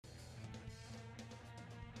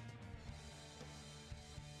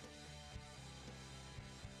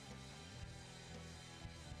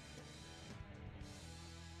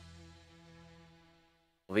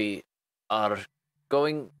We are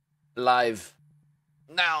going live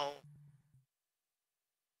now.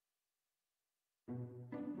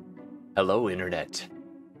 Hello, Internet.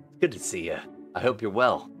 Good to see you. I hope you're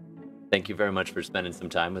well. Thank you very much for spending some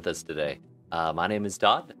time with us today. My name is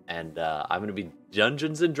Todd, and I'm going to be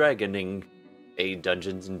Dungeons and Dragoning a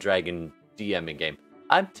Dungeons and Dragon DMing game.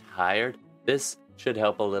 I'm tired. This should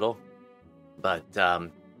help a little, but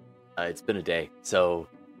it's been a day, so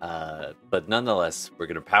but nonetheless, we're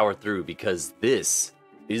gonna power through because this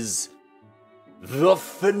is the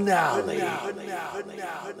finale.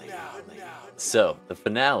 So the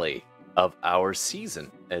finale of our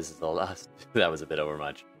season is the last. That was a bit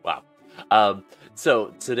overmuch. Wow. So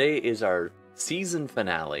today is our season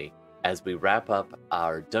finale as we wrap up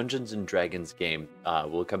our Dungeons and Dragons game.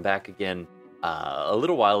 We'll come back again a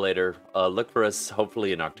little while later. Look for us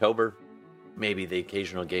hopefully in October. Maybe the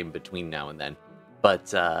occasional game between now and then.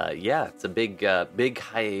 But yeah, it's a big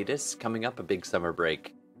hiatus coming up, a big summer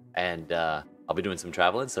break. And I'll be doing some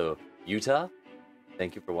traveling. So Utah,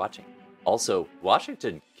 thank you for watching. Also,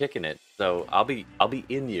 Washington kicking it. So I'll be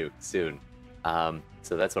in you soon. So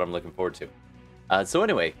that's what I'm looking forward to. So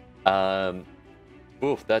anyway,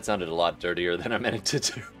 oof, that sounded a lot dirtier than I meant it to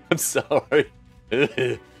do. I'm sorry.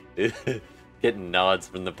 Getting nods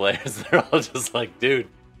from the players. They're all just like, dude,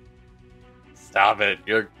 stop it.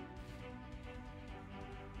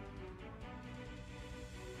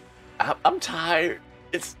 I'm tired.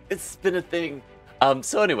 It's been a thing.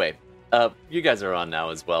 So anyway, you guys are on now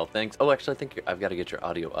as well. Thanks. Oh, actually, I think I've got to get your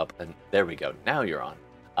audio up, and there we go. Now you're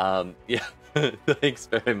on. Yeah. Thanks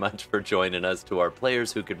very much for joining us. To our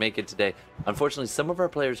players who could make it today. Unfortunately, some of our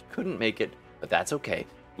players couldn't make it, but that's okay.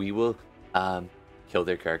 We will kill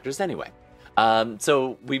their characters anyway.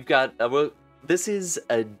 So we've got. This is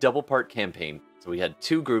a double part campaign. So we had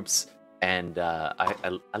two groups, and I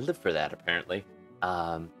live for that apparently.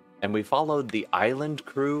 And we followed the island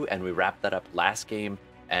crew, and we wrapped that up last game.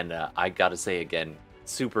 And I gotta say again,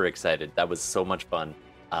 super excited. That was so much fun.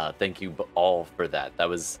 Thank you all for that.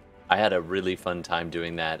 I had a really fun time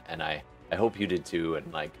doing that, and I hope you did too.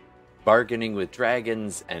 And like bargaining with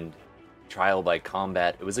dragons and trial by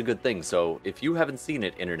combat, it was a good thing. So if you haven't seen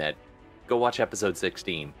it, Internet, go watch episode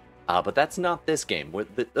 16. But that's not this game.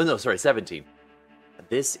 17.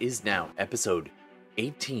 This is now episode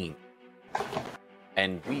 18.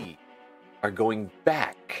 And we are going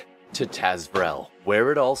back to Tazvrel,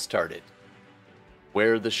 where it all started.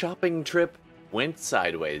 Where the shopping trip went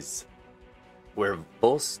sideways. Where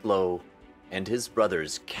Volslo and his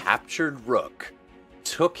brothers captured Rook,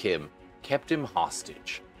 took him, kept him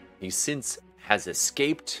hostage. He since has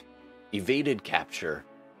escaped, evaded capture,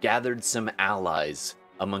 gathered some allies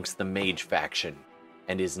amongst the mage faction,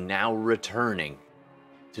 and is now returning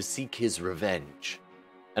to seek his revenge.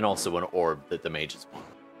 And also an orb that the mages want.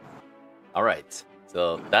 Alright,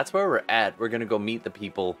 so that's where we're at. We're going to go meet the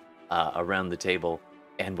people around the table.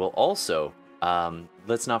 And we'll also,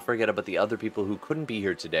 let's not forget about the other people who couldn't be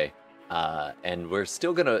here today. And we're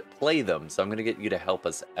still going to play them, so I'm going to get you to help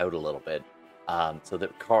us out a little bit. So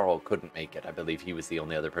that Carl couldn't make it. I believe he was the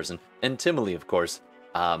only other person. And Timely, of course,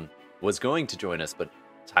 was going to join us, but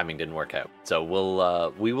timing didn't work out. So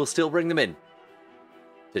we will still bring them in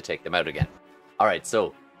to take them out again. Alright,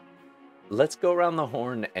 so let's go around the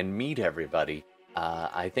horn and meet everybody.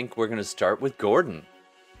 I think we're going to start with Gordon,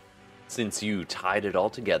 since you tied it all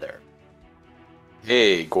together.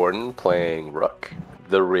 Hey, Gordon playing Rook,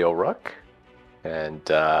 the real Rook. And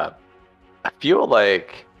I feel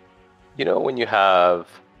like, when you have,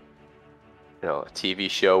 a TV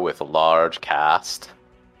show with a large cast,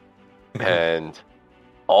 and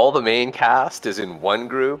all the main cast is in one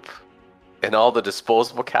group, and all the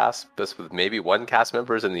disposable cast, just with maybe one cast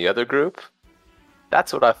member is in the other group.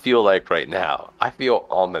 That's what I feel like right now. I feel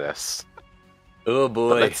ominous. Oh boy.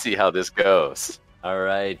 But let's see how this goes. All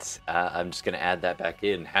right. I'm just going to add that back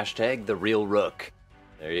in. Hashtag the real Rook.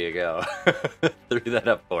 There you go. Threw that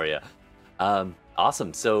up for you.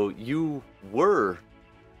 Awesome. So you were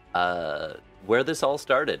where this all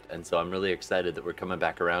started. And so I'm really excited that we're coming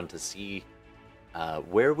back around to see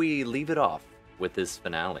where we leave it off with this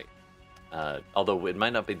finale. Although it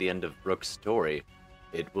might not be the end of Rook's story,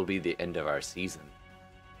 it will be the end of our season.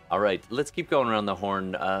 All right, let's keep going around the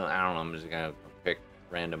horn. I don't know, I'm just going to pick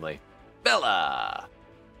randomly. Bella!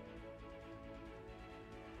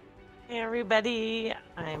 Hey everybody,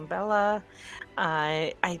 I'm Bella.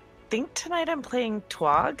 I think tonight I'm playing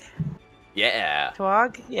Twog. Yeah.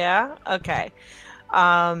 Twog? Yeah? Okay.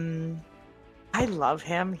 I love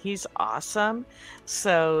him. He's awesome.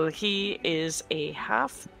 So he is a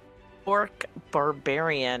half orc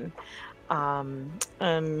barbarian.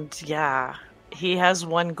 And yeah, he has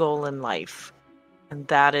one goal in life, and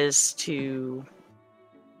that is to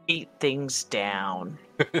beat things down.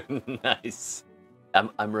 Nice.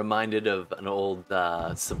 I'm reminded of an old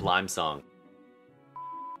Sublime song.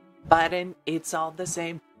 Fighting, it's all the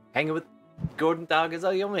same. Hanging with Gordon Dog is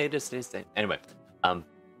all you made to stay sane. Anyway, I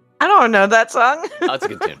don't know that song. oh, it's a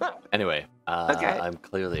good tune. Anyway, Okay. I'm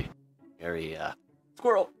clearly very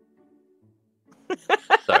squirrel.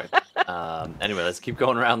 Sorry. Anyway, let's keep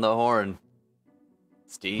going around the horn.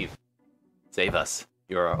 Steve, save us.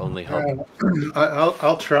 You're our only hope.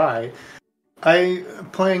 I'll try. I'm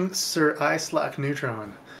playing Sir Islack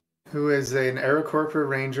Neutron, who is an AeroCorp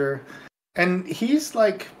ranger, and he's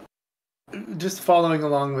like just following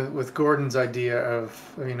along with Gordon's idea of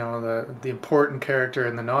the important character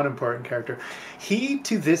and the not important character. He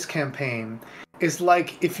to this campaign is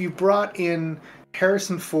like if you brought in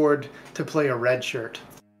Harrison Ford to play a red shirt.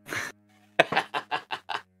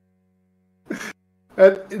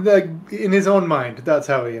 Like in his own mind, that's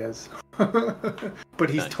how he is. But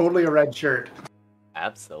he's Nice. totally a red shirt.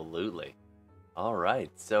 Absolutely. All right.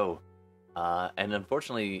 So, and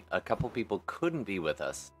unfortunately, a couple people couldn't be with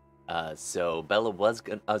us. So Bella was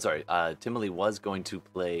Timely was going to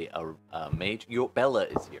play a mage. Bella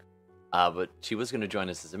is here, but she was going to join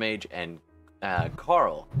us as a mage, and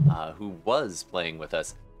Carl, who was playing with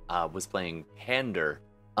us, was playing Pander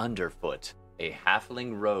Underfoot, a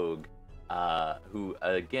halfling rogue, who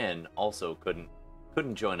again also couldn't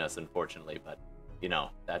join us, unfortunately. But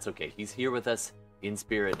that's okay. He's here with us in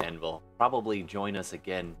spirit, and will probably join us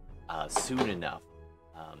again soon enough.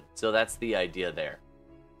 So that's the idea there.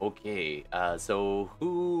 Okay,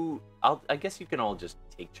 so I guess you can all just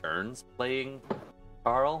take turns playing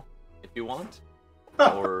Carl, if you want.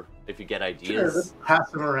 Or if you get Sure, ideas. let's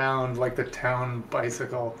pass him around like the town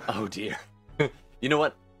bicycle. Oh dear. You know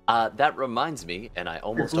what? That reminds me, and I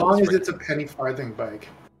almost As long almost as it's a penny farthing bike.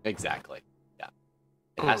 Exactly. Yeah.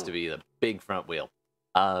 It has to be the big front wheel.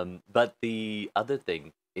 But the other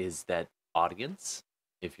thing is that audience,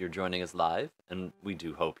 if you're joining us live, and we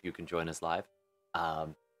do hope you can join us live,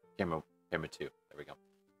 camera 2, there we go.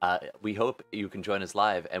 We hope you can join us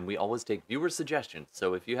live, and we always take viewer suggestions.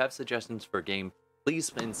 So if you have suggestions for a game, please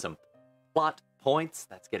spin some plot points.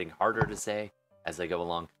 That's getting harder to say as I go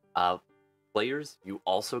along. Players, you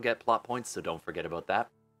also get plot points, so don't forget about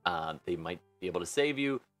that. They might be able to save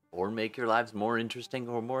you, or make your lives more interesting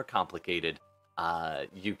or more complicated.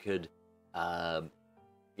 You could,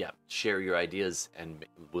 share your ideas, and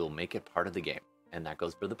we'll make it part of the game. And that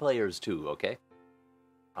goes for the players too, okay?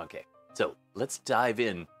 Okay, so let's dive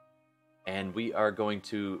in, and we are going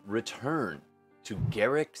to return to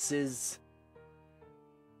Garrix's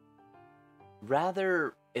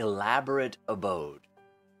rather elaborate abode.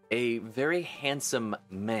 A very handsome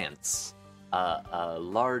manse, a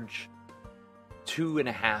large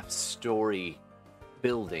 2.5-story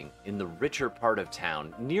building in the richer part of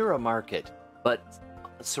town, near a market, but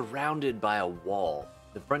surrounded by a wall.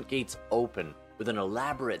 The front gate's open with an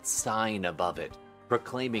elaborate sign above it,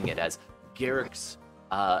 proclaiming it as Garrick's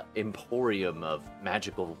Emporium of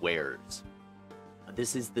Magical Wares.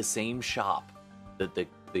 This is the same shop that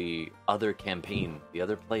the other campaign, the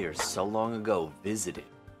other players so long ago visited.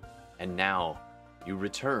 And now you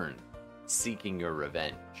return, seeking your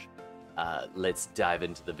revenge. Let's dive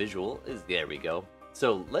into the visual. There we go.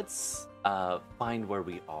 So let's find where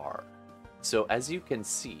we are. So as you can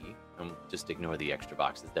see, just ignore the extra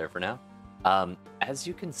boxes there for now. As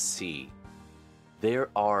you can see, there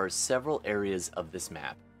are several areas of this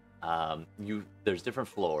map. There's different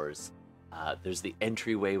floors. There's the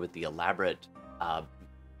entryway with the elaborate,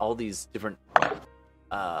 all these different.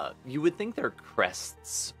 You would think they're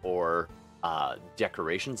crests or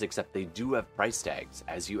decorations, except they do have price tags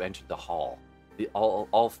as you enter the hall.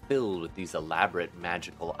 All filled with these elaborate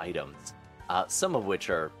magical items, some of which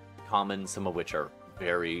are common, some of which are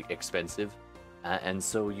very expensive. And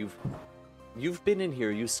so you've been in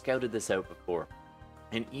here, you scouted this out before,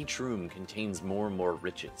 and each room contains more and more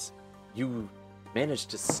riches. You managed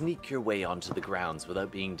to sneak your way onto the grounds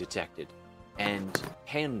without being detected, and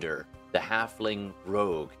Pander, the halfling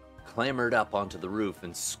rogue, clambered up onto the roof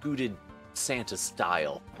and scooted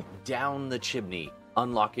Santa-style down the chimney,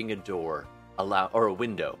 unlocking a door, or a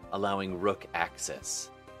window, allowing Rook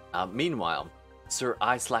access. Meanwhile, Sir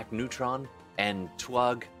Islack Neutron and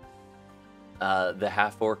Twug, the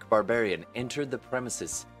half-orc barbarian, entered the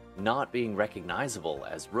premises, not being recognizable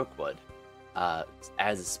as Rookwood,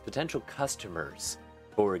 as potential customers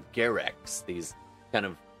for Garrex, these kind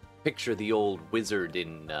of picture the old wizard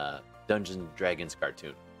in Dungeons and Dragons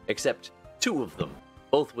cartoon, except two of them,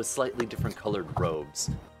 both with slightly different colored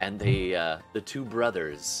robes, and the two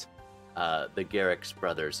brothers the Garrick's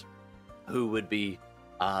brothers, who would be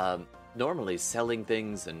normally selling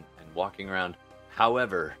things and walking around.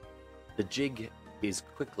 However, the jig is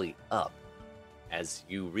quickly up as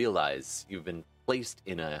you realize you've been placed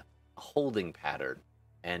in a holding pattern,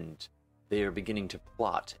 and they are beginning to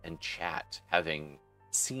plot and chat, having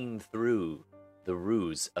seen through the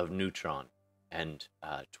ruse of Neutron and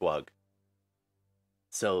Twug.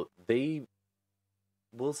 So they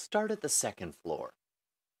will start at the second floor.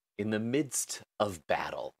 In the midst of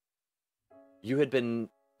battle, you had been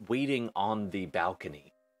waiting on the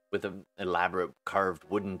balcony with elaborate carved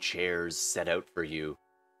wooden chairs set out for you,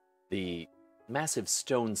 the massive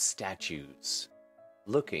stone statues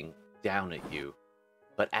looking down at you,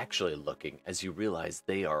 but actually looking as you realize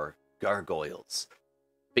they are gargoyles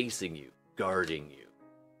facing you, guarding you.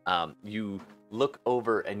 You look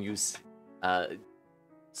over and you...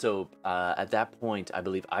 at that point, I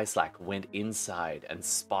believe Islac went inside and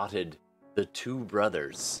spotted the two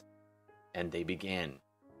brothers, and they began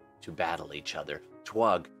to battle each other.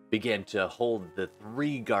 Twug began to hold the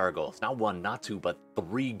three gargoyles, not one, not two, but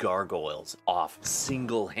three gargoyles off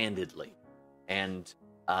single-handedly. And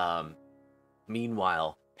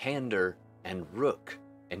meanwhile, Pander and Rook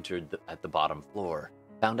entered at the bottom floor,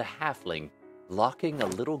 found a halfling locking a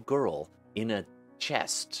little girl in a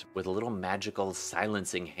chest with a little magical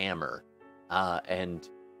silencing hammer, and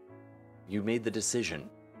you made the decision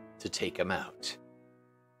to take him out.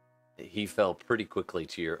 He fell pretty quickly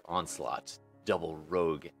to your onslaught, double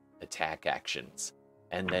rogue attack actions,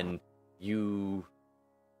 and then you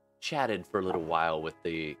chatted for a little while with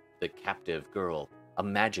the captive girl, a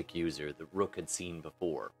magic user that Rook had seen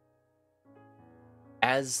before.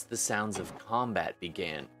 As the sounds of combat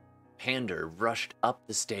began, Pander rushed up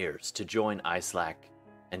the stairs to join Islac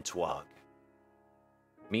and Twug.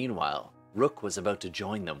 Meanwhile, Rook was about to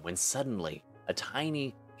join them when suddenly a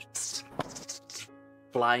tiny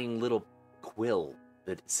flying little quill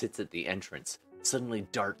that sits at the entrance suddenly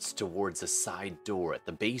darts towards a side door at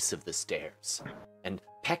the base of the stairs and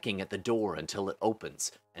pecking at the door until it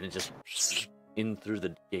opens, and it just in through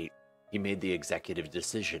the gate. He made the executive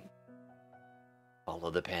decision. Follow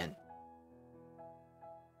the pen.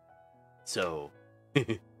 So,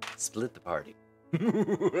 split the party.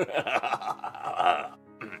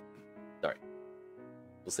 Sorry.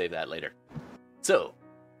 We'll save that later. So,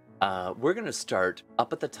 we're going to start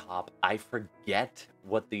up at the top. I forget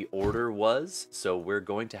what the order was, so we're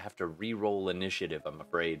going to have to re-roll initiative, I'm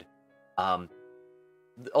afraid.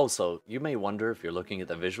 Also, you may wonder if you're looking at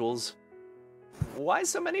the visuals, why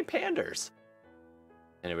so many panders?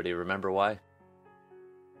 Anybody remember why?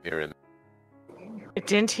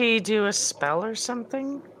 Didn't he do a spell or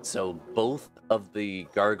something? So both of the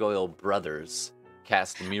Gargoyle brothers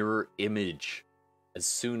cast mirror image as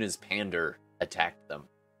soon as Pander attacked them.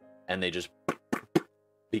 And they just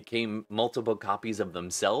became multiple copies of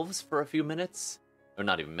themselves for a few minutes. Or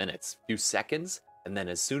not even minutes, few seconds. And then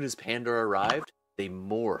as soon as Pander arrived, they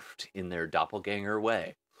morphed in their doppelganger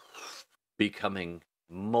way, becoming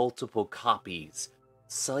multiple copies,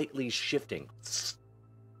 slightly shifting.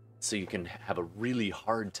 So you can have a really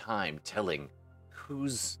hard time telling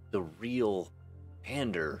who's the real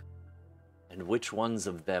Pander and which ones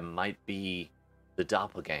of them might be the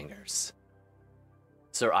doppelgangers.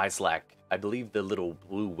 Sir Islac, I believe the little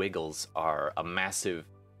blue wiggles are a massive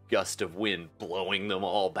gust of wind blowing them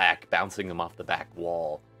all back, bouncing them off the back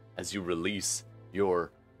wall as you release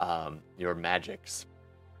your magics.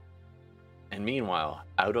 And meanwhile,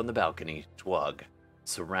 out on the balcony, Twug,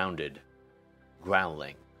 surrounded,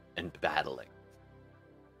 growling, and battling.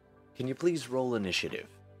 Can you please roll initiative?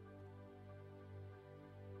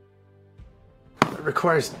 It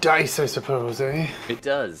requires dice, I suppose, eh? It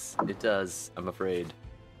does, I'm afraid.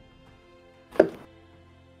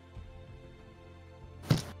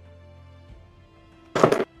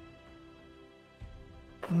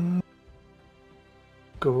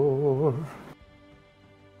 Score.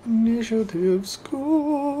 Initiative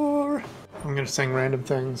score. I'm gonna sing random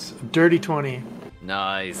things. Dirty 20.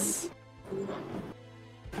 Nice.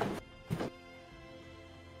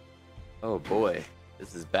 Oh boy,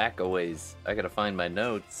 this is back a ways. I gotta find my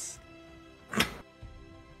notes.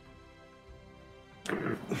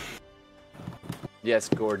 Yes,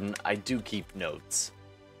 Gordon, I do keep notes.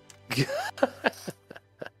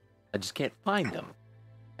 I just can't find them.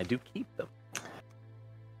 I do keep them.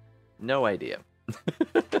 No idea.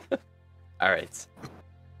 Alright.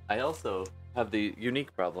 I also have the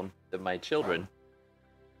unique problem that my children,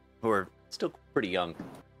 who are still pretty young,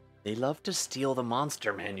 they love to steal the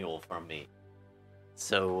monster manual from me.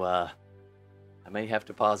 So, I may have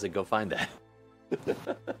to pause and go find that.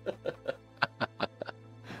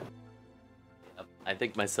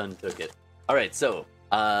 think my son took it. All right, so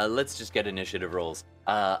let's just get initiative rolls.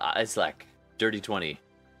 Islack, dirty 20.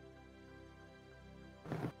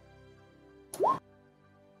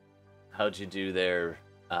 How'd you do there,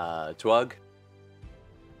 Twug?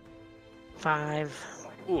 5.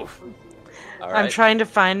 Oof. All I'm right. trying to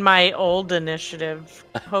find my old initiative,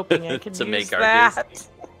 hoping I can To use make our that.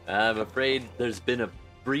 I'm afraid there's been a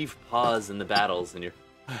brief pause in the battles, and you're.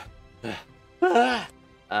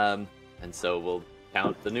 And so we'll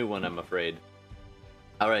count the new one, I'm afraid.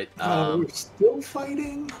 All right. We're still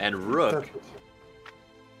fighting? And Rook.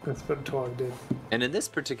 That's what Twog did. And in this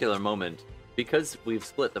particular moment, because we've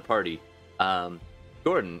split the party,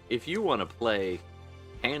 Gordon, if you want to play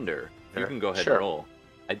Pander, you can go ahead and roll.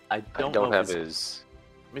 I don't know have if his.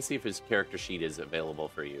 Let me see if his character sheet is available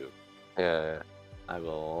for you. Yeah. I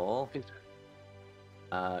will.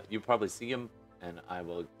 You probably see him, and I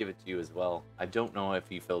will give it to you as well. I don't know if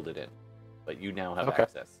he filled it in, but you now have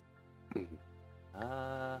access.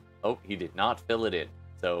 Oh, he did not fill it in.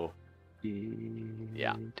 So,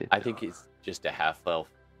 yeah, I think he's just a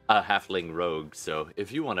halfling rogue. So,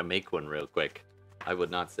 if you want to make one real quick, I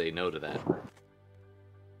would not say no to that.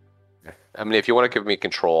 I mean, if you want to give me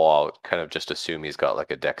control, I'll kind of just assume he's got like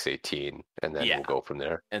a Dex 18, and then we'll go from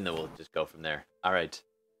there. And then we'll just go from there. All right.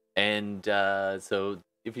 And so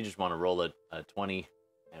if you just want to roll a 20,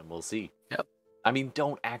 and we'll see. Yep. I mean,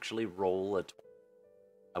 don't actually roll a 20.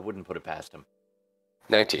 I wouldn't put it past him.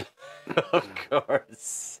 19. Of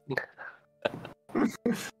course.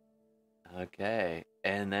 Okay.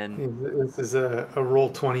 And then This is a roll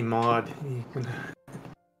 20 mod. You can...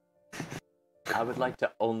 I would like to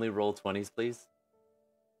only roll 20s, please.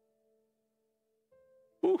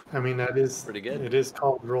 Ooh, I mean, that is pretty good. It is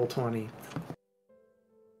called roll 20.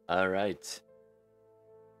 All right.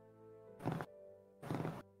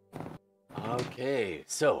 Okay,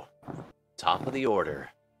 so top of the order.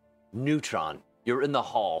 Neutron, you're in the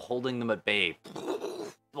hall, holding them at bay,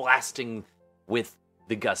 blasting with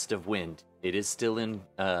the gust of wind. It is still in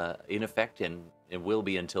effect, and it will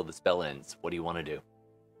be until the spell ends. What do you want to do?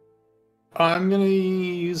 I'm gonna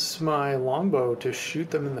use my longbow to shoot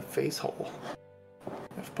them in the face hole,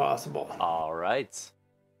 if possible. All right.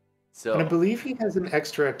 So. And I believe he has an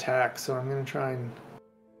extra attack, so I'm gonna try and.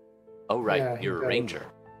 Oh right, Yeah, you're a ranger.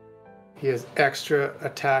 He has extra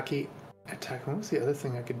attack. What was the other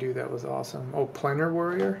thing I could do that was awesome? Oh, Planar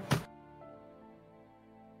Warrior.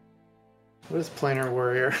 What is Planar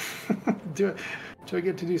Warrior? Do I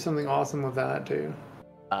get to do something awesome with that too?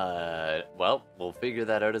 Well, we'll figure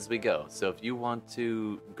that out as we go. So if you want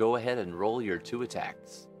to go ahead and roll your 2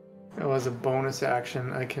 attacks. Oh, as a bonus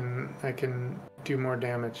action, I can do more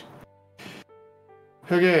damage.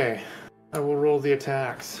 Okay, I will roll the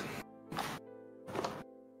attacks.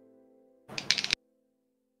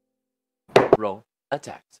 Roll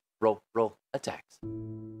attacks. Roll attacks.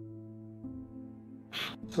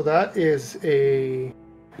 So that is a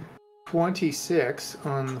 26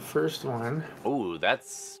 on the first one. Oh,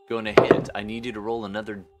 that's going to hit. I need you to roll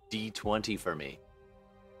another d20 for me.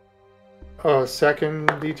 Oh, second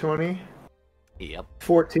d20. Yep.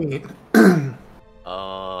 14.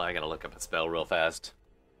 Oh, I gotta look up a spell real fast.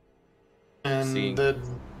 And the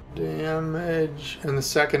damage and the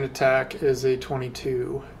second attack is a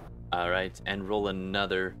 22. Alright, and roll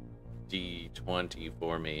another d20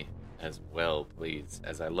 for me as well, please,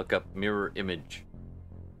 as I look up Mirror Image.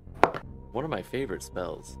 One of my favorite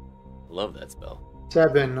spells. Love that spell.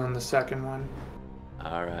 7 on the second one.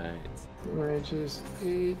 Alright. Damage is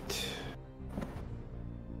 8.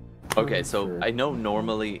 Okay, so I know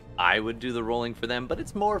normally I would do the rolling for them, but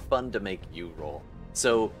it's more fun to make you roll.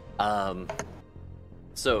 So,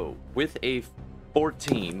 with a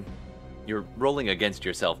 14, you're rolling against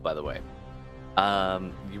yourself, by the way.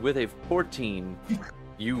 With a 14,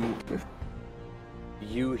 you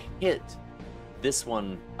hit this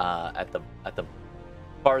one at the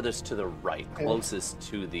farthest to the right, closest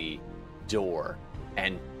to the door,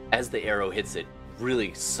 and as the arrow hits it,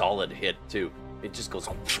 really solid hit too. It just goes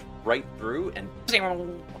right through and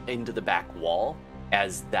into the back wall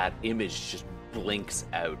as that image just blinks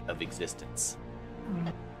out of existence.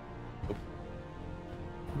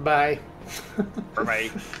 Bye.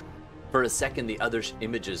 Bye. For a second, the other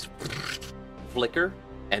images flicker,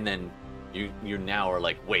 and then you now are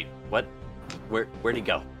like, wait, what? Where'd he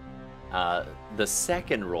go? The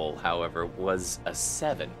second roll, however, was a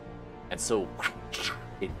 7, and so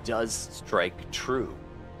it does strike true.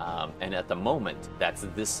 And at the moment, that's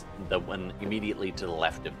the one immediately to the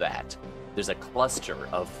left of that. There's a cluster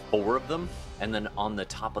of 4 of them, and then on the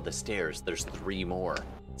top of the stairs, there's 3 more.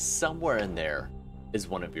 Somewhere in there is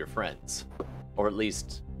one of your friends, or at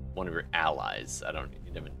least one of your allies.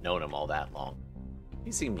 You haven't known him all that long.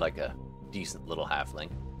 He seemed like a decent little halfling.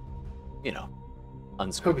 You know,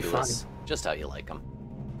 unscrupulous, just how you like him.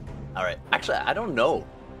 All right. Actually, I don't know.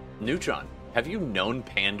 Neutron, have you known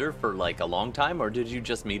Pander for like a long time, or did you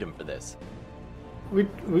just meet him for this?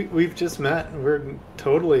 We've just met. We're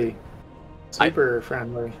totally super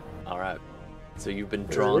friendly. All right. So you've been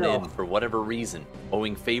drawn in for whatever reason,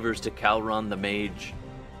 owing favors to Calron the Mage.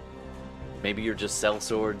 Maybe you're just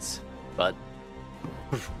sellswords, but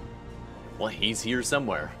well, he's here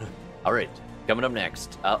somewhere. All right. Coming up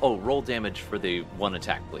next. Roll damage for the one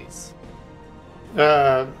attack, please.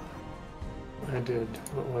 I did.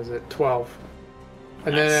 What was it? 12.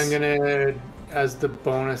 And Nice. then I'm gonna, as the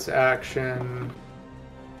bonus action,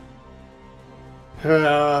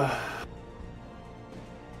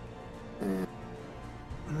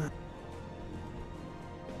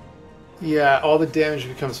 yeah, all the damage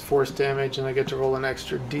becomes force damage, and I get to roll an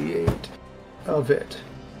extra d8 of it.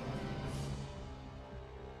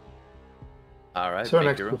 All right, So an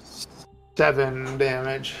big extra hero. 7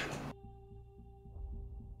 damage.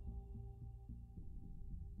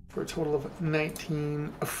 For a total of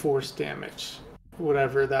 19 of force damage.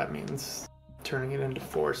 Whatever that means. Turning it into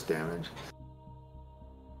force damage.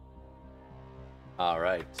 All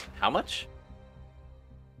right. How much?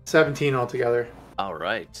 17 altogether. All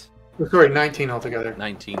right. Oh, sorry, 19 altogether.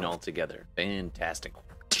 19 altogether. Fantastic.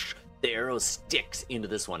 The arrow sticks into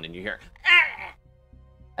this one, and you hear "Ah!"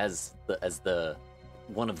 as the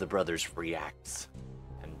one of the brothers reacts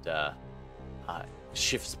and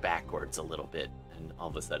shifts backwards a little bit, and all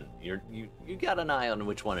of a sudden you got an eye on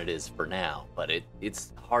which one it is for now, but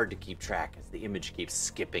it's hard to keep track as the image keeps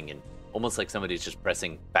skipping, and almost like somebody's just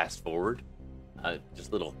pressing fast forward,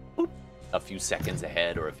 just little boop, a few seconds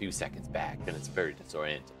ahead or a few seconds back, and it's very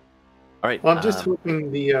disorienting. All right. Well, I'm just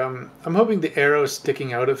hoping I'm hoping the arrow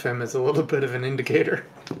sticking out of him is a little bit of an indicator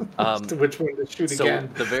as to which one to shoot again.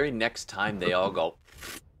 So the very next time they all go,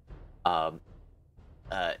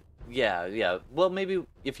 yeah. Well, maybe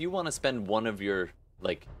if you want to spend one of your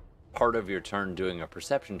part of your turn doing a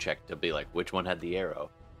perception check to be like which one had the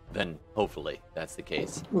arrow, then hopefully that's the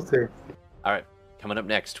case. We'll see. All right. Coming up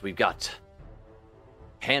next, we've got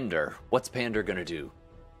Pander. What's Pander gonna do?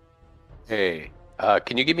 Hey,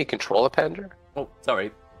 can you give me control of Pander? Oh,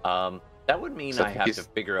 sorry. That would mean So I have to he's-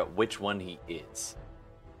 figure out which one he is.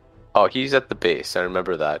 Oh, he's at the base. I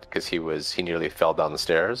remember that because he nearly fell down the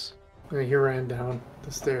stairs. Yeah, he ran down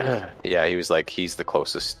the stairs. Yeah, he's the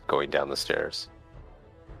closest going down the stairs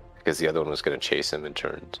because the other one was going to chase him and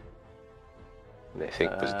turned. And I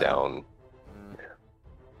think was down.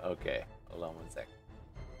 Okay, hold on one sec.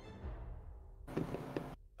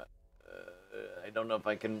 I don't know if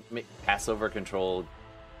I can pass over control.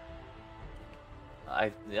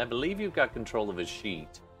 I believe you've got control of his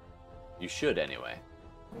sheet. You should anyway.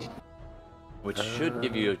 Which should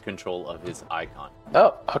give you control of his icon.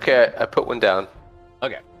 Oh, okay. I put one down.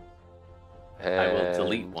 Okay, And... I will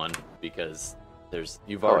delete one because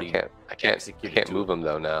you've Oh, already I can't executed two. move him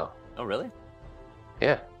though now. Oh, really?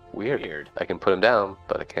 Yeah, weird. Weird. I can put him down,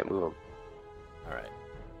 but I can't move him. All right.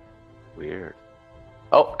 Weird.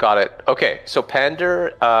 Oh, got it. Okay, so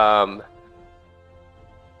Pander, and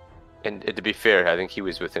to be fair, I think he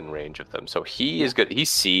was within range of them. So he is good. He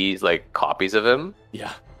sees copies of him,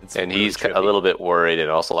 Yeah. It's and really he's trippy. a little bit worried, and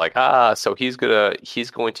also so he's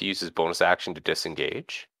going to use his bonus action to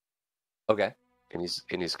disengage, Okay. and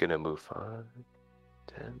he's gonna move 5,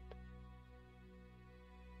 10.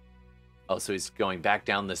 Oh, so he's going back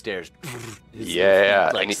down the stairs. His Yeah,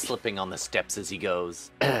 feet, and he- slipping on the steps as he goes.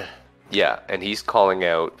 Yeah, and he's calling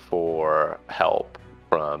out for help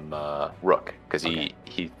from Rook because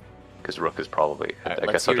because Rook is probably. All right, I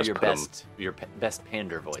let's guess I'll hear just your put him. best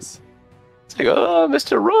Pander voice. It's like, oh,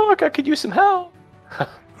 Mr. Rook, I could use some help.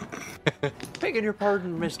 Begging your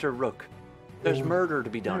pardon, Mr. Rook. There's murder to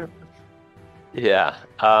be done. Yeah.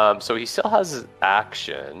 So he still has his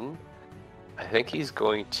action. I think he's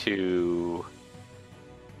going to.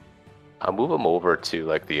 I'll move him over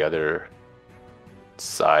to the other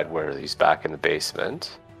side where he's back in the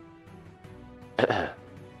basement.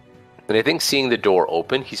 And I think seeing the door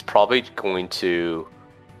open, he's probably going to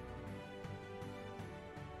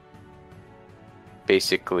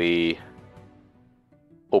basically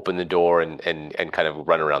open the door and kind of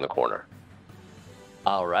run around the corner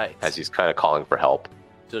All right. as he's kind of calling for help.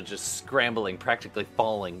 So just scrambling, practically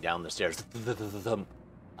falling down the stairs.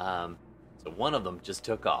 So one of them just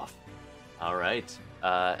took off. All right.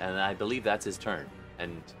 And I believe that's his turn.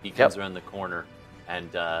 And he comes around the corner.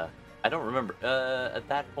 And I don't remember. At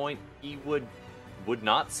that point, he would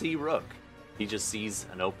not see Rook. he just sees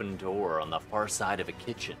an open door on the far side of a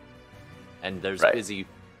kitchen. And there's Right. busy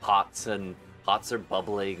pots, and pots are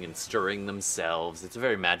bubbling and stirring themselves. It's a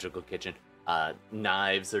very magical kitchen.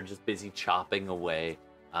 Knives are just busy chopping away,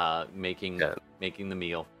 making the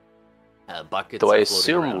meal. Buckets Though I are floating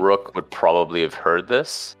assume around. Rook would probably have heard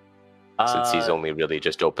this, since he's Uh, only really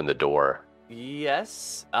just opened the door.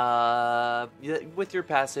 Yes. Yeah, with your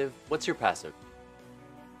passive. What's your passive?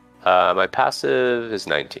 My passive is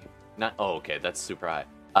 19. Not. Oh, okay. That's super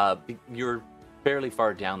high. You're fairly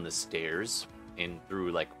far down the stairs in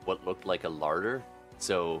through like what looked like a larder.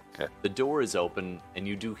 So Okay. the door is open, and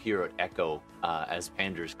you do hear it echo as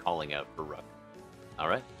Pander's calling out for Rook. All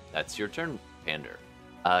right, that's your turn, Pander.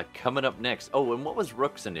 Coming up next. Oh, and what was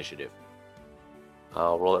Rook's initiative?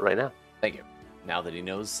 I'll roll it right now. Thank you. Now that he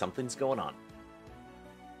knows something's going on.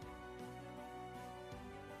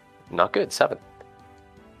 Not good. 7.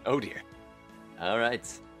 Oh dear. All right.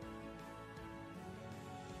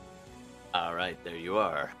 All right, there you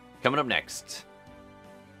are. Coming up next,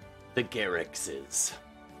 the Garrixes.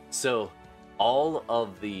 So, all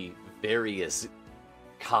of the various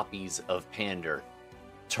copies of Pander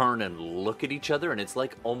turn and look at each other, and it's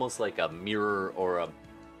like almost like a mirror or a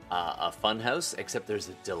funhouse, except there's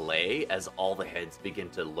a delay as all the heads begin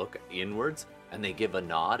to look inwards, and they give a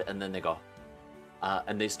nod, and then they go,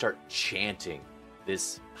 and they start chanting.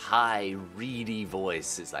 This high, reedy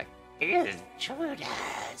voice is like,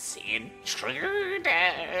 "Intruders,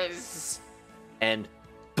 intruders," and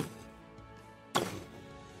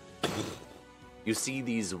you see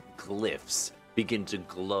these glyphs begin to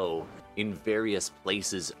glow in various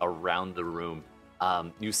places around the room.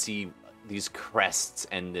 You see these crests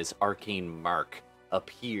and this arcane mark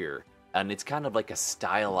appear, and it's kind of like a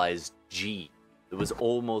stylized G. It was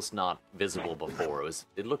almost not visible before.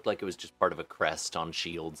 It looked like it was just part of a crest on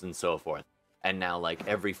shields and so forth. And now, like,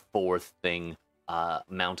 every fourth thing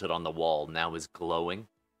mounted on the wall now is glowing,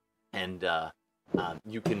 and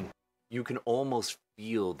you can almost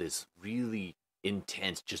feel this really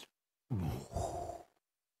intense just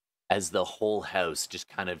as the whole house just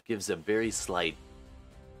kind of gives a very slight,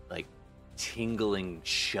 like, tingling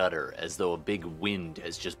shudder, as though a big wind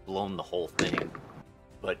has just blown the whole thing,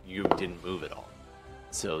 but you didn't move at all.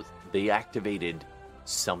 So they activated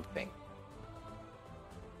something,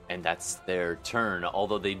 and that's their turn.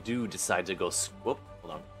 Although they do decide to go. Whoop!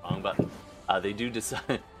 Hold on, wrong button. They do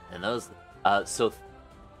decide, and those. So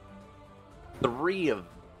three of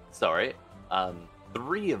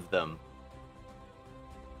them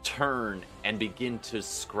turn and begin to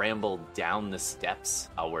scramble down the steps.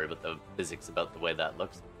 I'll worry about the physics about the way that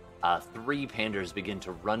looks. 3 Panders begin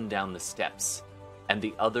to run down the steps, and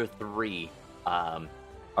the other 3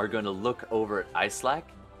 are going to look over at Islac,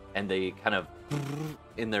 and they kind of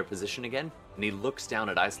in their position again, and he looks down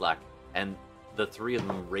at Islac, and the 3 of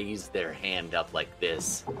them raise their hand up like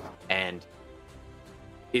this, and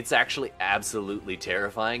it's actually absolutely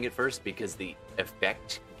terrifying at first because the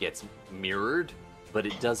effect gets mirrored, but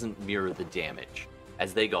it doesn't mirror the damage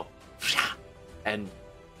as they go, and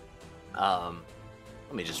let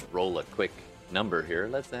me just roll a quick number here.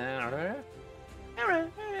 Let's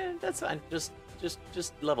that's fine. Just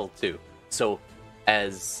level 2. So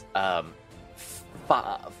as 4.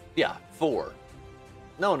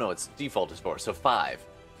 No, it's default is 4. So 5.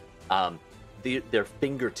 Their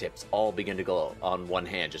fingertips all begin to glow on one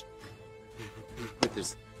hand, just with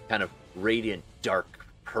this kind of radiant, dark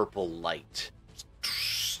purple light,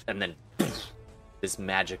 and then this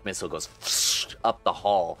magic missile goes up the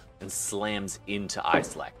hall and slams into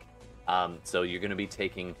Islac. So you're going to be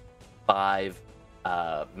taking 5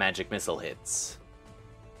 magic missile hits.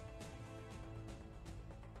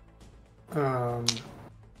 All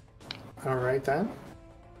right then.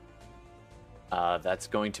 That's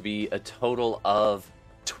going to be a total of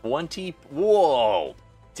 20. Whoa!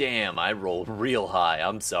 Damn, I rolled real high.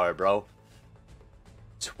 I'm sorry, bro.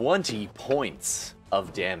 20 points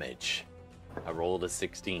of damage. I rolled a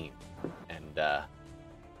 16, and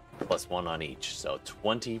plus 1 on each, so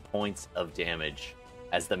 20 points of damage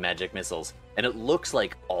as the magic missiles. And it looks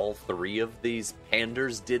like all 3 of these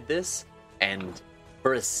Panders did this, and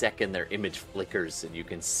for a second their image flickers, and you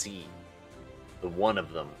can see the one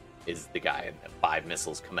of them is the guy, and 5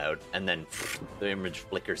 missiles come out, and then the image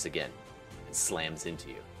flickers again and slams into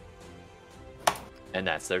you. And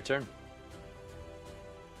that's their turn.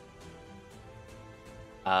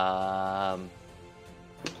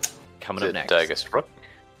 Coming up next. I guess Rook.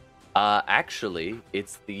 Actually,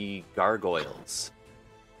 it's the gargoyles.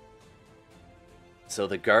 So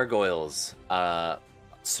the gargoyles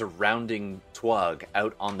surrounding Twug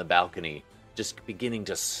out on the balcony, just beginning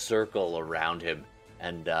to circle around him,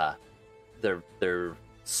 and their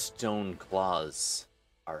stone claws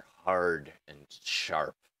are hard and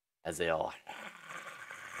sharp as they all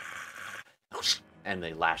and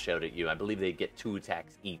they lash out at you. I believe they get 2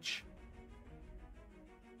 attacks each.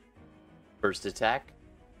 First attack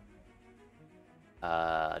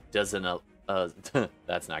does an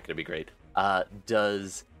that's not going to be great.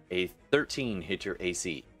 Does a 13 hit your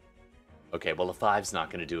AC? Okay, well a 5's not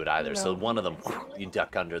going to do it either. No. So one of them you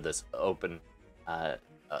duck under this open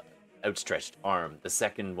outstretched arm. The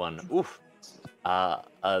second one,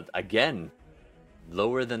 again,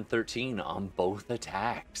 lower than 13 on both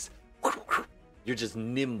attacks. You're just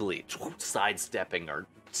nimbly sidestepping or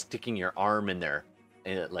sticking your arm in there,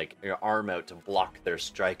 like your arm out to block their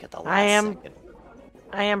strike at the last second.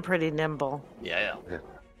 I am pretty nimble. Yeah.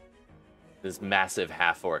 This massive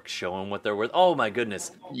half-orc showing what they're worth. Oh my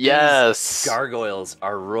goodness. Yes! These gargoyles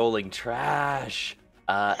are rolling trash.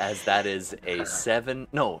 As that is a 7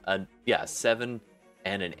 and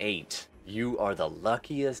an 8. You are the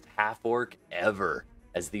luckiest half-orc ever,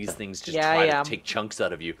 as these things just try to take chunks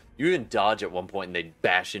out of you. You even dodge at one point and they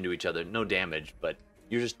bash into each other. No damage, but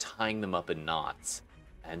you're just tying them up in knots.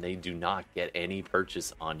 And they do not get any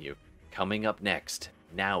purchase on you. Coming up next,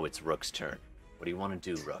 now it's Rook's turn. What do you want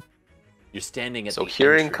to do, Rook? You're standing at the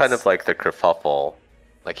hearing entrance. Kind of like the kerfuffle,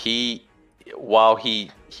 like while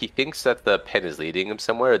he thinks that the pen is leading him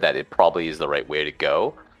somewhere, that it probably is the right way to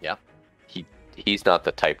go. Yeah. He's not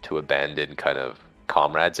the type to abandon kind of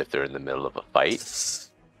comrades if they're in the middle of a fight.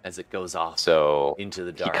 As it goes off so into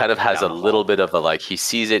the dark. He kind of has a little bit of a, like, he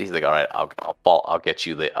sees it, he's like, all right, I'll get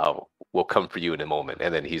you, we'll come for you in a moment,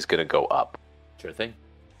 and then he's going to go up. Sure thing.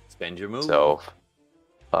 Spend your move. So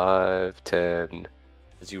 5, 10...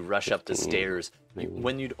 As you rush 15, up the stairs,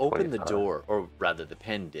 when you'd open 25. The door, or rather the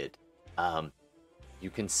pen did,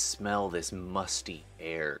 you can smell this musty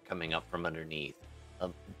air coming up from underneath,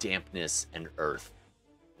 of dampness and earth.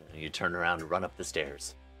 You turn around and run up the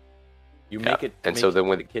stairs. You make it to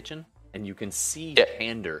the kitchen, and you can see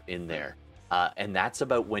Pander in there. And that's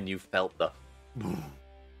about when you felt the boom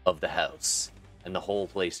of the house, and the whole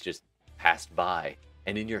place just passed by.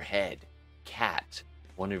 And in your head, Cat,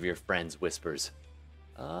 one of your friends, whispers,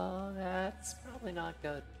 "Oh, that's probably not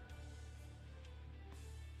good."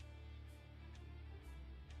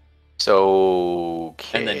 So,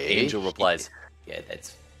 okay. And then Angel replies, "Yeah,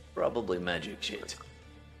 that's probably magic shit."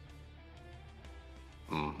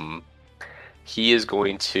 Mm-hmm. He is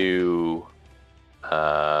going to,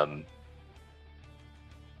 let's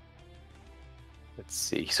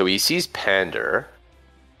see. So he sees Pander,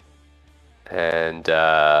 and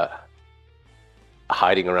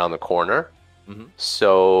hiding around the corner. Mm-hmm.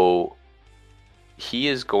 So he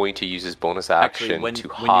is going to use his bonus action when you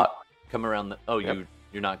come around the. Oh, yep.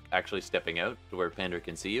 You're not actually stepping out to where Pander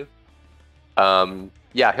can see you.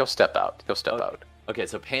 Yeah, he'll step out. Out. Okay,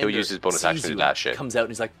 so Pander he'll use his bonus action to dash it. Comes out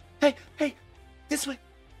and he's like, "Hey, this way."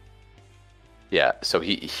 Yeah. So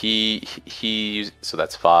he so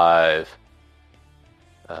that's 5,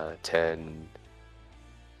 10,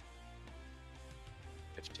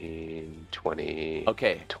 15, 20.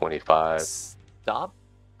 Okay. 25. Stop.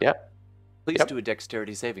 Yep. Please do a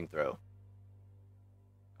dexterity saving throw.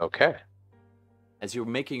 Okay. As you're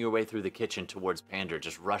making your way through the kitchen towards Pander,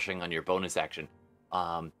 just rushing on your bonus action.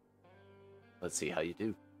 Let's see how you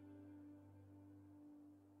do.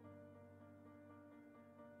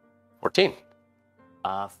 14.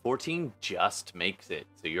 14 just makes it,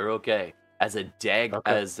 so you're okay. As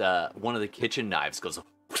one of the kitchen knives goes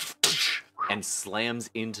and slams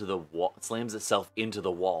itself into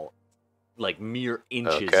the wall, like mere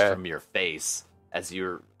inches from your face, as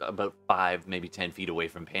you're about 5, maybe 10 feet away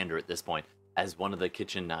from Pander at this point, as one of the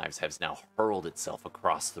kitchen knives has now hurled itself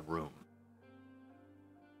across the room.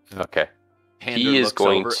 Okay. Pander he is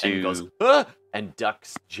going over to and goes, and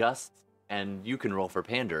ducks and you can roll for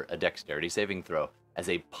Pander a dexterity saving throw as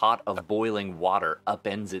a pot of boiling water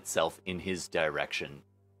upends itself in his direction.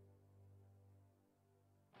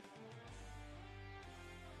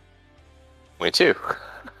 Me too.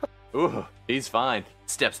 Ooh, he's fine.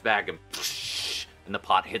 Steps back and the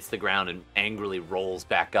pot hits the ground and angrily rolls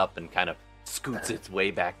back up and kind of scoots its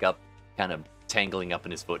way back up, kind of tangling up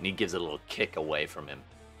in his foot, and he gives it a little kick away from him.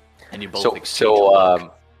 And you both exchange a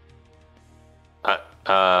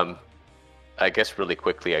look. I guess really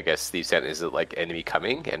quickly, Steve said, is it like enemy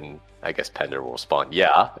coming? And I guess Pander will respond,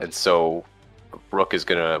 yeah. And so Rook is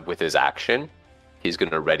gonna, with his action, he's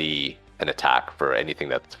gonna ready an attack for anything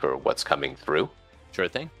that's for what's coming through. Sure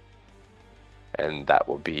thing. And that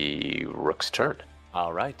will be Rook's turn.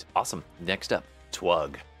 All right, awesome. Next up,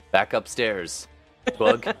 Twug. Back upstairs.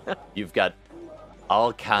 Twug, you've got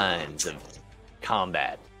all kinds of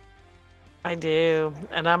combat I do,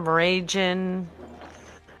 and I'm raging.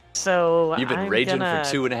 So You've been I'm raging gonna...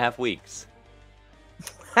 for 2.5 weeks.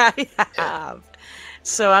 I have.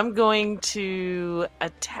 So I'm going to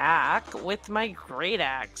attack with my great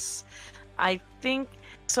axe. I think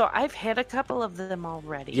so. I've hit a couple of them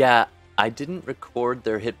already. Yeah, I didn't record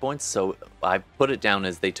their hit points, so I put it down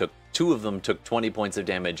as they took 2 of them took 20 points of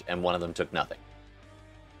damage and 1 of them took nothing.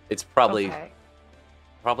 It's probably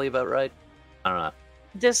about right. I don't know.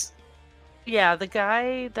 The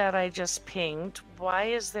guy that I just pinged, why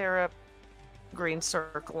is there a green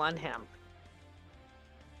circle on him?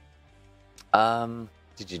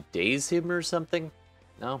 Did you daze him or something?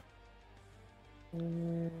 No?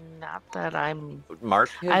 Not that I'm... Mark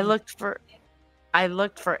him? I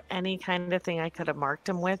looked for any kind of thing I could have marked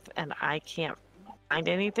him with, and I can't find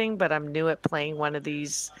anything, but I'm new at playing one of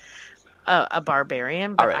these, a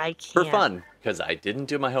barbarian, but all right. I can't... For fun, because I didn't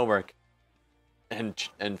do my homework and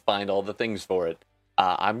find all the things for it,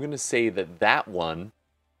 I'm going to say that one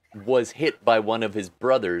was hit by one of his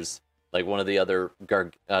brothers, like one of the other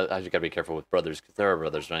I just gotta be careful with brothers, because there are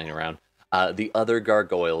brothers running around. The other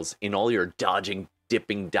gargoyles, in all your dodging,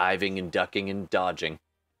 dipping, diving, and ducking and dodging,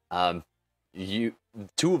 2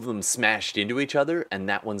 of them smashed into each other, and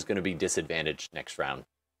that one's going to be disadvantaged next round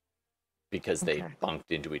because they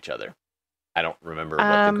bunked into each other. I don't remember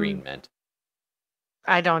what the green meant.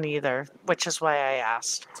 I don't either, which is why I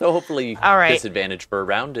asked. So hopefully, all right. Disadvantage for a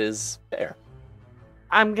round is fair.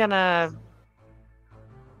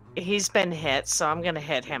 He's been hit, so I'm gonna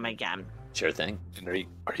hit him again. Sure thing. And are you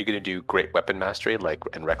going to do Great Weapon Mastery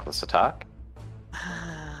and Reckless Attack?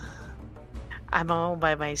 I'm all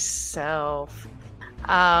by myself.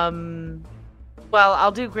 Well,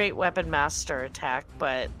 I'll do Great Weapon Master Attack,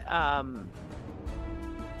 but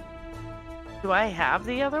do I have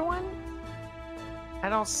the other one? I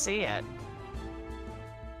don't see it.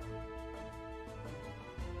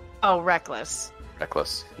 Oh, Reckless.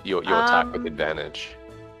 Reckless. You'll attack with advantage.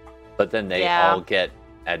 But then they all get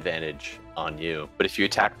advantage on you. But if you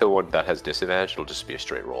attack the one that has disadvantage, it'll just be a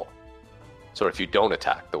straight roll. So if you don't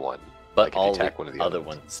attack the one, but like all if you attack the one of the other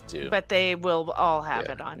ones do. But they will all have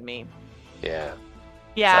it on me. Yeah.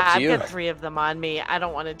 Yeah, I've got 3 of them on me. I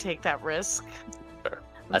don't want to take that risk. Fair.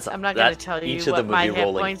 I'm not going to tell you what my hit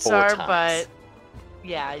points are, but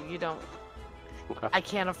yeah, you don't. Okay. I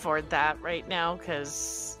can't afford that right now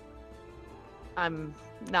because I'm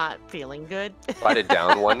not feeling good. Try to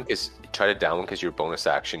down one because your bonus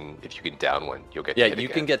action. If you can down one, you'll get. Yeah, hit you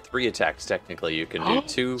again. can get 3 attacks technically. You can do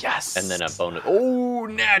 2, yes, and then a bonus. Oh,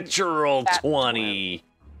 natural 20.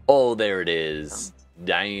 Oh, there it is.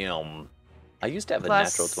 Damn. I used to have a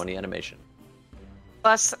natural 20 animation.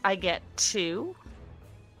 Plus, I get 2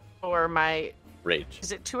 for my rage.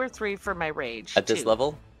 Is it 2 or 3 for my rage? At this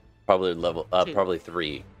level, probably 2. Probably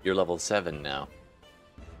 3. You're level 7 now.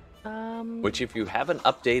 Which, if you haven't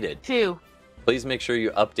updated, 2. Please make sure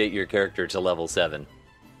you update your character to level 7.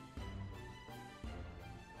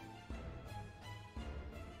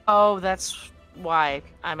 Oh, that's why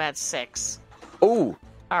I'm at 6. Oh,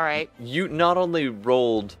 all right. You not only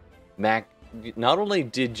rolled not only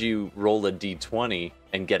did you roll a d20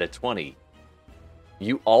 and get a 20,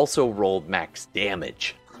 you also rolled max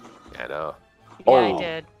damage. I know. Yeah, I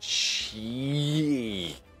did.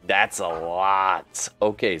 Gee, that's a lot.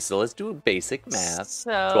 Okay, so let's do a basic math.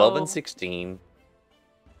 So 12 and 16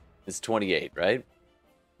 is 28, right?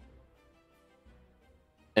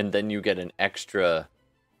 And then you get an extra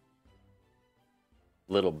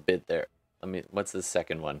little bit there. What's the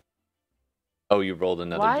second one? Oh, you rolled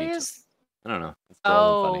another d20. I don't know. It's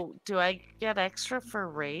funny. Do I get extra for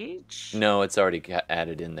rage? No, it's already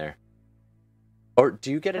added in there. Or do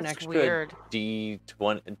you get an extra weird.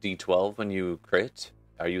 D12 when you crit?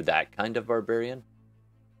 Are you that kind of barbarian?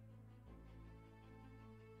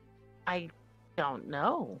 I don't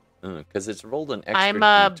know. Because it's rolled an extra I'm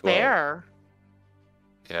a D12. bear.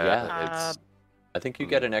 Yeah, I think you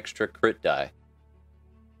get an extra crit die.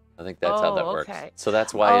 I think that's how that works. Okay. So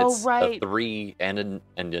that's why it's right. a 3 and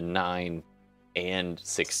a 9 and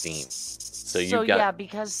 16. So you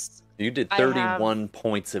because you did 31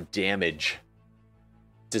 points of damage.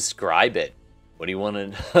 Describe it. What do you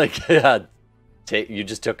want to you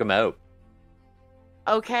just took them out.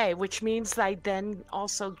 Okay, which means I then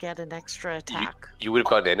also get an extra attack. You would have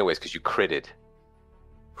gotten it anyways because you critted.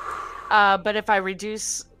 But if I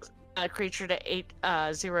reduce a creature to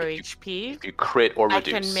 0 HP, if you crit or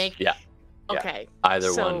reduce, I can make. Yeah. Okay.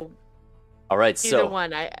 Either one. All right. Either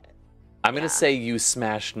one. I'm gonna say you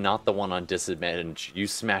smash not the one on disadvantage. You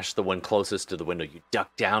smash the one closest to the window. You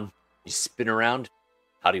duck down. You spin around.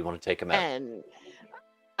 How do you want to take him out? And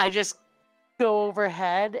I just go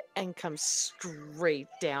overhead and come straight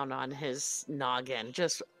down on his noggin,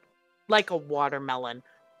 just like a watermelon.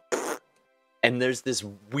 And there's this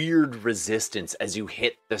weird resistance as you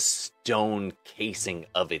hit the stone casing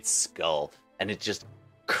of its skull. And it just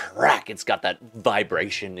crack. It's got that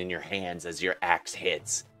vibration in your hands as your axe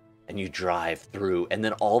hits. And you drive through. And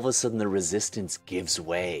then all of a sudden the resistance gives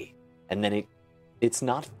way. And then it's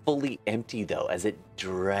not fully empty though, as it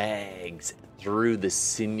drags through the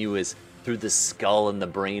sinuous, through the skull and the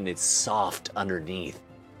brain. It's soft underneath.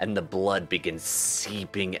 And the blood begins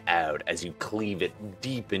seeping out as you cleave it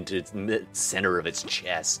deep into the center of its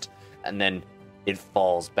chest. And then it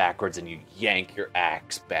falls backwards and you yank your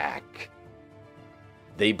axe back.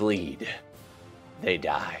 They bleed. They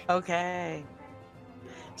die. Okay.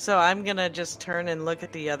 So I'm going to just turn and look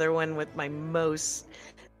at the other one with my most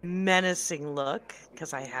menacing look,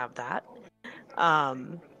 because I have that.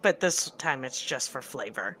 But this time it's just for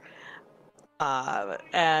flavor.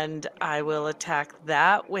 And I will attack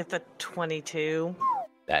that with a 22.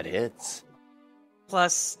 That hits.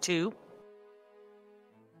 Plus 2.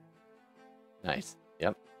 Nice.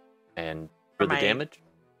 Yep. And for the damage?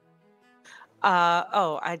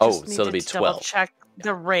 I just so it'll needed be to double 12. check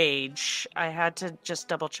the rage. I had to just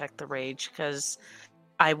double check the rage because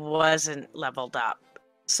I wasn't leveled up.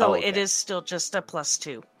 So okay. It is still just a plus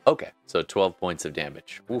 2. Okay, so 12 points of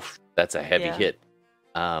damage. Oof, that's a heavy hit.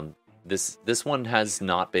 This one has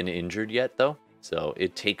not been injured yet, though, so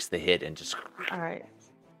it takes the hit and just All right.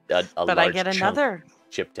 a But large I get chunk another.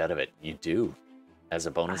 chipped out of it. You do, as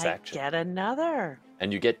a bonus action, Get another.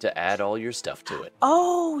 and you get to add all your stuff to it.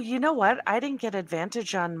 Oh, you know what? I didn't get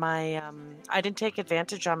advantage on my I didn't take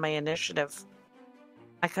advantage on my initiative.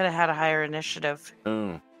 I could have had a higher initiative.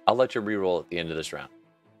 I'll let you reroll at the end of this round,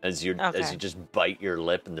 as you Okay. just bite your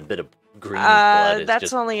lip and the bit of green blood is that's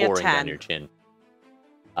just only a pouring down 10. your chin.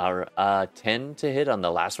 10 to hit on the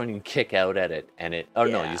last one. You kick out at it, and it. Oh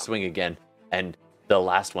no, Yeah. you swing again, and the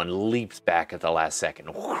last one leaps back at the last second.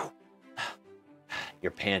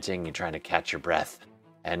 You're panting. You're trying to catch your breath,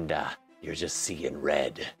 and you're just seeing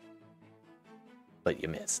red. But you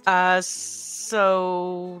missed.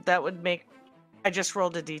 So that would make. I just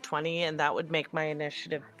rolled a d20, and that would make my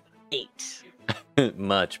initiative 8.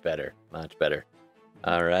 Much better. Much better.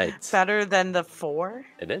 All right. Better than the 4.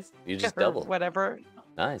 It is. You just Or doubled. whatever.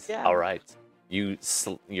 Nice. Yeah. All right. You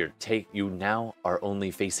now are only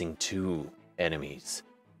facing 2 enemies.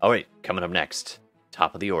 All right. Coming up next,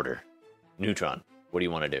 top of the order, Neutron. What do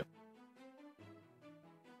you want to do?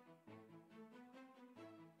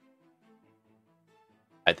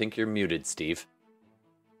 I think you're muted, Steve.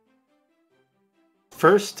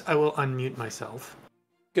 First, I will unmute myself,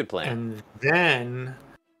 Good plan. and then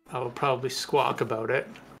I will probably squawk about it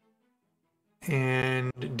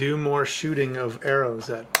and do more shooting of arrows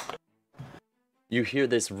at. You hear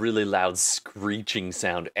this really loud screeching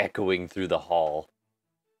sound echoing through the hall.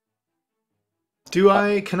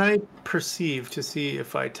 Can I perceive to see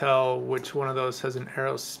if I tell which one of those has an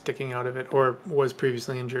arrow sticking out of it or was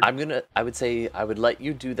previously injured? I would say I would let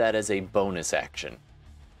you do that as a bonus action.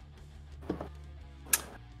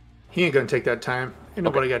 He ain't gonna take that time. Ain't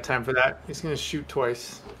nobody got time for that. He's gonna shoot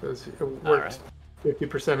twice because it works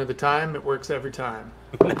 50% of the time. It works every time.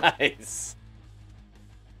 Nice.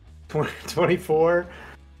 24.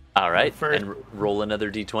 All right. First- And roll another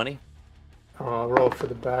d20. I'll roll for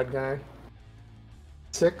the bad guy.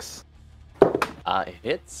 6. It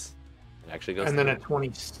hits. It actually goes And then a through.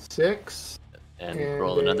 26. And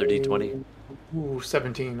roll another d20. Ooh,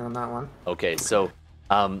 17 on that one. Okay, so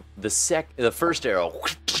the first arrow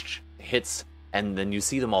hits, and then you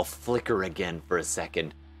see them all flicker again for a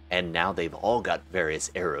second, and now they've all got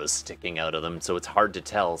various arrows sticking out of them, so it's hard to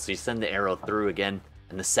tell. So you send the arrow through again,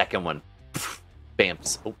 and the second one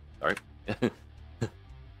bamps. Oh, sorry.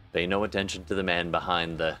 Pay no attention to the man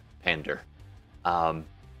behind the pander.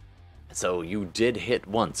 So you did hit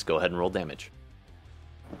once. Go ahead and roll damage.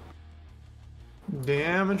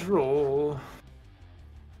 Damage roll.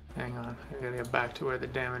 Hang on. I gotta get back to where the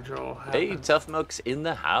damage roll happens. Hey, Tough Mook's in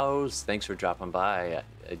the house. Thanks for dropping by.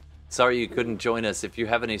 Sorry you couldn't join us. If you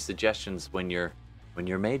have any suggestions when your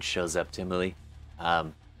maid shows up, Timely,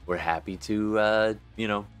 we're happy to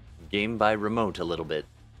game by remote a little bit.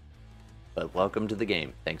 But welcome to the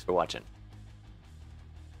game. Thanks for watching.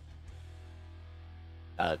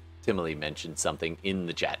 Timely mentioned something in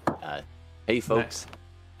the chat. Hey folks,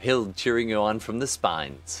 Hill cheering you on from the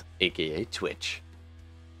Spines, aka Twitch.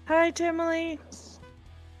 Hi, Timely.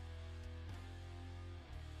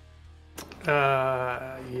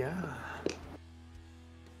 Yeah.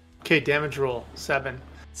 Okay, damage roll. 7.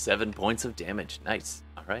 7 points of damage. Nice.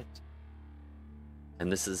 All right.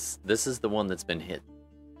 And this is the one that's been hit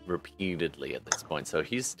repeatedly at this point. So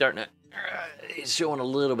he's starting to, he's showing a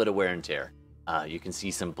little bit of wear and tear. You can see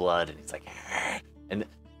some blood, and he's like, and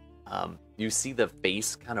you see the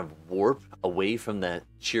face kind of warp away from the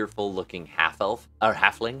cheerful-looking half-elf or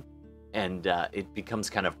halfling, and it becomes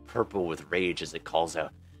kind of purple with rage as it calls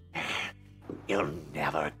out, "You'll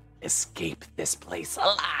never escape this place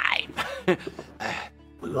alive.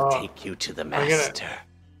 We'll take you to the master."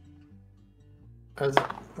 I'm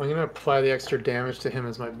gonna apply the extra damage to him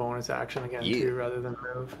as my bonus action again too, rather than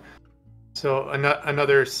move. So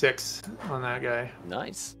another 6 on that guy.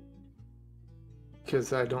 Nice.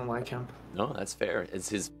 Because I don't like him. No, that's fair. It's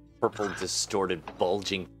his purple, distorted,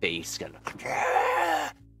 bulging face.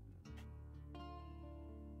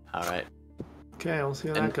 All right. Okay, we'll see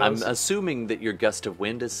how that And goes. I'm assuming that your gust of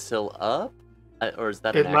wind is still up, or is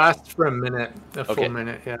that? It lasts for a minute, full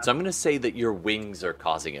minute. Yeah. So I'm gonna say that your wings are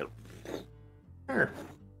causing it. Sure.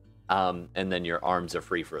 And then your arms are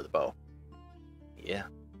free for the bow. Yeah.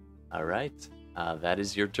 All right. That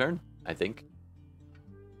is your turn, I think.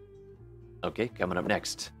 Okay, coming up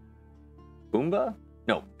next. Boomba?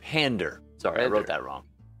 No, Pander. Sorry, I wrote that wrong.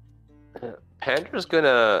 Pander's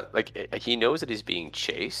gonna, he knows that he's being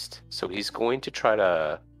chased, so he's going to try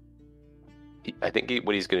to... I think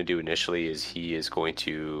what he's going to do initially is he is going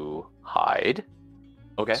to hide.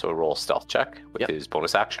 Okay. So roll a stealth check with his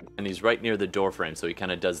bonus action. And he's right near the door frame, so he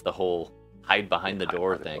kind of does the whole hide behind the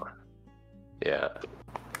door thing. Yeah.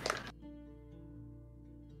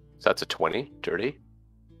 So that's a 20, dirty.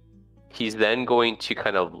 He's then going to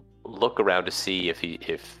kind of look around to see if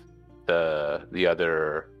the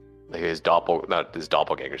other, not his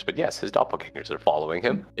doppelgangers, but yes, his doppelgangers are following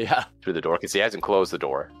him. Yeah. Through the door, because he hasn't closed the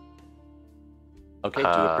door. Okay, do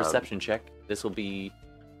a perception check. This will be,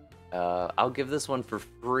 I'll give this one for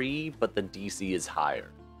free, but the DC is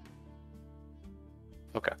higher.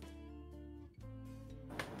 Okay.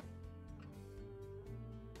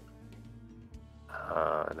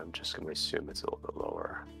 And I'm just going to assume it's a little bit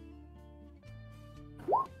lower.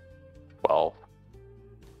 12.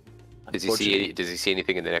 Does he see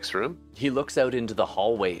anything in the next room? He looks out into the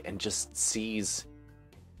hallway and just sees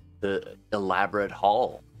the elaborate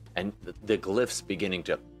hall and the glyphs beginning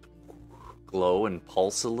to glow and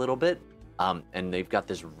pulse a little bit. And they've got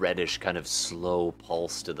this reddish kind of slow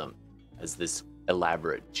pulse to them as this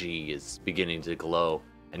elaborate G is beginning to glow.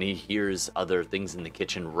 And he hears other things in the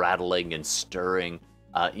kitchen rattling and stirring.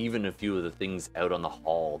 Even a few of the things out on the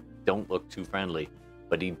hall don't look too friendly.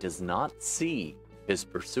 But he does not see his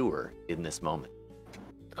pursuer in this moment.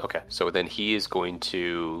 Okay, so then he is going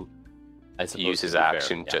to use his fair,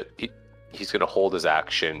 action to... He's going to hold his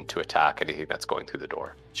action to attack anything that's going through the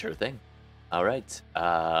door. Sure thing. All right.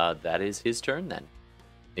 That is his turn then.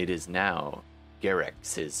 It is now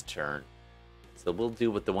Garrix's turn. So we'll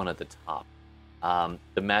deal with the one at the top.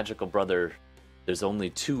 The magical brother, there's only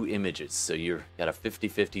 2 images, so you've got a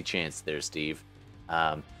 50-50 chance there, Steve.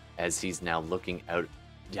 As he's now looking out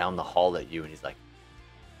down the hall at you, and he's like...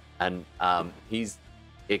 And he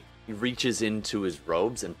reaches into his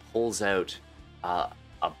robes and pulls out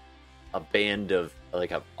a band of,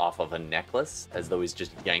 off of a necklace, as though he's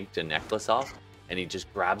just yanked a necklace off, and he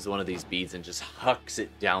just grabs one of these beads and just hucks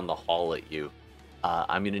it down the hall at you.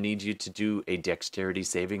 I'm going to need you to do a dexterity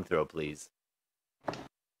saving throw, please.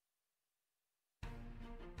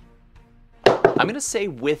 I'm going to say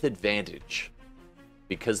with advantage,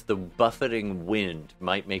 because the buffeting wind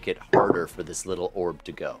might make it harder for this little orb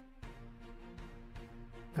to go.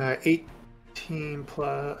 18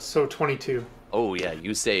 plus, so 22. Oh yeah,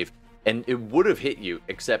 you saved. And it would have hit you,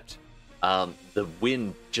 except the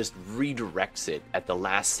wind just redirects it at the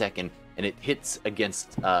last second, and it hits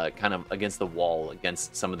against kind of against the wall,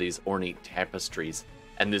 against some of these ornate tapestries,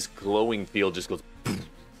 and this glowing field just goes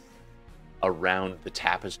around the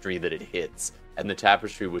tapestry that it hits, and the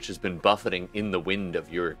tapestry, which has been buffeting in the wind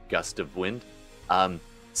of your gust of wind,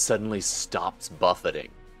 suddenly stops buffeting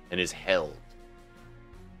and is held.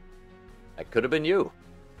 That could have been you.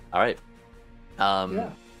 All right. Yeah.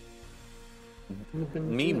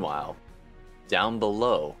 Meanwhile, down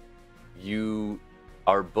below, you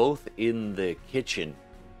are both in the kitchen,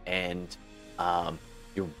 and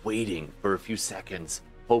you're waiting for a few seconds,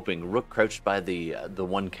 hoping. Rook crouched by the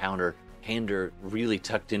one counter, Pander really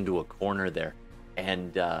tucked into a corner there,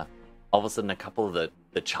 and all of a sudden, a couple of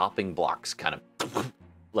the chopping blocks kind of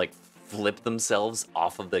flip themselves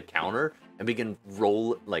off of the counter and begin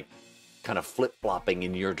kind of flip-flopping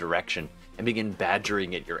in your direction and begin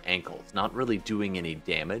badgering at your ankles, not really doing any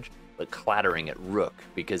damage, but clattering at Rook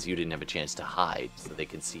because you didn't have a chance to hide so they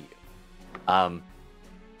could see you.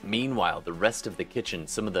 Meanwhile, the rest of the kitchen,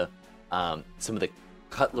 some of the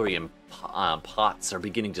cutlery and pots are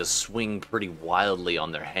beginning to swing pretty wildly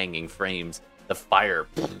on their hanging frames. The fire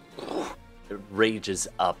rages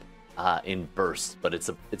up in bursts, but it's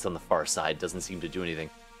on the far side. Doesn't seem to do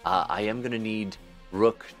anything. I am going to need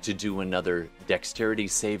Rook to do another dexterity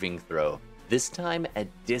saving throw. This time at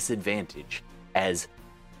disadvantage, as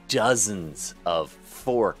dozens of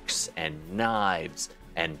forks and knives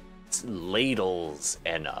and ladles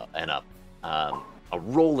and a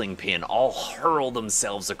rolling pin all hurl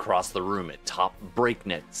themselves across the room at top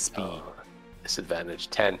breakneck speed. Disadvantage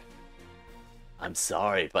 10. I'm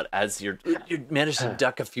sorry, but as you manage to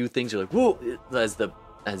duck a few things, you're like, whoa!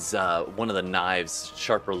 As one of the knives,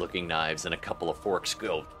 sharper looking knives, and a couple of forks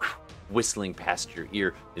go whistling past your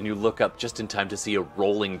ear, and you look up just in time to see a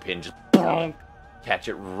rolling pin just catch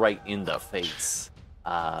it right in the face.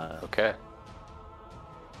 Okay.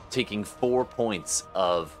 Taking 4 points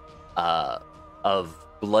of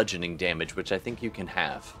bludgeoning damage, which I think you can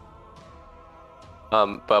have.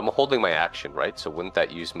 But I'm holding my action, right? So wouldn't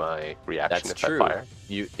that use my reaction That's if true. I fire?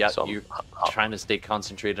 So you're trying to stay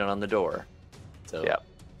concentrated on the door. So Yeah.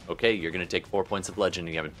 okay, you're gonna take 4 points of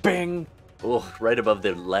bludgeoning damage. Bang! Oh, right above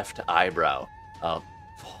the left eyebrow.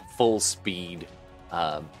 Full speed,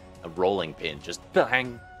 a rolling pin, just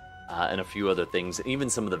bang, and a few other things. Even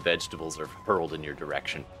some of the vegetables are hurled in your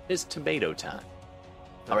direction. It's tomato time.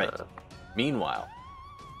 All right. Meanwhile,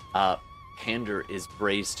 Pander is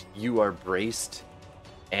braced. You are braced,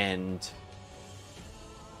 and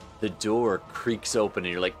the door creaks open,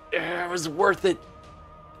 and you're like, "It was worth it."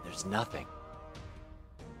 There's nothing.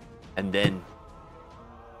 And then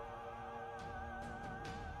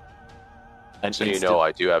So you know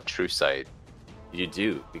I do have true sight. You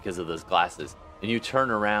do, because of those glasses. And you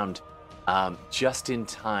turn around just in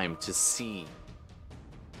time to see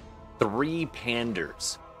 3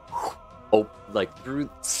 panders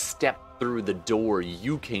step through the door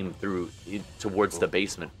you came through towards the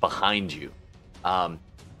basement behind you.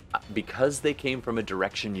 Because they came from a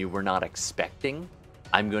direction you were not expecting,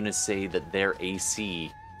 I'm going to say that their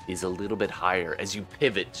AC is a little bit higher as you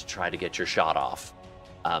pivot to try to get your shot off.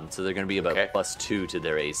 So they're going to be about +2 to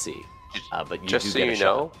their AC. But you Just do so get you a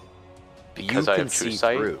know, shot. because You I can have true see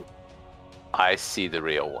sight, through. I see the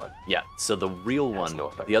real one. Yeah, so the real one, no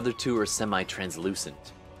effect. the other 2 are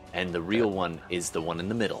semi-translucent, and the real one is the one in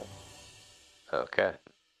the middle. Okay.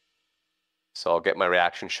 So I'll get my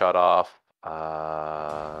reaction shot off.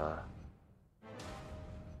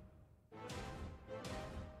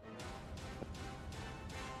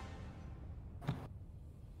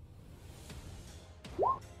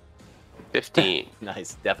 15.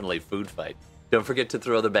 Nice, definitely food fight. Don't forget to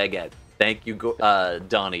throw the baguette. Thank you,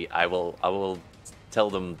 Donnie. I will tell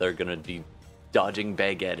them they're gonna be dodging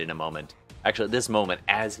baguette in a moment. Actually, at this moment,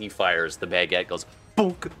 as he fires, the baguette goes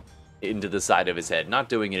boonk into the side of his head, not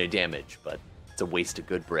doing any damage, but it's a waste of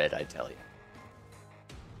good bread, I tell you.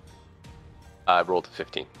 I rolled a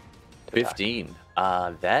 15. 15.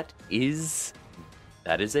 That is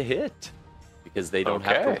a hit because they don't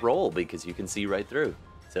have Okay. to roll because you can see right through.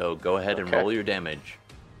 So go ahead and Okay. roll your damage.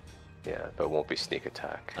 Yeah, but it won't be sneak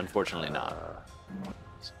attack. Unfortunately, not.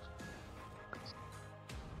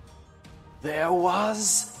 There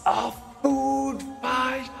was a food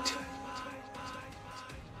fight.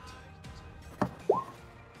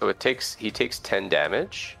 So he takes 10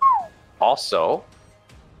 damage. Also,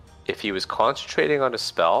 if he was concentrating on a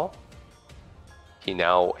spell,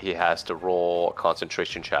 he has to roll a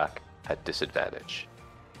concentration check at disadvantage.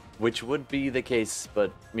 Which would be the case,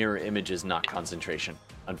 but mirror image is not concentration,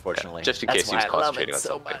 unfortunately. Just in That's case he why was I love concentrating it on so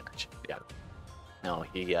something. much. Yeah. No,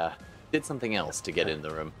 he did something else to get in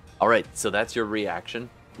the room. All right, so that's your reaction.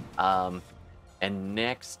 And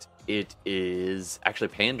next it is actually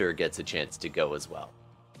Pander gets a chance to go as well.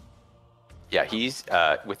 Yeah, he's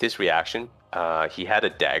with his reaction, he had a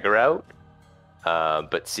dagger out,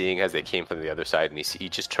 but seeing as they came from the other side, and he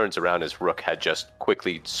just turns around as Rook had just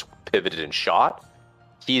quickly pivoted and shot.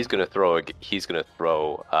 He's gonna throw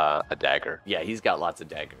a dagger. Yeah, he's got lots of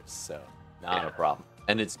daggers, so not a problem.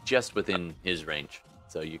 And it's just within his range,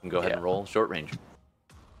 so you can go ahead and roll short range.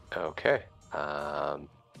 Okay.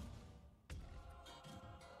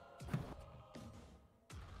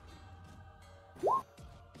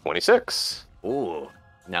 26. Ooh.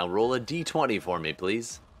 Now roll a d20 for me,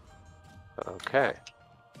 please. Okay.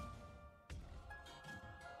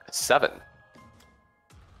 7.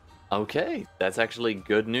 Okay, that's actually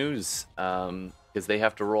good news, because they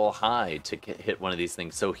have to roll high to hit one of these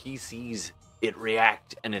things. So he sees it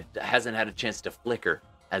react, and it hasn't had a chance to flicker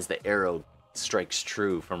as the arrow strikes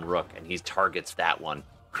true from Rook, and he targets that one.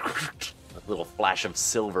 A little flash of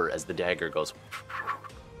silver as the dagger goes,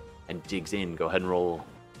 and digs in. Go ahead and roll.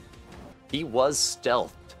 He was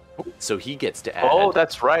stealthed, so he gets to add. Oh,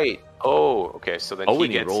 that's right. Oh, okay. So then and he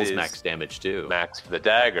gets rolls his max damage too. max for the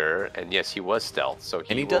dagger, and yes, he was stealth. So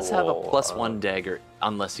And he will does have a roll, +1 dagger,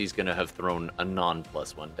 unless he's going to have thrown a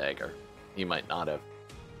non-+1 dagger. He might not have.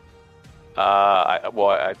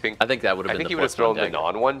 I think that would have been. I think the he would have +1 thrown the dagger.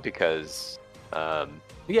 non one because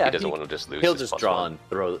Yeah, he doesn't want to just lose. He'll his just +1. draw and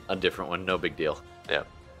throw a different one. No big deal. Yeah.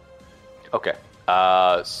 Okay.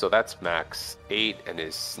 So that's max 8, and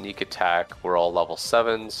his sneak attack. We're all level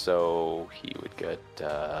 7, so he would get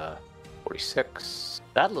 46.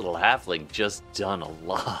 That little halfling just done a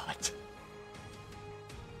lot.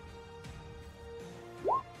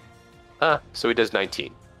 So he does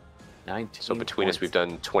 19. 19. So between us, points. we've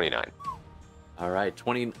done 29. All right,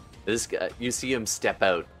 20. This guy, you see him step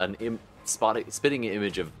out, spitting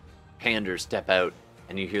image of Pander step out,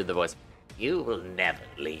 and you hear the voice. You will never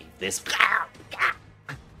leave this.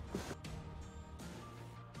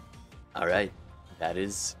 All right, that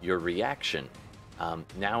is your reaction.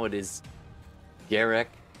 Now it is Garrick.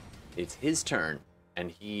 It's his turn,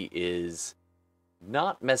 and he is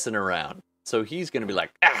not messing around. So he's gonna be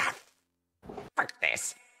like, fuck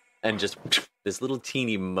this, and just this little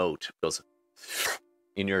teeny mote goes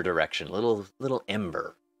in your direction. Little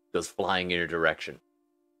ember goes flying in your direction,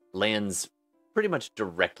 lands pretty much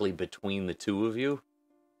directly between the two of you,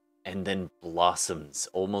 and then blossoms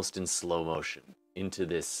almost in slow motion into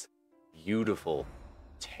this beautiful,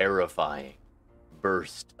 terrifying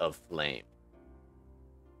burst of flame.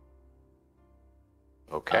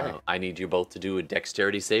 Okay. I need you both to do a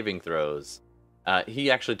dexterity saving throws.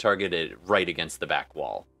 He actually targeted right against the back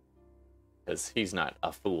wall, because he's not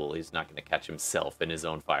a fool. He's not going to catch himself in his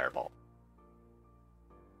own fireball.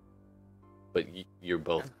 But you're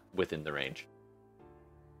both within the range.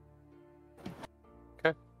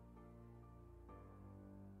 Okay.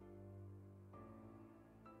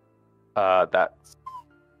 That's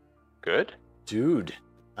good. Dude,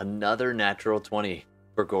 another natural 20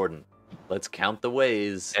 for Gordon. Let's count the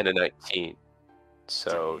ways. And a 19.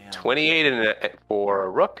 So Damn. 28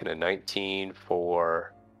 for Rook and a 19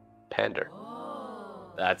 for Pander.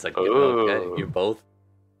 That's a good. Ooh. Okay.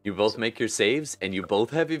 You both make your saves, and you both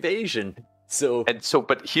have evasion. So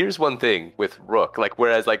But here's one thing with Rook,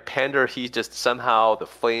 whereas Pander, he just somehow the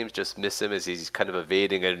flames just miss him as he's kind of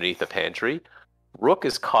evading underneath the pantry. Rook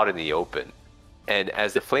is caught in the open, and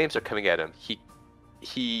as the flames are coming at him, he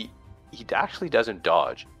actually doesn't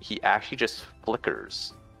dodge. He actually just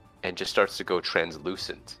flickers, and just starts to go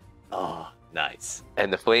translucent. oh, nice.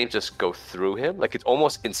 And the flames just go through him, it's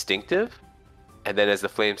almost instinctive. And then as the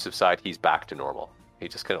flames subside, he's back to normal. He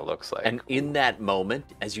just kind of looks like. And in that moment,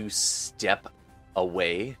 as you step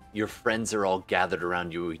away, your friends are all gathered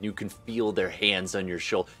around you, and you can feel their hands on your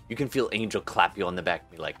shoulder. You can feel Angel clap you on the back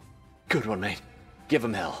and be like, "Good one, mate. Give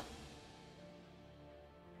him hell."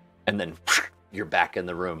 And then you're back in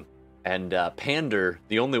the room. And Pander,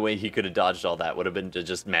 the only way he could have dodged all that would have been to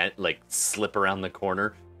just slip around the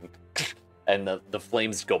corner, and the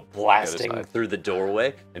flames go blasting side. through the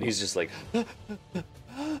doorway, and he's just like,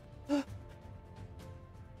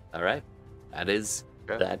 all right, that is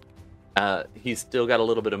Okay. that. He's still got a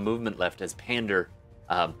little bit of movement left as Pander,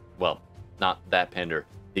 well, not that Pander,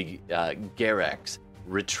 the Garax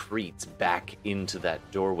retreats back into that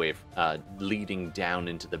doorway, leading down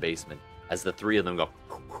into the basement, as the three of them go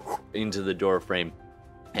into the door frame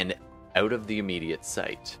and out of the immediate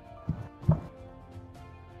sight.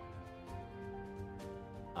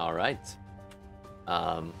 All right.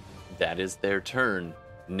 That is their turn.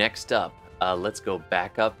 Next up, let's go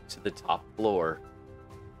back up to the top floor.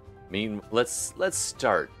 Let's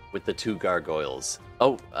start with the two gargoyles.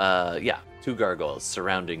 Two gargoyles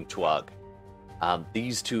surrounding Twog.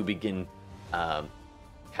 These two begin kind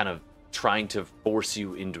of trying to force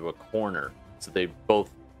you into a corner. So they both...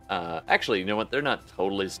 actually, you know what? They're not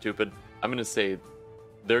totally stupid. I'm going to say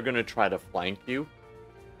they're going to try to flank you.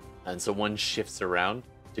 And so one shifts around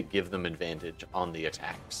to give them advantage on the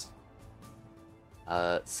attacks.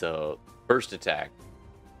 So, first attack.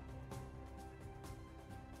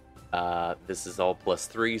 This is all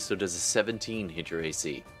 +3, so does a 17 hit your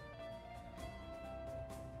AC?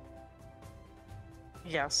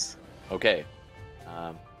 Yes. Okay.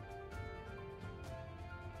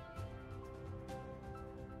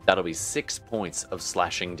 That'll be 6 points of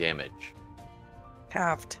slashing damage.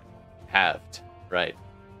 Halved. Halved, right.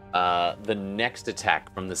 The next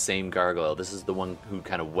attack from the same gargoyle. This is the one who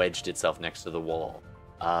kind of wedged itself next to the wall.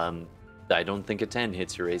 I don't think a 10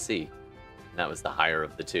 hits your AC. That was the higher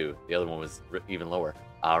of the two. The other one was even lower.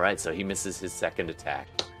 All right, so he misses his second attack.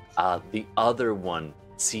 The other one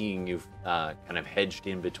seeing you kind of hedged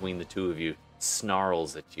in between the two of you,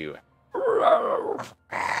 snarls at you.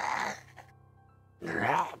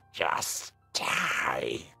 Just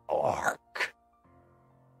die, orc.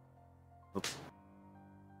 I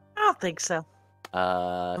don't think so.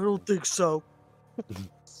 I don't think so.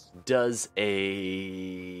 Does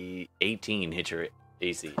a 18 hit your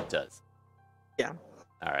AC? It does. Yeah.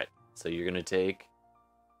 All right. So you're going to take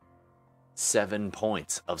 7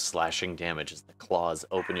 points of slashing damage as the claws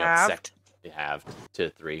open you up. Halved to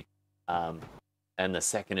 3. And the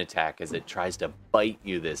second attack as it tries to bite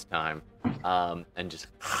you this time. And just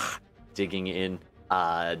digging in.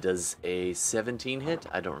 Does a 17 hit?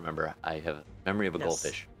 I don't remember. I have memory of a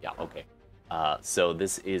goldfish. Yeah, okay. So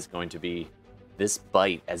this is going to be this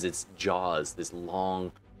bite as its jaws, this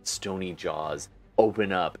long, stony jaws,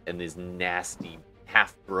 open up and these nasty,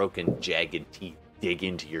 half-broken, jagged teeth dig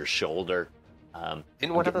into your shoulder.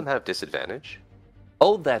 Didn't one of them have disadvantage?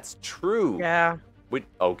 Oh, that's true. Yeah. Wait,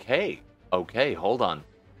 okay, hold on.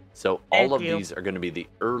 So all of these are going to be the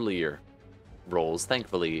earlier rolls.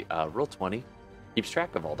 Thankfully, roll 20 keeps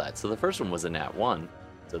track of all that. So the first one was a nat 1,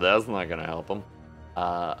 so that's not going to help him.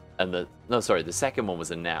 And the second one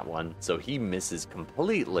was a nat 1, so he misses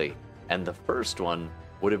completely. And the first one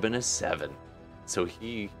would have been a 7. So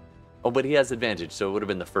but he has advantage, so it would have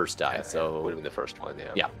been the first die. Yeah, so it would have been the first one,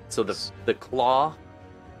 yeah. Yeah, so the claw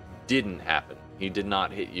didn't happen. He did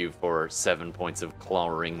not hit you for 7 points of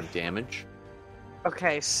clawing damage.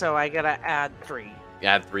 Okay, so I gotta add 3.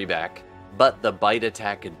 Add 3 back. But the bite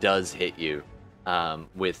attack does hit you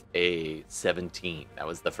with a 17. That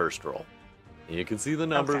was the first roll. You can see the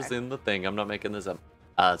numbers in the thing. I'm not making this up.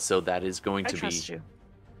 So that is going to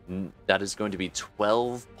that is going to be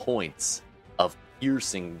 12 points of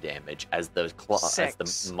piercing damage as the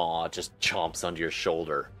maw just chomps onto your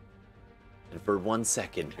shoulder. And for 1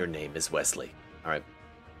 second, your name is Wesley. All right.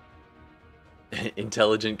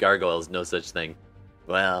 Intelligent gargoyles, no such thing.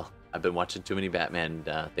 Well, I've been watching too many Batman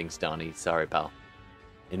things, Donnie. Sorry, pal.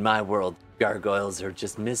 In my world, gargoyles are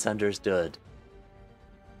just misunderstood.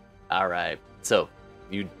 All right. So,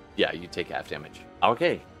 you take half damage.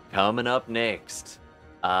 Okay, coming up next.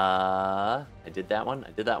 I did that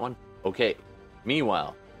one. Okay.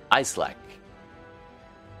 Meanwhile, Islack,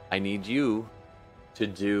 I need you to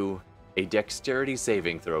do a dexterity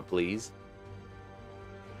saving throw, please.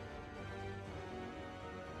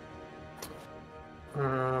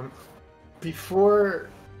 Hang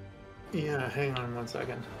on 1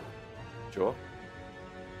 second. Sure.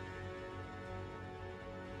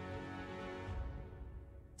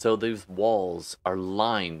 So these walls are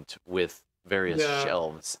lined with various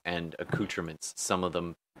shelves and accoutrements. Some of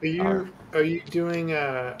them Are you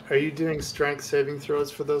doing strength saving throws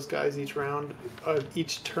for those guys each round?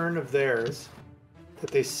 Each turn of theirs that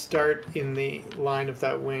they start in the line of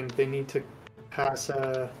that wind, they need to pass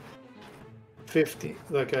a 50,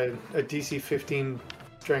 like a DC 15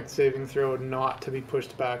 strength saving throw, not to be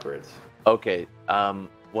pushed backwards. Okay.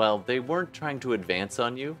 Well, they weren't trying to advance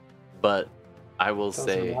on you, but I will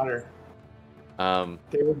say matter.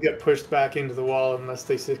 They will get pushed back into the wall unless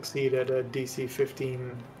they succeed at a DC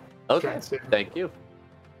 15. Okay, thank you.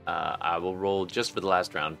 I will roll just for the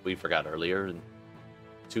last round. We forgot earlier and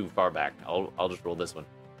too far back. I'll just roll this one.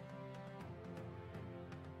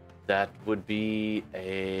 That would be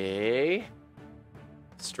a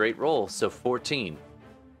straight roll, so 14.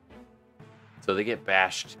 So they get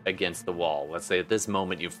bashed against the wall. Let's say at this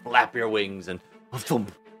moment you flap your wings and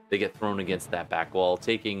they get thrown against that back wall,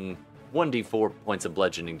 taking 1d4 points of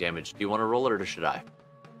bludgeoning damage. Do you want to roll it or should I?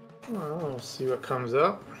 We'll see what comes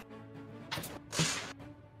up.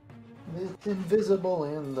 It's invisible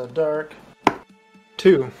in the dark.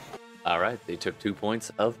 2. All right, they took 2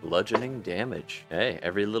 points of bludgeoning damage. Hey,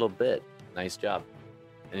 every little bit. Nice job.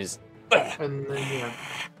 And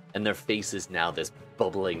their face is now this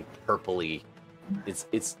bubbling purpley.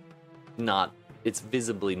 It's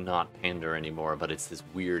visibly not Pander anymore, but it's this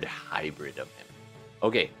weird hybrid of him.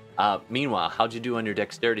 Okay. Meanwhile, how'd you do on your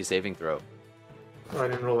dexterity saving throw? I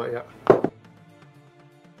didn't roll it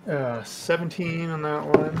yet. 17 on that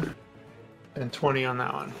one, and 20 on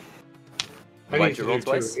that one. Why'd you roll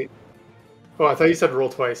twice? Oh, I thought you said roll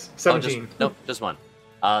twice. 17. Nope, just one.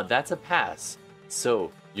 That's a pass.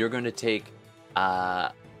 So you're going to take.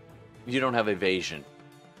 You don't have evasion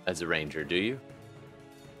as a ranger, do you?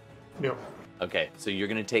 No. Okay, so you're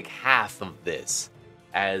going to take half of this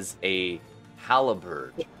as a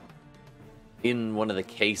halberd in one of the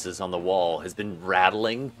cases on the wall has been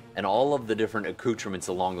rattling, and all of the different accoutrements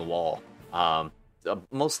along the wall,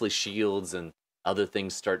 mostly shields and other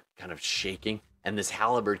things, start kind of shaking. and this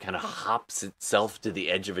halberd kind of hops itself to the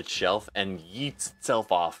edge of its shelf and yeets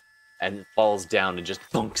itself off and falls down and just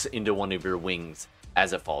thunks into one of your wings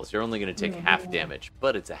as it falls. You're only going to take half damage,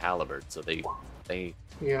 but it's a halberd, so they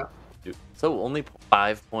Yeah. do. So only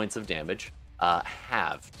 5 points of damage,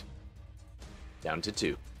 halved, down to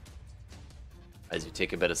 2. As you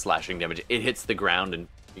take a bit of slashing damage, it hits the ground and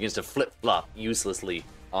begins to flip-flop uselessly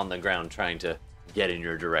on the ground, trying to get in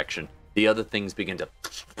your direction. The other things begin to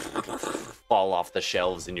fall off the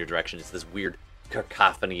shelves in your direction. It's this weird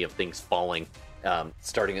cacophony of things falling,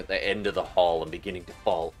 starting at the end of the hall and beginning to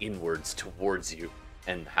fall inwards towards you.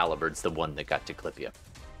 And Halberd's the one that got to clip you.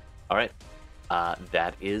 All right.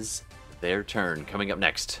 That is their turn. Coming up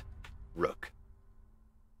next, Rook.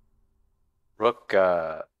 Rook,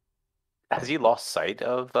 has he lost sight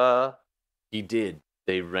of? He did.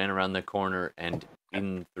 They ran around the corner and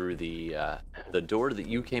in through the door that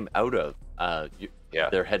you came out of. Yeah.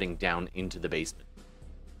 They're heading down into the basement.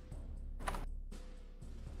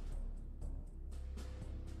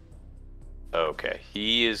 Okay,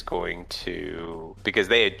 he is going to, because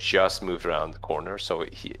they had just moved around the corner, so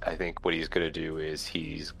I think what he's going to do is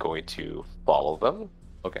he's going to follow them.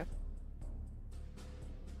 Okay.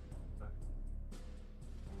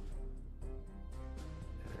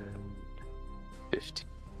 And 15,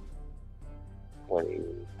 20.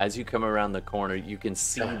 As you come around the corner, you can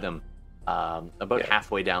see them about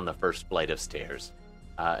halfway down the first flight of stairs.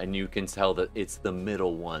 And you can tell that it's the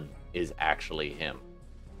middle one is actually him.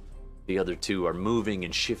 The other two are moving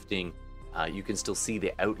and shifting. You can still see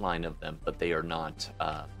the outline of them, but they are not.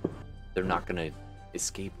 They're not going to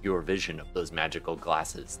escape your vision of those magical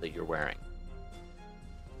glasses that you're wearing.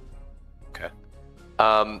 Okay.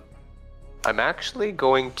 I'm actually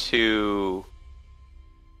going to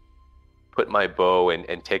put my bow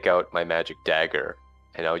and take out my magic dagger,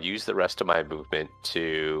 and I'll use the rest of my movement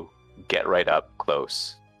to get right up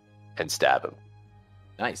close and stab him.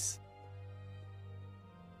 Nice.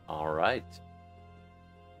 All right.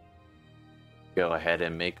 Go ahead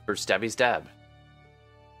and make for stabby stab.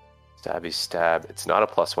 Stabby stab. It's not a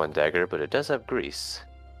 +1 dagger, but it does have grease.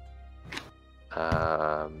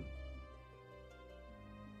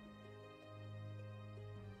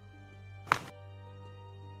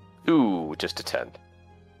 Ooh, just a 10.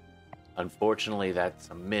 Unfortunately, that's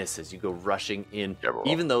a miss as you go rushing in.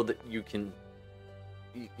 Even though that you can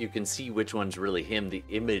see which one's really him, the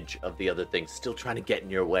image of the other thing still trying to get in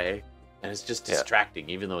your way, and it's just distracting,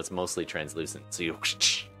 even though it's mostly translucent. So you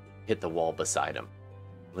hit the wall beside him,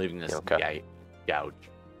 leaving this gouge.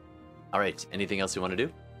 All right, anything else you want to do? You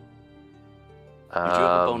do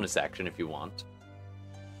have a bonus action if you want.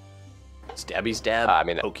 Stabby stab,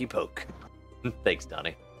 pokey poke. Thanks,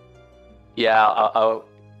 Donnie. Yeah,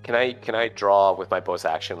 can I draw with my bonus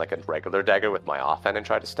action like a regular dagger with my offhand and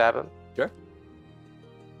try to stab him? Sure.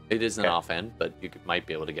 It is an offhand, but you might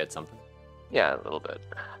be able to get something. Yeah, a little bit.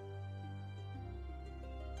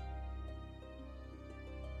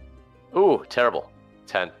 Ooh, terrible.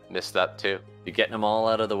 10. Missed that too. You're getting them all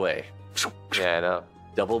out of the way. Yeah, I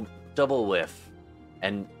know. Double whiff.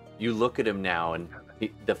 And you look at him now, and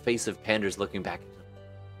the face of Pander's looking back at him.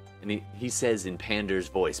 And he says in Pander's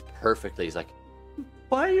voice perfectly, he's like,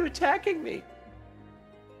 "Why are you attacking me?"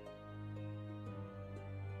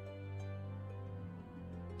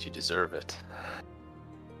 You deserve it.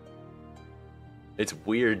 It's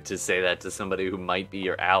weird to say that to somebody who might be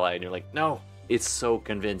your ally, and you're like, no, it's so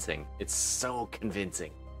convincing. It's so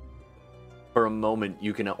convincing. For a moment,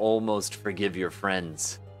 you can almost forgive your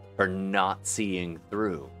friends for not seeing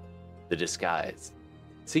through the disguise.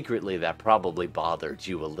 Secretly, that probably bothered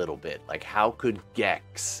you a little bit. Like, how could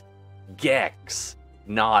Gex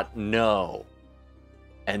not know?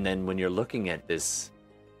 And then when you're looking at this,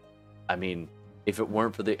 I mean, if it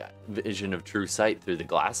weren't for the vision of true sight through the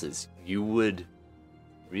glasses, you would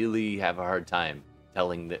really have a hard time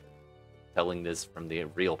telling this from the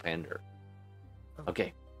real Pander.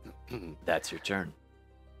 Okay, that's your turn.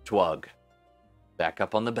 Twug, back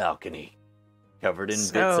up on the balcony, covered in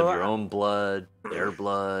bits of your own blood, their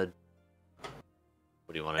blood.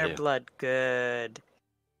 What do you want to do? Their blood, good.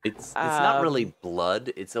 It's not really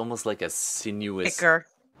blood. It's almost like a sinuous. Ichor.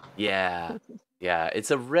 Yeah, it's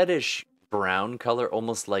a reddish brown color,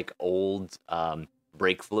 almost like old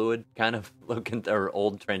brake fluid kind of looking, or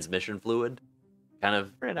old transmission fluid kind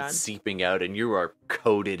of seeping out, and you are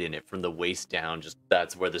coated in it from the waist down. Just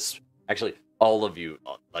that's where this, actually all of you,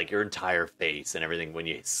 like your entire face and everything, when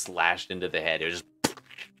you slashed into the head, it was just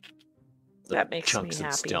that makes chunks me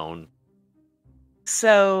happy. of stone.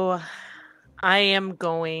 So I am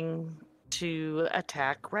going to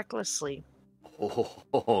attack recklessly.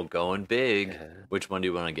 Oh, going big. Which one do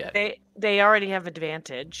you want to get? They already have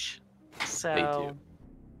advantage, so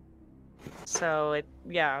do. it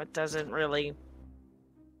doesn't really.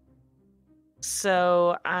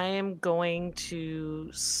 So I am going to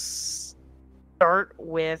start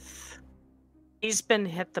with. He's been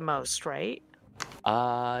hit the most, right?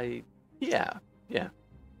 Yeah.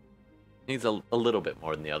 He's a little bit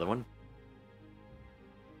more than the other one.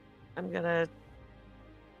 I'm gonna.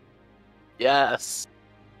 Yes.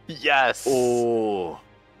 Yes. Oh,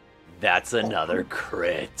 that's another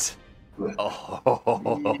crit. Oh,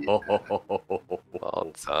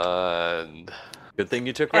 Well done. good thing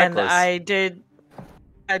you took And reckless. I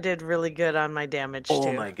did really good on my damage too.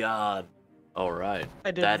 Oh my god. All right.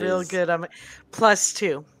 I did That real is- good on my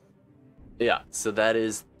 +2. Yeah, so that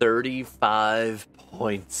is 35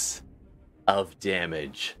 points of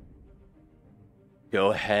damage.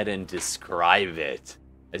 Go ahead and describe it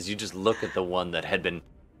as you just look at the one that had been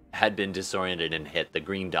disoriented and hit, the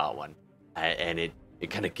green dot one, and it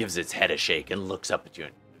kind of gives its head a shake and looks up at you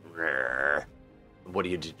and "Rrr." What do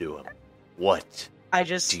you do to him? What? I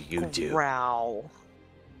just do you do? growl.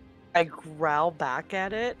 I growl back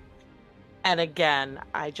at it, and again,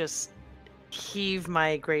 I just heave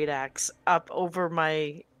my great axe up over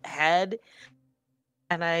my head,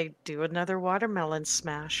 and I do another watermelon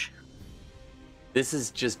smash. This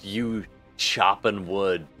is just you chopping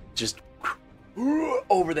wood, just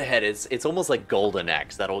over the head. It's almost like Golden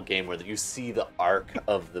Axe, that old game where you see the arc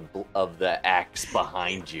of the axe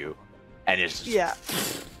behind you, and it's just, Yeah.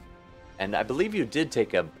 And I believe you did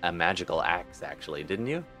take a magical axe, actually, didn't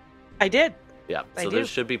you? I did. Yeah. I So there do.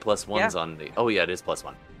 should be +1s on the. Oh yeah, it is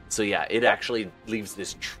 +1. So yeah, it actually leaves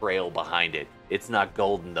this trail behind it. It's not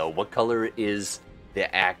golden though. What color is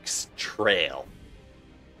the axe trail?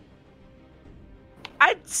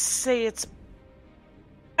 I'd say it's.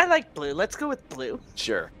 I like blue. Let's go with blue.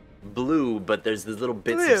 Sure. Blue, but there's these little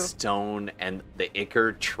bits Blue. of stone and the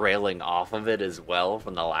ichor trailing off of it as well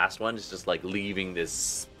from the last one. It's just like leaving this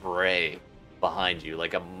spray behind you,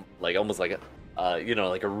 like almost like a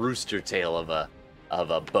like a rooster tail of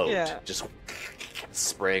a boat, Yeah. just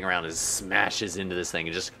spraying around and smashes into this thing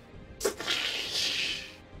and just.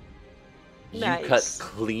 You cut Nice.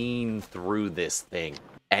 clean through this thing,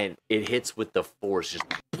 and it hits with the force, just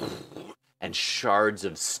and shards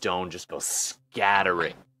of stone just go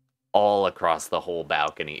scattering all across the whole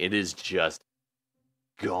balcony. It is just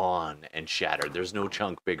gone and shattered. There's no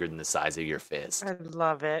chunk bigger than the size of your fist. I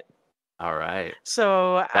love it. All right.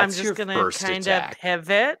 So I'm That's your just gonna first kind of attack.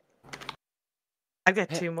 pivot. I've got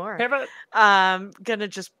two more. Pivot. Gonna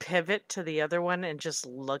just pivot to the other one and just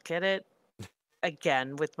look at it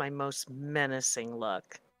again with my most menacing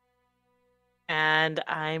look. And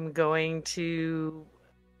I'm going to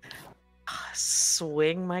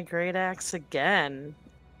swing my great axe again.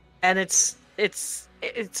 And it's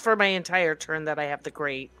for my entire turn that I have the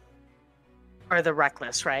great or the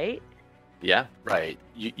reckless, right? Yeah. Right.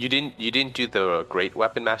 You didn't do the great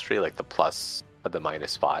weapon mastery, like the plus of the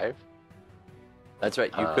 -5. That's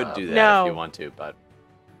right. You could do that No. if you want to, but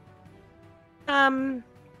I Um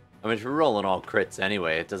mean, if you're rolling all crits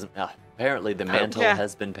anyway, it doesn't. Apparently, the mantle Yeah.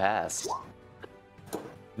 has been passed.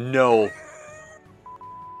 No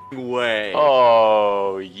way.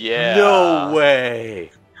 Oh yeah. No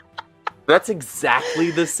way. That's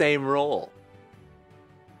exactly the same roll.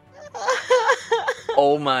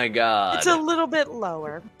 Oh my god. It's a little bit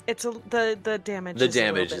lower. The damage. The is a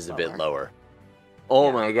little damage bit is a bit lower. lower. Oh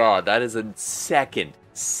Yeah. my god, that is a second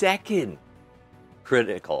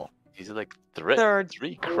critical. These are like Third.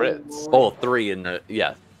 3 crits. Oh, 3 in a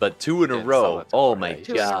but 2 in a Yeah, row. solid. Oh my Right.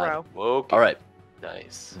 2 in a god. row. Okay. All right.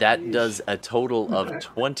 Nice. That does a total of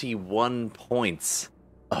 21 points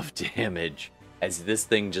of damage as this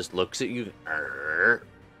thing just looks at you.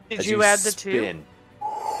 Did as you add the 2? spin.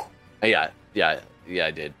 Yeah,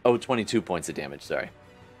 I did. Oh, 22 points of damage, sorry.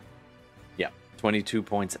 Yeah, 22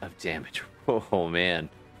 points of damage. Oh man.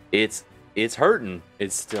 It's hurting.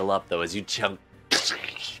 It's still up though as you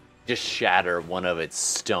just shatter one of its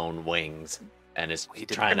stone wings and it's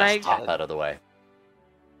trying Can I- to hop out of the way.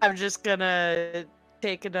 I'm just gonna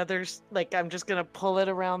take another. I'm just gonna pull it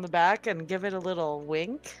around the back and give it a little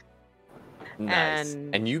wink. Nice.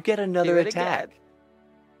 And And you get another do it attack. again.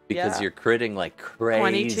 Because Yeah. you're critting like crazy.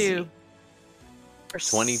 22. Or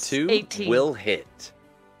 22 18. will hit.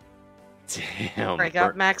 Damn. I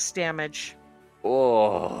got max damage.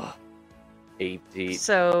 Oh. 18.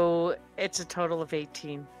 So it's a total of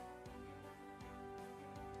 18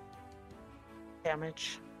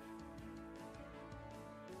 damage.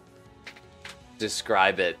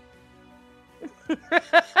 Describe it.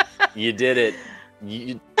 You did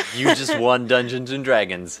it. You just won Dungeons and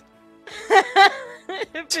Dragons.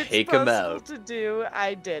 If Take it's 'em possible out. to do,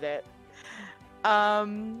 I did it.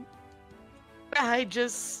 I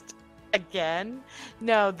just again.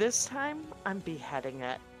 No, this time I'm beheading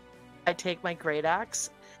it. I take my great axe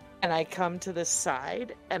and I come to the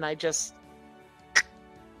side and I just.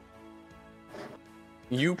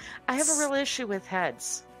 I have a real issue with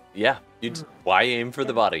heads. Yeah, why aim for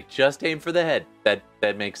the body? Just aim for the head.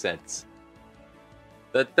 That makes sense.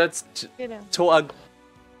 That's Tuag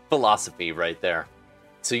philosophy right there.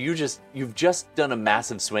 So you've just done a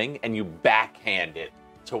massive swing and you backhand it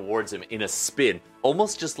towards him in a spin,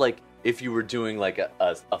 almost just like if you were doing like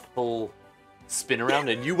a full spin around,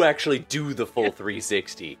 and you actually do the full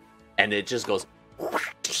 360, and it just goes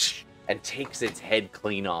and takes its head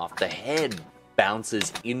clean off. The head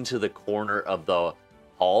bounces into the corner of the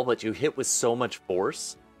hall, but you hit with so much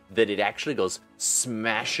force that it actually goes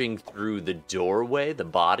smashing through the doorway, the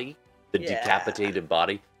body, the decapitated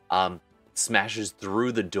body, smashes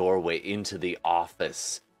through the doorway into the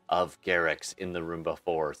office of Garrix in the room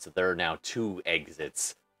before. So there are now 2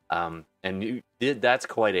 exits. And that's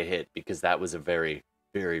quite a hit, because that was a very,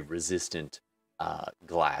 very resistant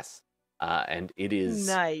glass. And it is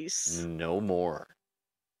nice. No more.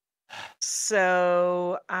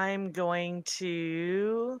 So I'm going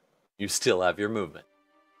to. You still have your movement.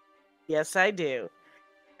 Yes, I do.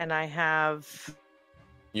 And I have.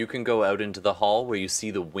 You can go out into the hall where you see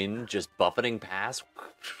the wind just buffeting past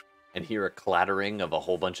and hear a clattering of a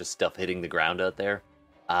whole bunch of stuff hitting the ground out there.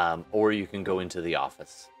 Or you can go into the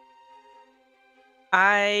office.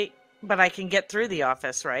 But I can get through the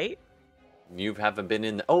office, right? You haven't been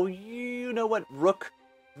in. Oh, you know what, Rook?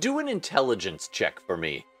 Do an intelligence check for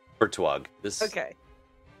me, for Tuag. Okay.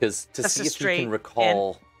 Because to That's see a if you can straight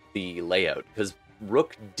recall the layout. Because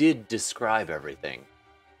Rook did describe everything.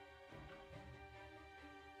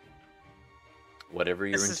 Whatever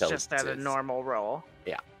your This is intelligence just at a normal roll.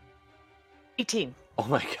 Yeah. 18. Oh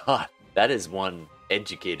my god, that is one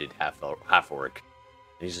educated half orc.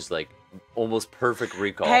 And he's just like almost perfect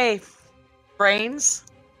recall. Hey, brains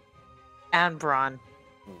and brawn.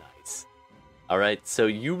 Nice. All right, so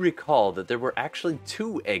you recall that there were actually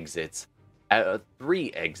 3 exits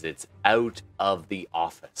out of the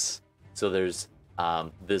office. So there's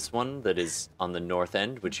this one that is on the north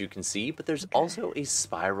end, which you can see, but there's also a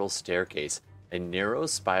spiral staircase, a narrow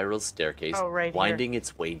spiral staircase winding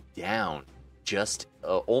its way down, just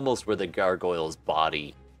almost where the gargoyle's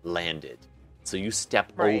body landed. So you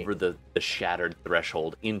step over the shattered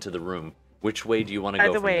threshold into the room. Which way do you want to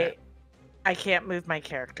go from there? By the way, I can't move my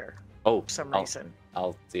character. Oh, for some reason.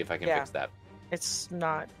 I'll see if I can fix that. It's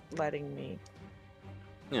not letting me.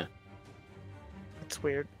 Yeah. It's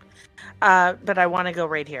weird. But I want to go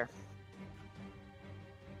right here.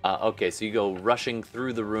 Okay, so you go rushing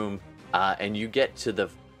through the room, and you get to the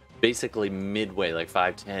basically midway, like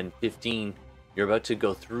 5, 10, 15. You're about to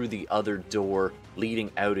go through the other door leading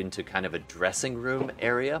out into kind of a dressing room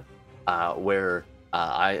area where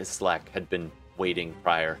Islack had been waiting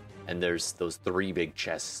prior. And there's those 3 big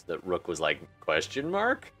chests that Rook was like, question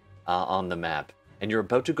mark? On the map. And you're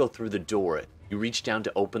about to go through the door. You reach down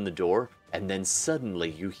to open the door, and then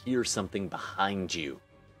suddenly you hear something behind you.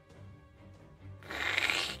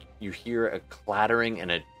 You hear a clattering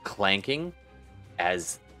and a clanking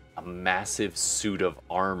as a massive suit of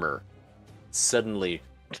armor suddenly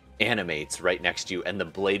animates right next to you, and the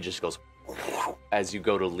blade just goes as you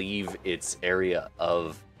go to leave its area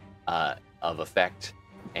of effect,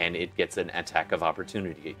 and it gets an attack of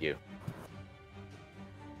opportunity at you.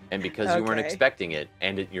 And because you weren't expecting it,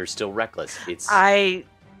 and you're still reckless, it's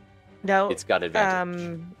got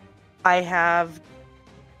advantage. I have.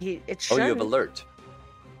 It you have alert.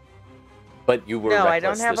 But you were No, reckless I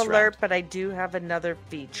don't have this alert, round. but I do have another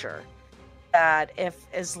feature. That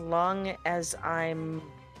as long as I'm,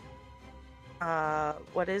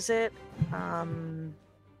 what is it?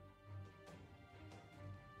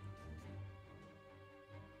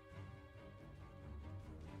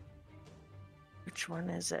 Which one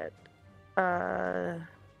is it?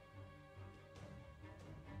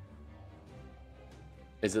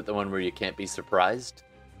 Is it the one where you can't be surprised?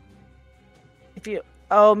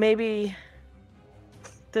 Maybe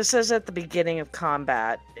this is at the beginning of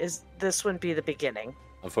combat. This wouldn't be the beginning?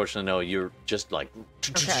 Unfortunately, no. You're just like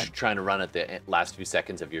trying to run at the last few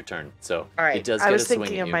seconds of your turn. So all right. it does. I was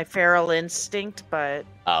thinking of my feral instinct, but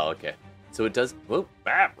okay. So it does. Whoop!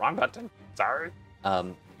 Wrong button. Sorry.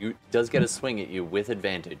 You does get a swing at you with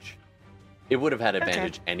advantage. It would have had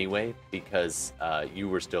advantage anyway because you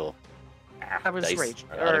were still. I was dice raging.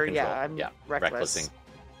 are out of Or control. I'm reckless. Recklessing.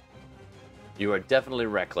 You are definitely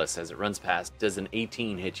reckless as it runs past. Does an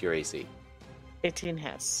 18 hit your AC? 18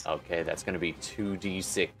 hits. Okay, that's going to be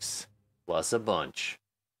 2d6 plus a bunch.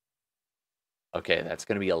 Okay, that's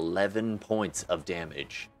going to be 11 points of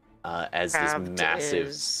damage as this Halved massive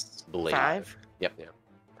is blade. 5. Yep.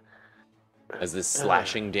 As this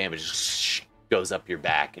slashing damage goes up your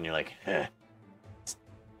back, and you're like, eh.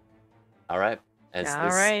 All right. As All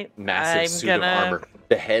this right, massive I'm suit gonna- of armor,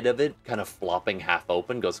 the head of it kind of flopping half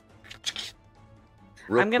open, goes.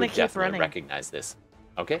 Rook I'm gonna would keep definitely running. recognize this.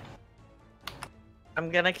 Okay. I'm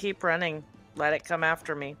gonna keep running. Let it come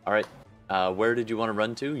after me. All right. Where did you want to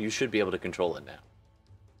run to? You should be able to control it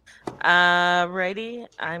now. Righty.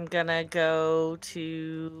 I'm gonna go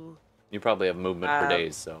to. You probably have movement for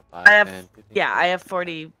days, so 5, I have 10, 15, yeah, I have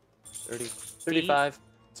 40. 30, 35.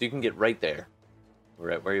 So you can get right there,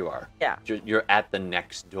 right where you are. Yeah. You're at the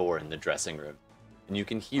next door in the dressing room. And you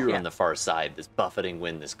can hear Yeah. on the far side this buffeting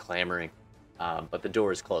wind, this clamoring. But the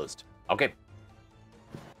door is closed. Okay.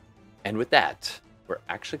 And with that, we're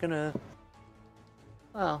actually going to...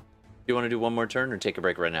 Well, do you want to do one more turn or take a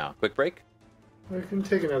break right now? Quick break? We can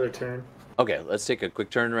take another turn. Okay, let's take a quick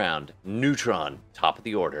turn around. Neutron, top of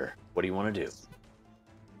the order. What do you want to do?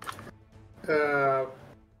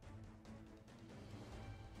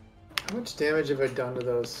 How much damage have I done to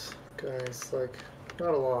those guys? Like,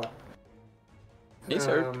 not a lot. He's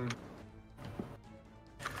hurt.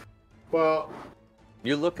 Well,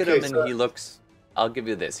 You look at Okay, him and so- he looks... I'll give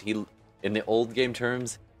you this. He, in the old game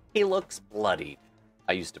terms, he looks bloodied.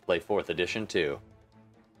 I used to play 4th edition too.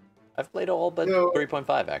 I've played all but No.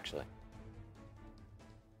 3.5 actually.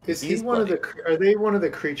 is he He's one of bloody. the? Are they one of the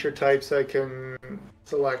creature types I can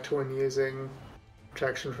select when using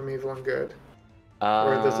protection from evil and good, or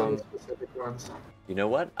are there some specific ones? You know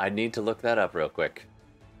what? I need to look that up real quick.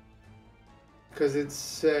 Because it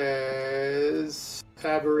says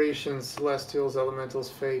aberrations, celestials, elementals,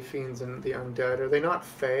 fae, fiends, and the undead. Are they not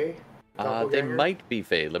fae? They Doppelganger? might be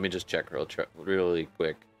Fade. Let me just check really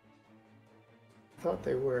quick. I thought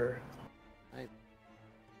they were.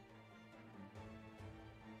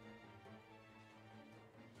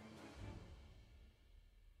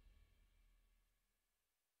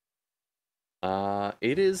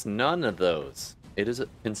 It is none of those. It is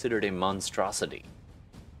considered a monstrosity.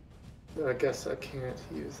 I guess I can't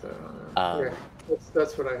use that on it. Um, Okay,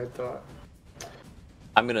 that's what I had thought.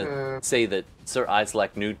 I'm gonna say that Sir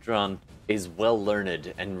Isaac Neutron is well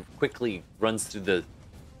learned and quickly runs through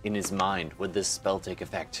in his mind, would this spell take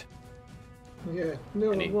effect? Yeah,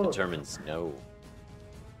 no, And he it won't. determines no.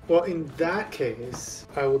 Well, in that case,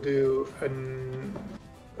 I will do an.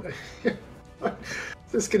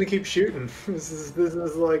 Just gonna keep shooting. This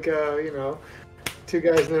is like two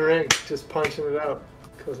guys in the ring just punching it out.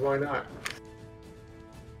 Cause why not?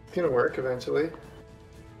 It's gonna work eventually.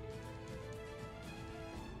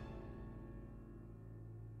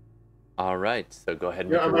 All right, so go ahead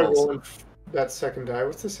and Yeah, make I'm your not rolls. rolling that second die.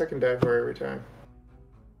 What's the second die for every time?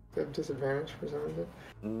 Do I have disadvantage for some reason?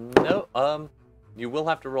 No, you will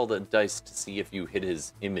have to roll the dice to see if you hit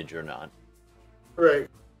his image or not. Right.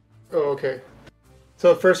 Oh, okay.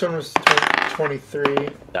 So the first one was 23,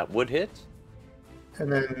 That would hit.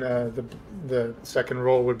 and then the second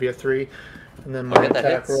roll would be a 3, and then my Okay, that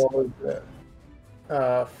attack hits. roll is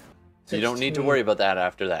So you don't need to 16. worry about that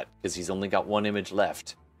after that, because he's only got one image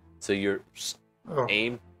left. So you're Oh.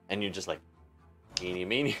 aim, and you're just like, meeny,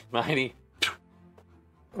 meeny, miny,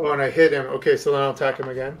 Oh, and I hit him. Okay, so then I'll attack him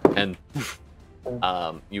again. and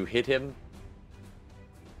you hit him.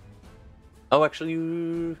 Oh, actually,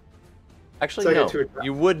 So I no. get 2 attacks.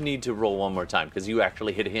 You would need to roll one more time because you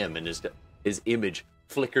actually hit him, and his image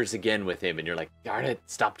flickers again with him, and you're like, darn it,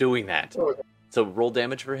 stop doing that. Oh, okay. So roll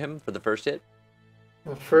damage for him for the first hit.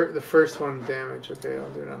 The first one damage. Okay, I'll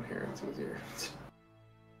do it on here. It's easier.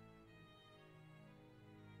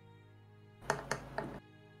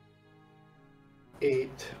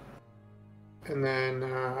 Eight, and then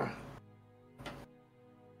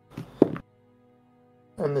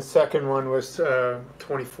and the second one was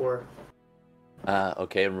 24.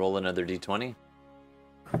 Okay, and roll another d20.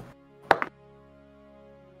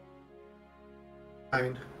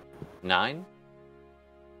 9. 9.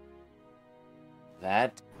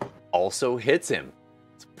 That also hits him.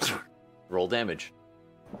 Roll damage.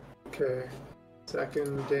 Okay,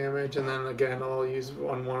 second damage, and then again I'll use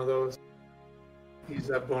on one of those. Use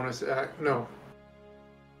that bonus act. No,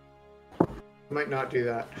 might not do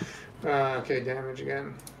that. Okay, damage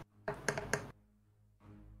again.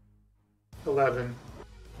 11.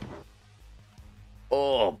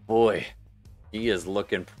 Oh boy, he is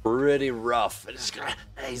looking pretty rough.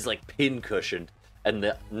 He's like pin cushioned And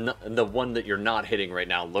the one that you're not hitting right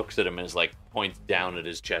now looks at him and is like points down at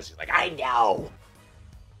his chest. He's like, I know.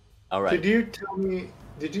 All right. Did you tell me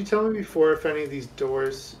before if any of these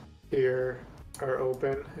doors here are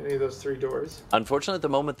open? Any of those 3 doors? Unfortunately, at the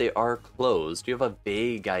moment they are closed. You have a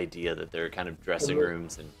vague idea that they're kind of dressing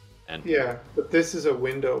rooms and Yeah, but this is a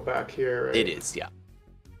window back here, right? It is, yeah.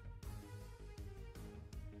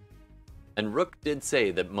 And Rook did say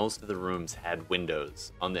that most of the rooms had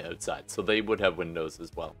windows on the outside, so they would have windows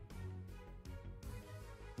as well.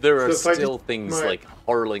 There are still things like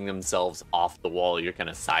hurling themselves off the wall. You're kind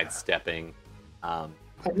of sidestepping. I'm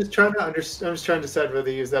just trying to decide whether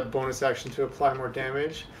to use that bonus action to apply more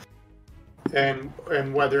damage, and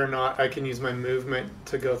whether or not I can use my movement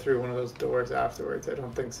to go through one of those doors afterwards. I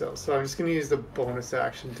don't think so. So I'm just going to use the bonus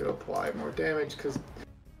action to apply more damage because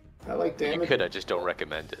I like damage. You could, I just don't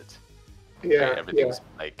recommend it. Yeah, like, everything's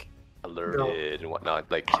like alerted and whatnot.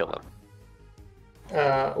 Like kill him.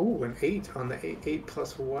 An 8 on the 8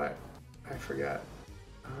 plus what? I forgot.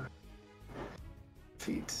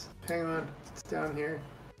 Feats. Hang on, it's down here.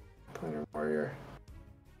 Planar warrior.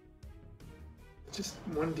 Just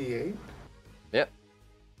 1d8. Yep,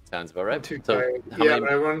 sounds about right. So but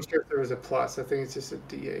I wasn't sure if there was a plus. I think it's just a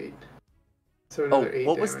d8. So another 8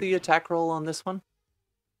 what was damage. the attack roll on this one?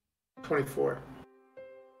 24.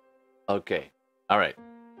 Okay, all right.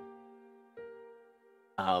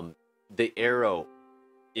 The arrow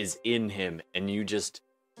is in him, and you just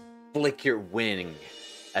flick your wing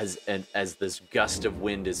as this gust of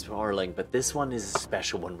wind is swirling. But this one is a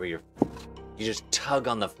special one where you just tug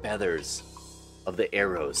on the feathers of the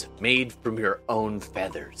arrows, made from your own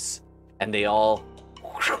feathers, and they all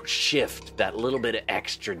shift that little bit of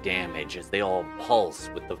extra damage as they all pulse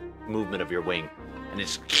with the movement of your wing, and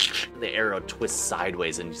it's the arrow twists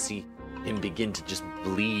sideways, and you see him begin to just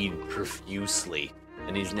bleed profusely,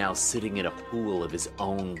 and he's now sitting in a pool of his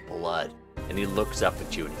own blood, and he looks up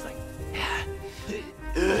at you and he's like,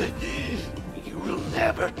 you will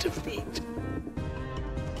never defeat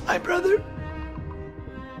my brother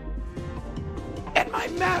and my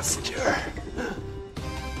master.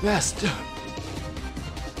 Master,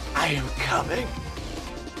 I am coming.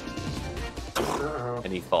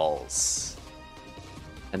 and he falls.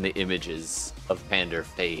 And the images of Pander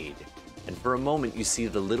fade. And for a moment, you see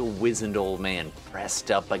the little wizened old man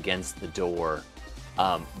pressed up against the door,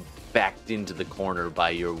 backed into the corner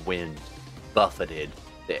by your wind, buffeted,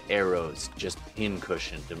 the arrows just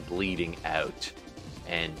pincushioned and bleeding out.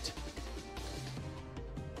 And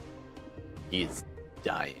he's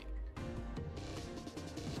dying.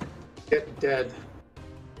 Get dead,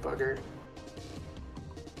 bugger.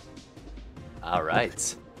 All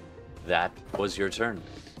right. That was your turn.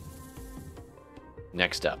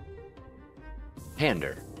 Next up,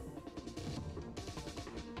 Pander.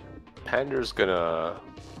 Pander's gonna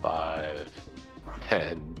 5,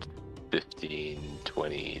 10, 15,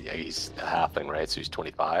 20. He's a halfling, right? So he's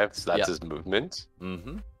 25. So that's his movement.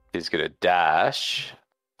 Mm-hmm. He's gonna dash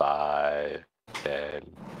 5, 10,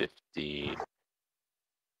 15.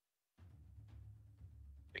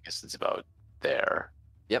 I guess it's about there.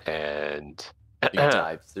 Yep. And He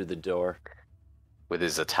dives through the door. with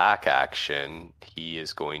his attack action, he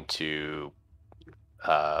is going to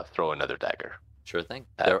throw another dagger. Sure thing.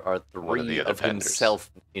 At There are one of the 3 other of Panders. himself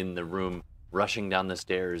in the room, rushing down the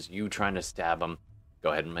stairs, you trying to stab him.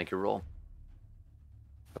 Go ahead and make your roll.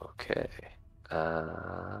 Okay.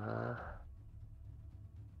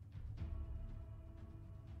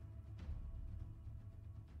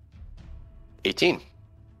 18.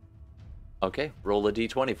 Okay, roll a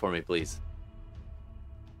d20 for me, please.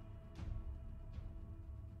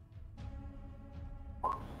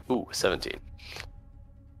 Ooh, 17.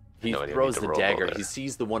 He No idea, I throws need to the roll dagger. over. He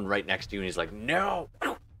sees the one right next to you, and he's like, no!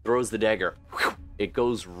 Throws the dagger. It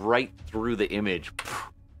goes right through the image,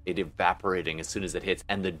 it evaporating as soon as it hits,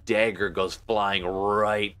 and the dagger goes flying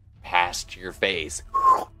right past your face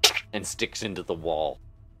and sticks into the wall.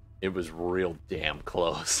 It was real damn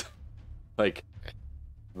close. Like,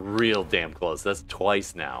 real damn close. That's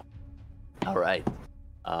twice now. All right.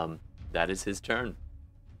 That is his turn.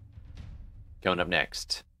 Coming up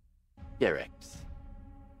next, Gerex.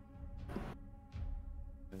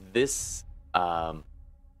 This,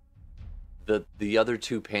 the other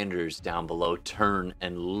 2 panders down below turn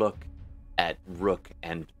and look at Rook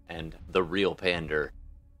and the real pander,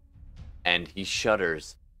 and he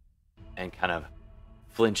shudders and kind of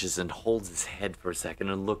flinches and holds his head for a second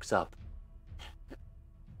and looks up.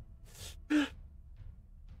 You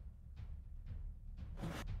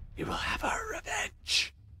will have our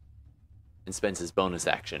revenge. And spends his bonus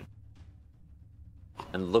action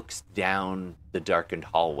and looks down the darkened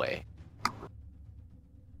hallway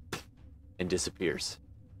and disappears.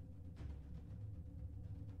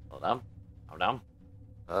 Hold on. Hold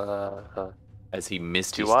on. As he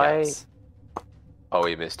misty steps. Oh,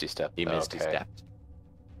 he misty stepped. He misty stepped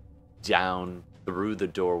down through the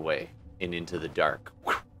doorway and into the dark.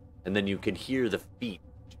 And then you can hear the feet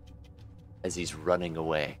as he's running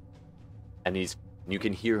away. And you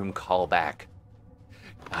can hear him call back,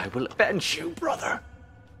 "I will avenge you, brother."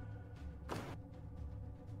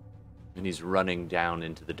 And he's running down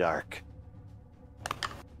into the dark.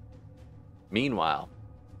 Meanwhile,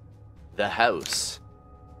 the house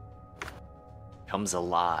comes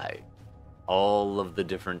alive. All of the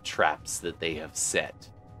different traps that they have set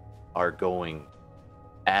are going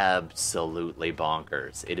absolutely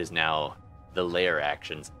bonkers. It is now the lair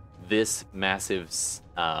actions. This massive,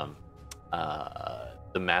 the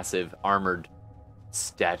massive armored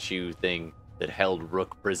statue thing that held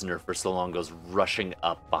Rook prisoner for so long goes rushing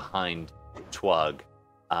up behind Twug,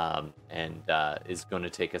 and is going to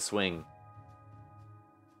take a swing.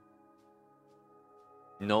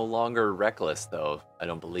 No longer reckless, though, I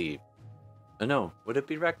don't believe. Oh, no, would it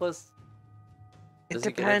be reckless? It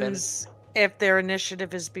depends if their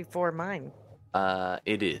initiative is before mine.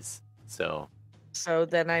 It is. So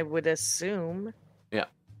then I would assume. Yeah.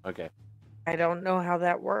 Okay. I don't know how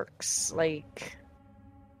that works. Like,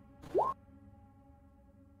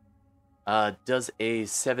 does a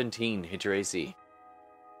 17 hit your AC?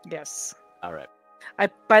 yes. All right.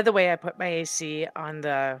 By the way, I put my AC on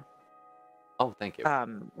the Oh, thank you.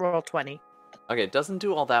 roll 20. Okay, it doesn't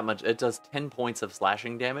do all that much. It does 10 points of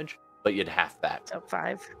slashing damage, but you'd half that. So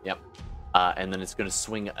 5. Yep. And then it's going to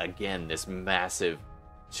swing again, this massive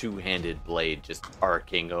two-handed blade just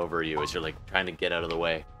arcing over you as you're like trying to get out of the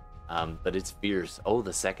way. But it's fierce. Oh,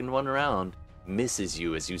 the second one around misses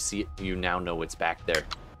you as you see it. You now know it's back there.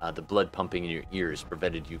 The blood pumping in your ears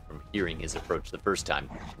prevented you from hearing his approach the first time.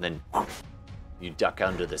 And then you duck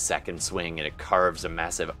under the second swing and it carves a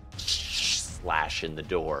massive slash in the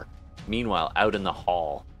door. Meanwhile, out in the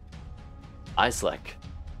hall, Islek,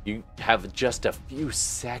 you have just a few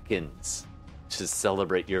seconds to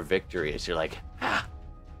celebrate your victory as you're like, ah.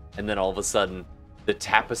 And then all of a sudden, the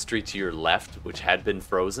tapestry to your left, which had been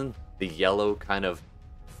frozen, the yellow kind of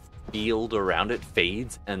field around it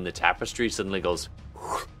fades, and the tapestry suddenly goes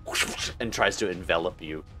and tries to envelop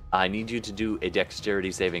you. I need you to do a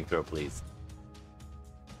dexterity saving throw, please.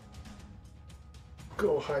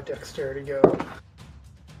 Go high dexterity, go.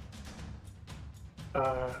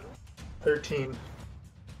 13.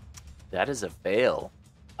 That is a fail.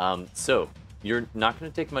 So you're not going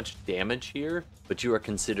to take much damage here, but you are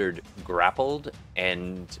considered grappled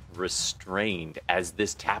and restrained as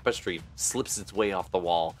this tapestry slips its way off the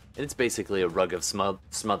wall, and it's basically a rug of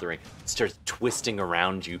smothering. It starts twisting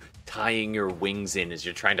around you, tying your wings in as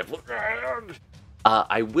you're trying to...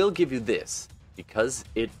 I will give you this, because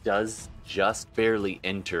it does just barely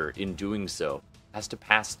enter in doing so, has to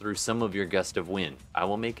pass through some of your gust of wind. I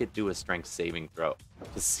will make it do a strength saving throw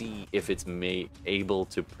to see if it's able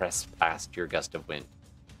to press past your gust of wind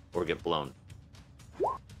or get blown.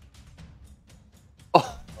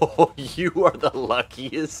 Oh, you are the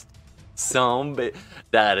luckiest son.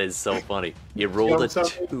 That is so funny. You rolled a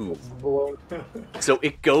 2. So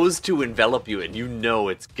it goes to envelop you, and you know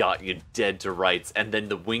it's got you dead to rights, and then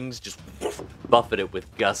the wings just buffet it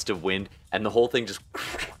with gust of wind, and the whole thing just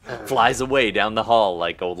flies away down the hall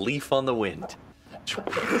like a leaf on the wind.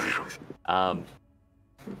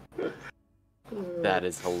 That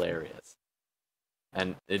is hilarious.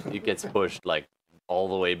 And it gets pushed like all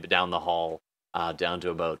the way down the hall, down to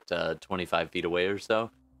about 25 feet away or so.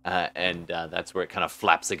 And that's where it kind of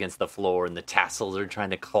flaps against the floor, and the tassels are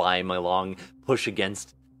trying to climb along, push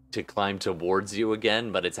against to climb towards you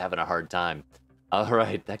again, but it's having a hard time. All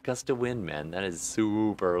right, that gust of wind, man, that is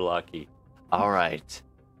super lucky. All right,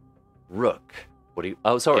 Rook, what do you...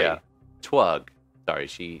 Oh, sorry, yeah. Twug.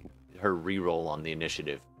 Sorry, her reroll on the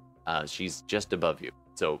initiative. She's just above you.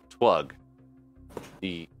 So, Twug,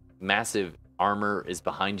 the massive armor is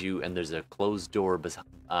behind you, and there's a closed door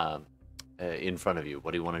in front of you.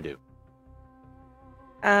 What do you want to do?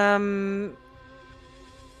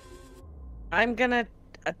 I'm gonna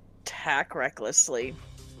attack recklessly.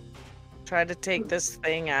 Try to take this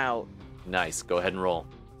thing out. Nice. Go ahead and roll.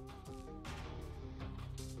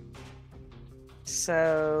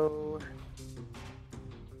 So,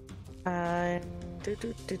 come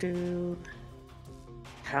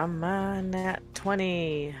on, at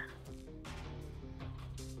 20.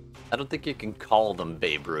 I don't think you can call them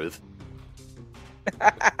Babe Ruth.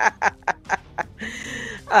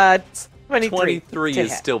 23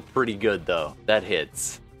 is still pretty good, though. That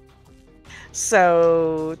hits.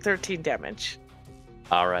 So, 13 damage.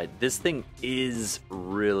 All right, this thing is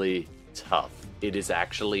really tough. It is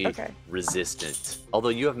actually Okay. resistant. Although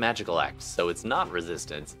you have magical axe, so it's not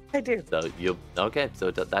resistant. I do. So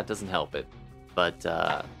that doesn't help it. But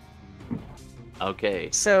okay,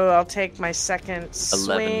 So I'll take my second 11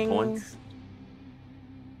 swing. points.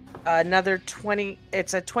 Another 20.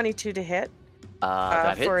 It's a 22 to hit.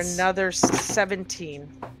 That hits. For another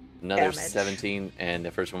 17. Another damage. 17, and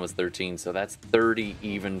the first one was 13, so that's 30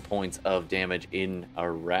 even points of damage in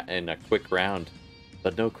a quick round.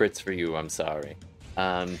 But no crits for you, I'm sorry.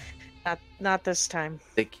 Not this time.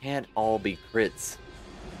 They can't all be crits,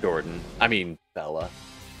 Jordan. I mean, Bella.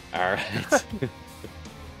 All right.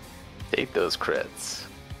 Take those crits.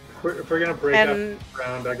 If we're gonna break up And the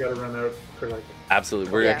round, I gotta run out for like.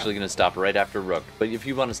 Absolutely. We're Yeah. actually going to stop right after Rook. But if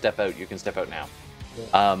you want to step out, you can step out now.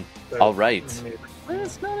 Yeah. All right. Maybe. Well,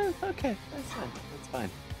 it's not okay. That's fine. That's fine.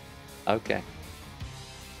 Okay.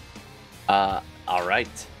 All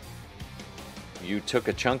right. You took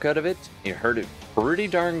a chunk out of it. You hurt it pretty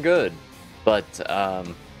darn good, but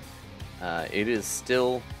it is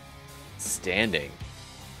still standing.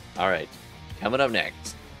 All right. Coming up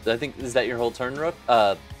next. I think is that your whole turn, Rook?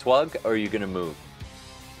 Twug, or are you gonna move?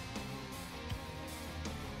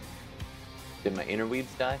 Did my inner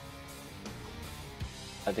weeds die?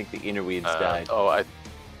 I think the inner weeds died.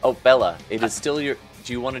 Oh, Bella, it is still your.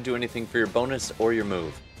 Do you want to do anything for your bonus or your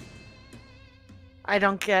move? I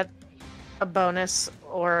don't get a bonus,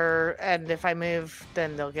 and if I move,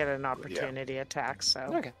 then they'll get an opportunity attack. So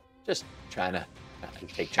Okay, just trying to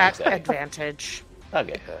take chunks at at it. advantage.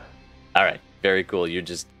 Okay. All right, very cool. You're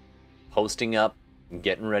just posting up and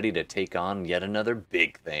getting ready to take on yet another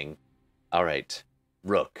big thing. All right,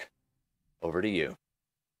 Rook, over to you.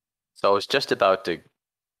 So I was just about to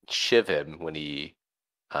shiv him when he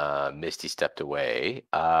Misty stepped away.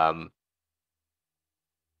 I'm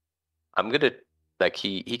gonna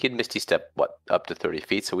he can Misty step up to 30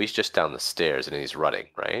 feet, so he's just down the stairs and he's running,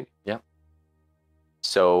 right? Yeah.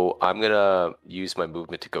 So I'm gonna use my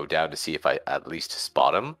movement to go down to see if I at least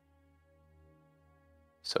spot him.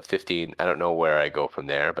 So 15. I don't know where I go from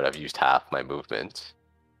there, but I've used half my movement.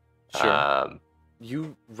 Sure.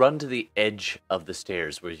 You run to the edge of the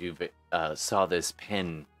stairs where you saw this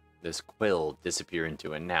pen, this quill disappear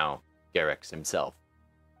into, and now Garrex himself.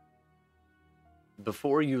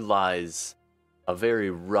 Before you lies a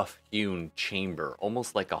very rough-hewn chamber,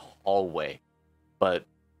 almost like a hallway, but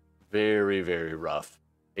very, very rough,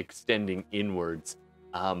 extending inwards.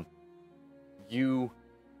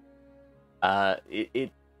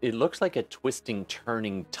 It looks like a twisting,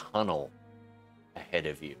 turning tunnel ahead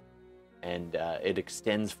of you. And it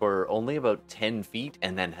extends for only about 10 feet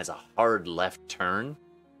and then has a hard left turn.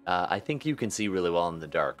 I think you can see really well in the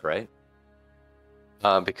dark, right?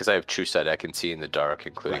 Because I have true sight, I can see in the dark,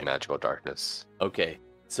 including Right. magical darkness. Okay,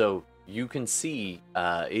 so you can see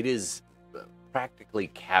it is practically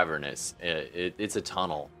cavernous. It's a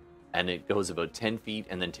tunnel, and it goes about 10 feet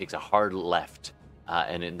and then takes a hard left,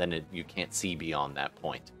 and you can't see beyond that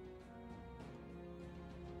point.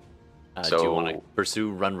 Do you want to So-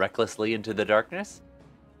 pursue run recklessly into the darkness?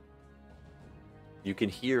 You can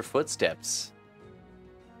hear footsteps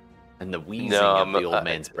and the wheezing of the old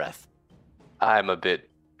man's breath. I'm a bit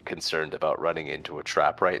concerned about running into a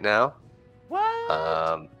trap right now.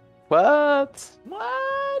 What? What?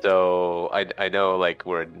 What? So I know like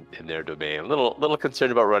we're in their domain. A little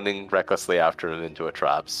concerned about running recklessly after them into a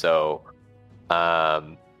trap. So,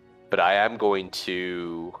 but I am going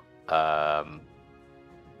to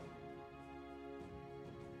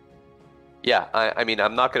yeah. I mean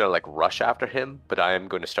I'm not gonna like rush after him, but I am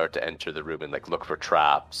going to start to enter the room and like look for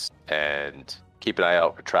traps and keep an eye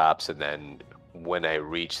out for traps, and then when I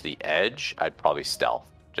reach the edge, I'd probably stealth.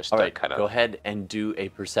 Just All to right, kind go of ahead and do a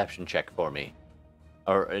perception check for me.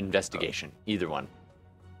 Or investigation, either one.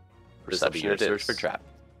 This will be perception your it search is. for trap.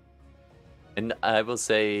 And I will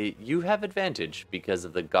say you have advantage because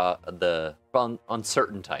of on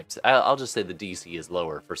certain types. I'll just say the DC is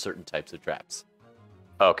lower for certain types of traps.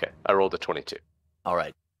 Okay, I rolled a 22. All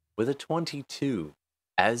right. With a 22,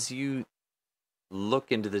 as you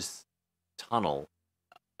look into this tunnel,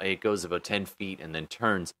 it goes about 10 feet and then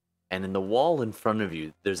turns. And in the wall in front of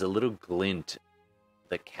you, there's a little glint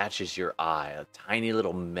that catches your eye, a tiny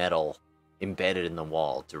little metal embedded in the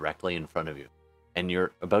wall directly in front of you. And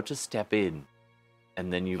you're about to step in,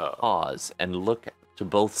 and then you pause and look to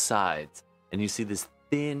both sides, and you see this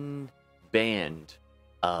thin band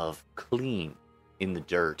of clean in the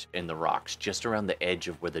dirt, in the rocks, just around the edge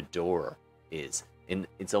of where the door is. And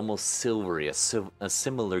it's almost silvery, a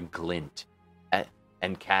similar glint.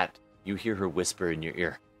 And Kat, you hear her whisper in your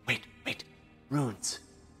ear, wait, runes.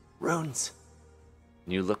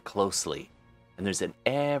 and you look closely, and there's an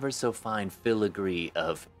ever so fine filigree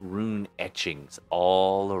of rune etchings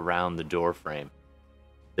all around the doorframe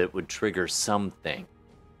that would trigger something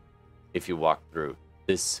if you walk through.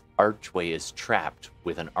 This archway is trapped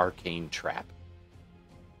with an arcane trap.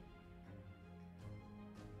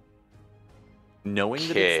 Knowing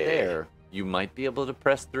that it's Okay. there, you might be able to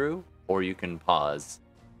press through, or you can pause,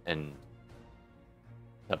 and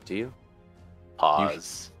it's up to you.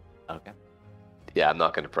 Pause. Okay. Yeah, I'm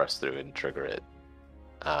not going to press through and trigger it.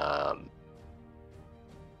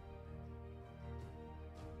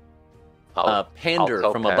 Pander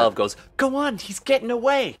I'll from Pan. above goes, "Go on, he's getting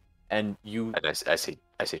away!" And you And I say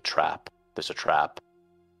trap. There's a trap.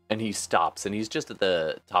 and he stops, and he's just at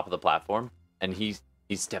the top of the platform, and he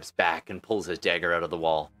steps back and pulls his dagger out of the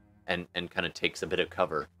wall, and kind of takes a bit of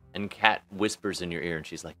cover. And Kat whispers in your ear, and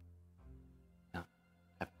she's like, "Now,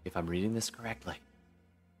 if I'm reading this correctly,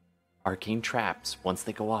 arcane traps, once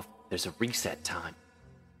they go off, there's a reset time,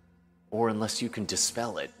 or unless you can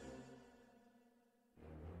dispel it."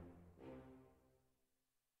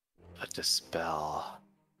 A dispel.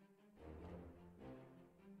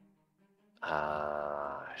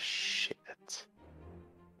 Shit.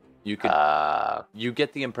 You could. You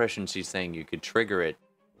get the impression she's saying you could trigger it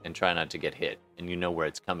and try not to get hit, and you know where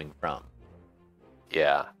it's coming from.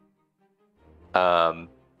 Yeah.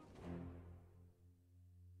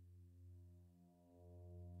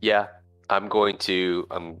 Yeah, I'm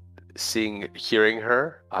hearing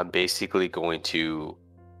her. I'm basically going to,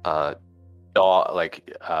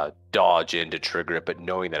 dodge in to trigger it, but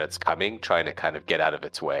knowing that it's coming, trying to kind of get out of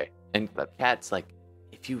its way. And Kat's like,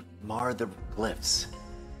 if you mar the glyphs,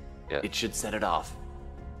 Yeah. it should set it off.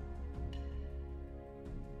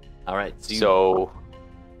 All right. So,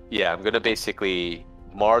 yeah, I'm gonna basically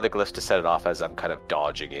mar the glyphs to set it off as I'm kind of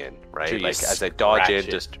dodging in, right? So you like as I dodge in, scratch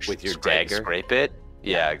it just with your scrape, dagger? scrape it.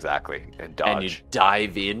 Yeah, exactly, and dodge. and you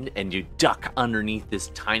dive in and you duck underneath this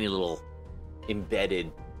tiny little embedded.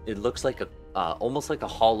 It looks like almost like a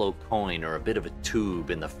hollow coin or a bit of a tube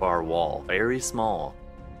in the far wall, very small.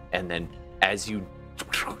 And then as you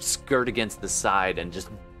skirt against the side and just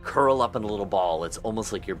curl up in a little ball, it's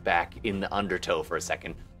almost like you're back in the undertow for a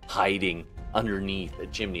second, hiding underneath a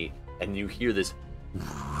chimney, and you hear this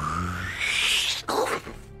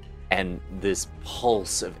and this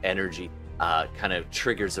pulse of energy kind of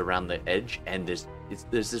triggers around the edge, and there's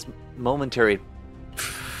this momentary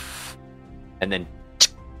and then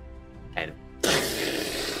and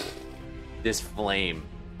this flame,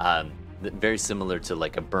 very similar to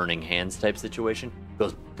like a burning hands type situation,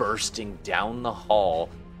 goes bursting down the hall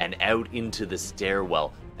and out into the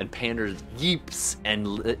stairwell, and Pander yeeps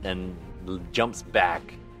and jumps back.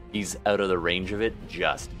 He's out of the range of it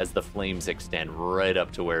just as the flames extend right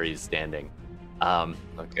up to where he's standing.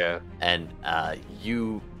 Okay. And I'm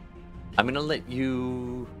gonna let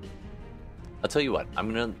you. I'll tell you what.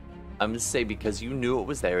 I'm gonna say, because you knew it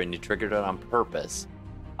was there and you triggered it on purpose,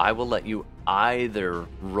 I will let you either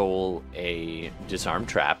roll a disarm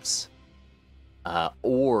traps,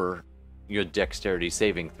 or your dexterity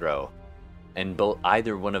saving throw, and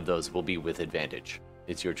either one of those will be with advantage.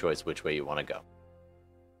 It's your choice which way you want to go.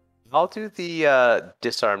 I'll do the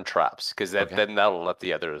disarm traps because Okay. then that'll let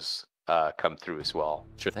the others come through as well.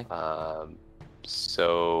 Sure thing.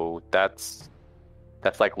 So that's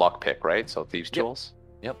like lockpick, right? So thieves' tools.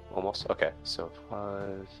 Yep. Almost. Okay. So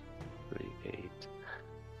 5, 3, 8.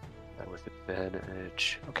 That with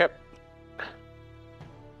advantage. Okay.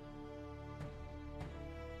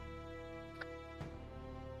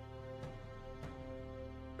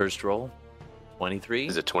 First roll, 23.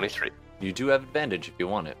 Is it 23? You do have advantage if you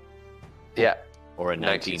want it, Yeah. or a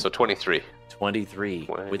 19. 19. So 23. 23.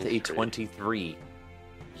 With a 23,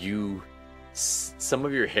 some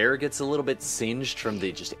of your hair gets a little bit singed from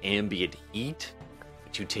the just ambient heat,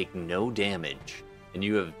 but you take no damage, and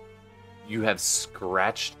you have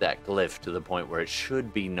scratched that glyph to the point where it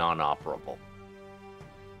should be non-operable.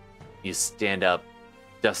 You stand up,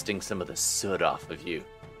 dusting some of the soot off of you,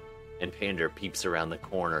 and Pander peeps around the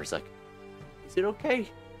corners like, "Is it okay?"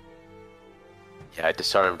 Yeah, I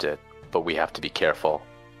disarmed it, but we have to be careful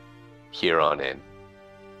here on in.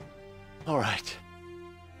 All right.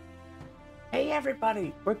 Hey,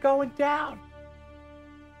 everybody, we're going down.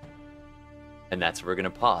 And that's where we're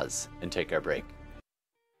going to pause and take our break.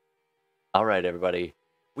 All right, everybody.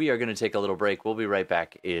 We are going to take a little break. We'll be right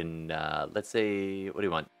back in, let's say, what do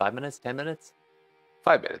you want? 5 minutes? 10 minutes?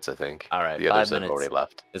 5 minutes, I think. All right, The 5 others have minutes. already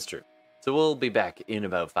left. It's true. So we'll be back in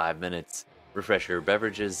about 5 minutes. Refresh your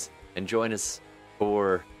beverages and join us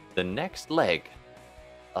for the next leg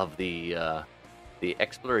of the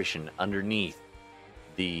exploration underneath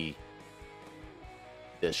the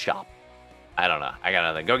this shop. I don't know. I got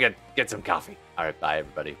nothing. Go get some coffee. All right, bye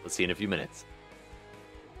everybody. We'll see you in a few minutes.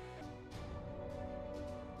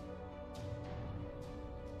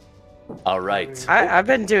 All right. I've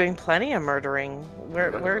been doing plenty of murdering.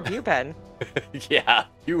 Where have you been? Yeah,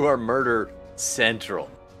 you are murder central,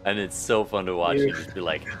 and it's so fun to watch you just be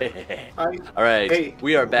like, hey. All right, Hey,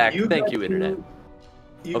 we are back. Thank got you, internet.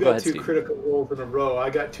 You Oh, go got ahead, two Steve. critical rolls in a row. I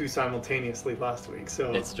got two simultaneously last week.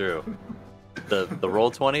 So It's true. The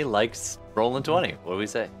roll 20 likes rolling 20. What do we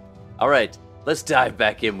say? All right, let's dive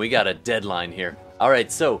back in. We got a deadline here. All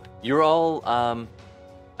right, so you're all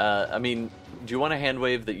I mean, do you want to hand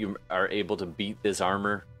wave that you are able to beat this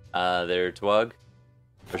armor there, Twug?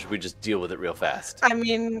 Or should we just deal with it real fast? I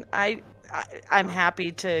mean, I'm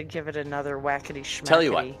happy to give it another whackety schmackety. Tell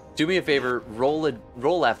you what, do me a favor,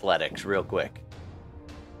 roll athletics real quick.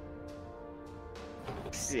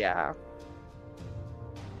 Yeah.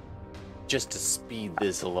 Just to speed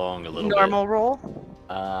this along a little Normal roll?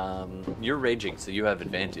 bit. You're raging, so you have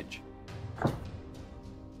advantage.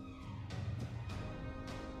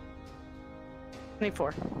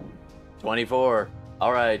 24. 24.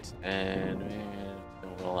 All right, and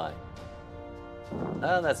don't roll high.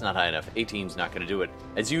 That's not high enough. 18's not going to do it.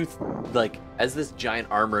 As you as this giant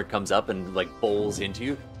armor comes up and bowls into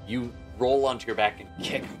you, you roll onto your back and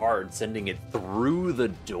kick hard, sending it through the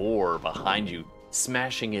door behind you,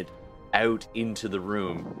 smashing it out into the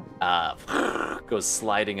room. Goes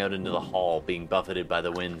sliding out into the hall, being buffeted by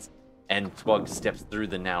the winds. And Twug steps through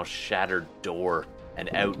the now shattered door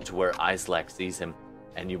and out to where Islac sees him.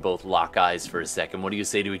 And you both lock eyes for a second. What do you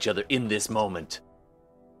say to each other in this moment?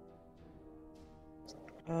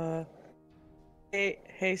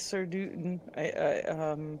 Hey, Sir Newton.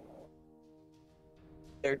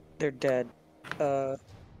 They're dead.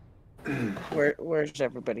 Where's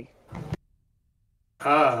everybody?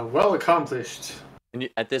 well accomplished. And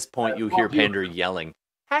at this point, you hear Pander yelling.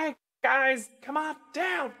 Hey, guys, come on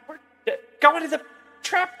down. We're going to the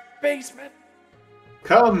trap basement.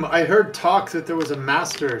 Come, I heard talk that there was a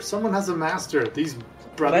master. Someone has a master. These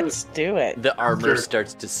brothers. Let's do it. The armor Sure.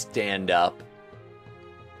 starts to stand up.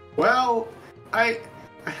 Well, I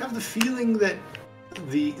have the feeling that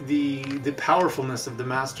the powerfulness of the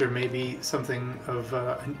master may be something of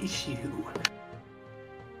an issue.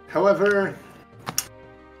 However,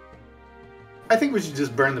 I think we should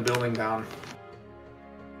just burn the building down.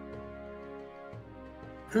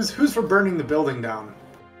 Who's for burning the building down?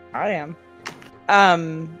 I am.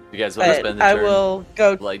 You guys want to spend the I turn will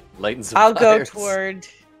go. lighting some I'll go fires? toward.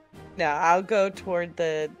 No, I'll go toward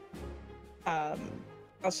the. I'll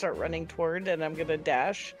start running toward, and I'm gonna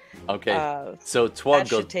dash. Okay, so Twug that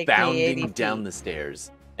goes should take me 80 bounding feet. down the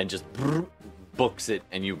stairs and just books it,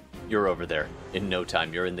 and you're over there in no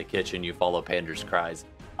time. You're in the kitchen. You follow Pander's cries.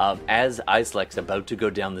 As Icelec's about to go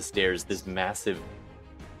down the stairs, this massive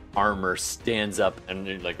armor stands up, and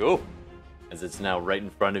you're like, oh, as it's now right in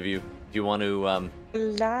front of you. Do you want to?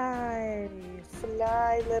 Fly,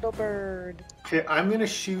 little bird. Okay, I'm gonna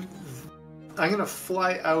shoot. I'm gonna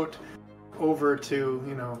fly out over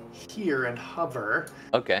to here and hover.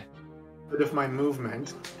 Okay. Bit of my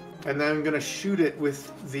movement, and then I'm gonna shoot it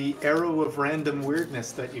with the arrow of random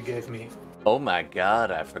weirdness that you gave me. Oh my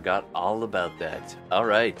God, I forgot all about that. All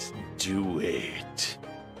right, do it.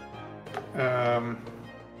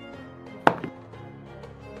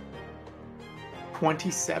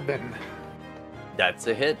 27. That's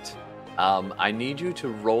a hit. I need you to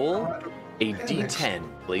roll a d10,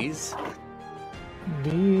 please.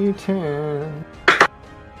 D10.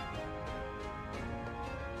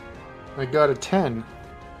 I got a 10.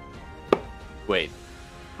 Wait,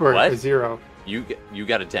 Or What? a 0. you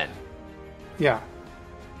got a 10. Yeah.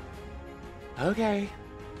 Okay.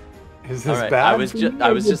 Is this All right. bad? I was for you just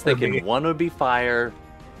or good for thinking me? one would be fire,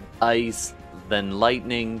 ice, then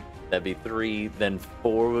lightning. That'd be 3. Then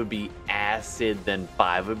 4 would be acid. Then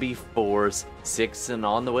 5 would be force. 6 and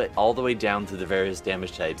all the way down to the various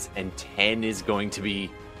damage types. And 10 is going to be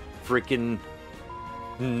freaking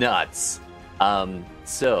nuts.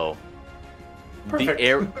 So Perfect. the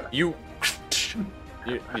air you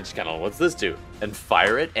just kind of what's this do? And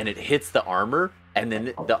fire it, and it hits the armor, and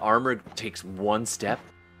then the armor takes one step,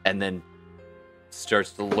 and then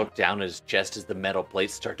starts to look down at his chest as the metal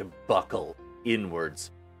plates start to buckle inwards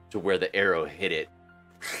to where the arrow hit it,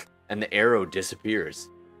 and the arrow disappears.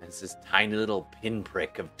 And it's this tiny little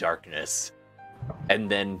pinprick of darkness, and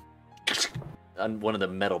then on one of the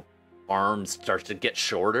metal arms starts to get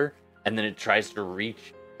shorter, and then it tries to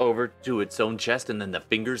reach over to its own chest, and then the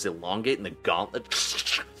fingers elongate, and the gauntlet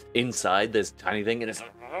inside this tiny thing, and it's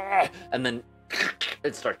and then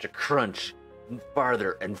it starts to crunch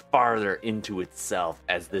farther and farther into itself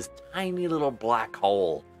as this tiny little black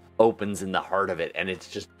hole opens in the heart of it, and it's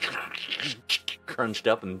just crunched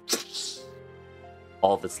up, and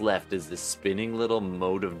all that's left is this spinning little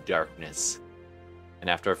mote of darkness. And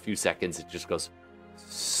after a few seconds, it just goes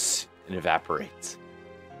and evaporates.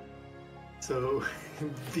 So,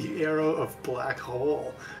 the arrow of black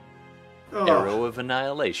hole. Oh, Arrow of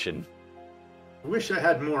annihilation. I wish I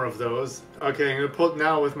had more of those. Okay, I'm gonna pull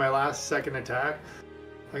now with my last second attack.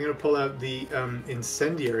 I'm gonna pull out the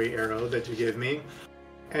incendiary arrow that you gave me,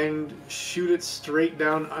 and shoot it straight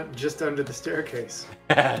down just under the staircase.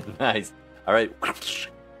 Nice. All right,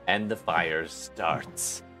 and the fire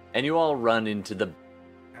starts, and you all run into the.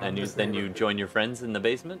 And then you join your friends in the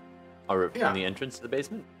basement, or in the entrance to the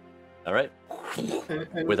basement. All right,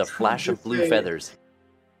 And with a flash of blue feathers.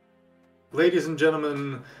 Ladies and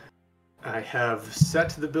gentlemen, I have set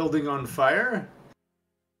the building on fire.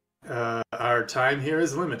 Our time here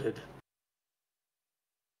is limited.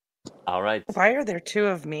 All right. Why are there two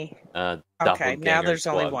of me? Okay, now doppelganger there's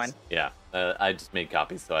only squads. one. Yeah, I just made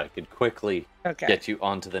copies so I could quickly Okay. get you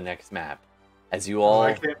onto the next map. As you all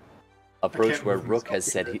I can't approach where move Rook myself has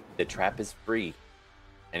said here. the trap is free.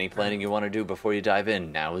 Any planning you want to do before you dive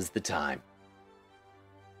in, now is the time.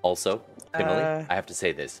 Also, Timely, I have to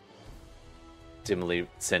say this. Timely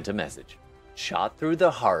sent a message. Shot through the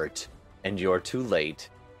heart, and you're too late.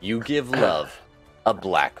 You give love a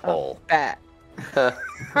black hole. Bet.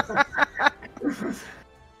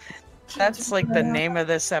 That's like the name of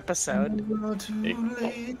this episode. Too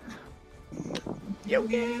late. You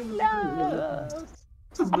give love.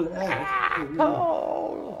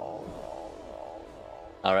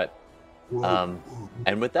 All right.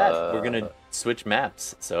 And with that, we're gonna switch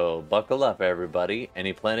maps. So buckle up, everybody.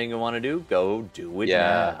 Any planning you want to do, go do it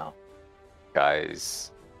now.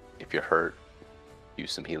 Guys, if you're hurt,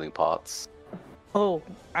 use some healing pots. Oh,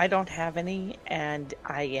 I don't have any, and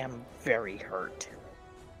I am very hurt.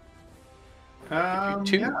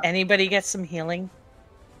 Two. Yeah. Anybody get some healing?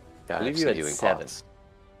 Yeah, I believe have you some had healing 7. pots.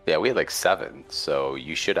 Yeah, we had like 7, so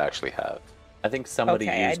you should actually have. I think somebody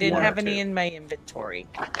Okay, I used didn't one have or any two. in my inventory.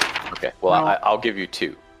 Okay, well, No. I'll give you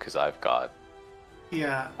 2 because I've got.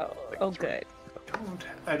 Yeah. Oh, good.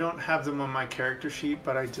 I don't have them on my character sheet,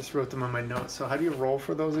 but I just wrote them on my notes. So how do you roll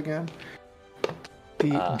for those again?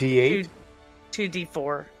 D8?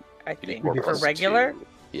 2d4, I think. 4 For plus regular? 2.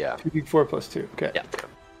 Yeah. 2d4 plus 2. Okay. Yeah.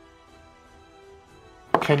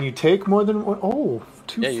 Can you take more than one? Oh,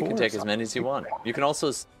 2 Yeah, you can fours. take as many as you want. You can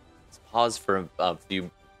also pause for a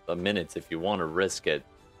few minutes if you want to risk it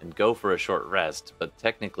and go for a short rest, but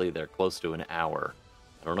technically they're close to an hour.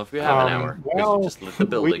 I don't know if you have an hour, because well, you just lit the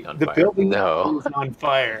building on the fire. building No. is on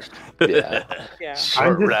fire. Yeah. Yeah.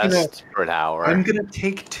 Short just rest for an hour. I'm gonna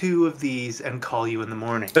take 2 of these and call you in the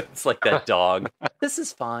morning. It's like that dog. This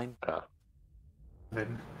is fine.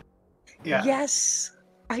 Yeah. Yes!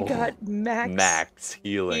 I Oh, got Max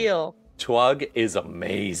healing. heal. Twug is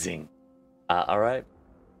amazing. All right.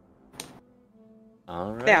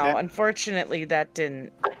 All right. Now, unfortunately, that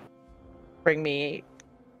didn't bring me...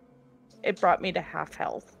 It brought me to half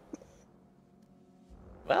health.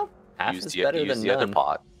 Well, half use is the, better use than the other none.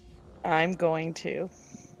 pot. I'm going to.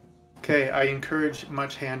 Okay, I encourage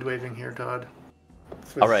much hand waving here, Todd.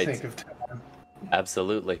 For All the right. sake of time.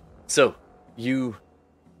 Absolutely. So you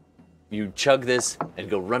chug this and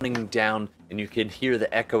go running down, and you can hear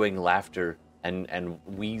the echoing laughter and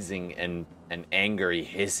wheezing and angry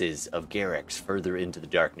hisses of Garrix further into the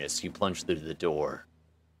darkness. You plunge through the door.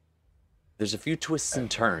 There's a few twists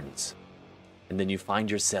and turns, and then you find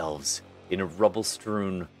yourselves in a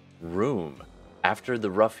rubble-strewn room. After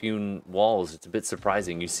the rough-hewn walls, it's a bit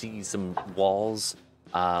surprising. You see some walls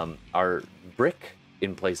are brick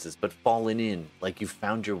in places, but fallen in, like you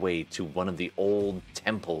found your way to one of the old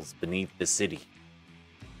temples beneath the city.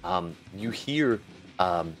 You hear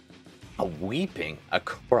a weeping, a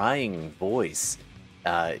crying voice.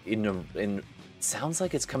 Sounds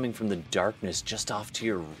like it's coming from the darkness just off to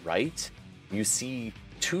your right. You see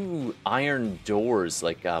 2 iron doors,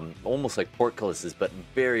 like almost like portcullises, but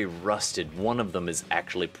very rusted. One of them is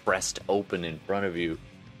actually pressed open in front of you,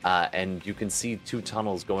 and you can see 2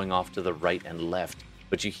 tunnels going off to the right and left.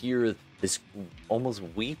 But you hear this almost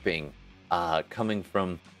weeping coming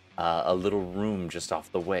from a little room just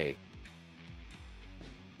off the way.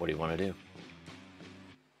 What do you want to do?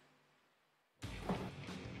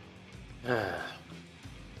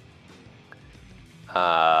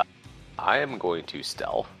 I am going to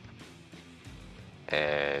stealth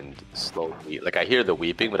and slowly, like I hear the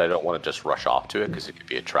weeping, but I don't want to just rush off to it because it could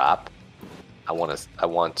be a trap. I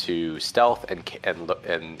want to stealth and look,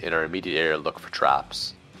 and in our immediate area look for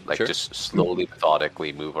traps. Like Sure. just slowly,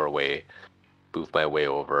 methodically move my way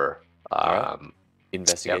over. All right.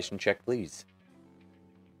 Investigation check, please.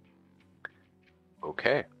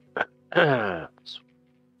 Okay.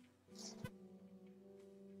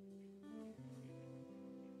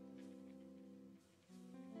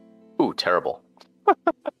 Ooh, terrible.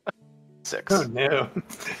 6. Oh no.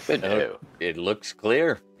 No. It looks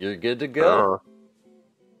clear. You're good to go.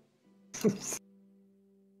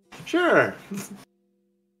 Sure.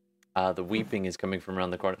 The weeping is coming from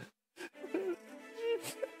around the corner.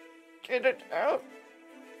 Get it out.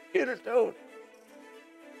 Get it out.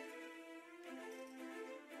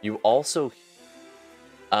 You also,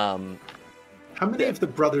 How many of the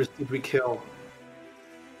brothers did we kill?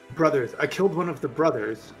 Brothers. I killed one of the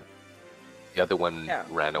brothers. The other one Yeah,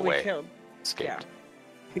 ran we away, killed. escaped.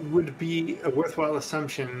 It would be a worthwhile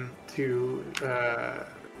assumption to.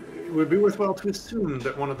 It would be worthwhile to assume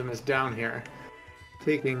that one of them is down here,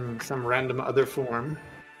 taking some random other form,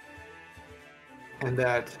 and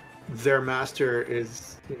that their master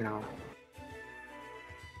is,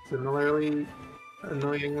 similarly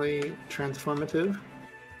annoyingly transformative.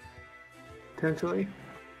 Potentially.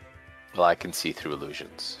 Well, I can see through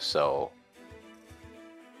illusions, so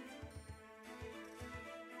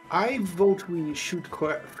I vote we shoot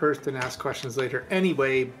first and ask questions later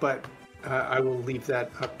anyway, but I will leave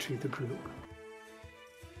that up to the group.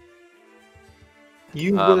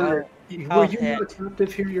 You were you I'll not a hit.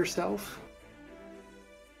 captive here yourself?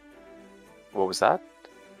 what was that?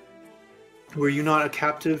 Were you not a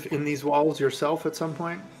captive in these walls yourself at some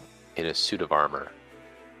point? In a suit of armor.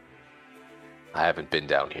 I haven't been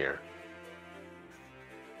down here.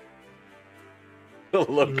 the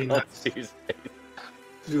look You mean on that's- Steve's face.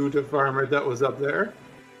 Suit of armor that was up there?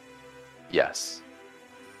 Yes.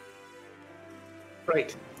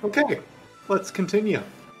 Right. Okay. Let's continue.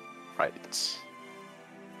 Right.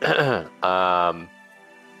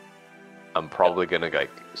 I'm probably gonna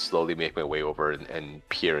slowly make my way over and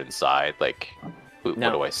peer inside. Like, what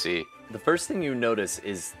Now- do I see? The first thing you notice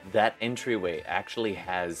is that entryway actually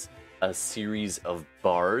has a series of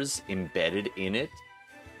bars embedded in it,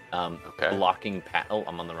 Okay. blocking. Oh,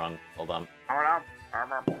 I'm on the wrong. Hold on.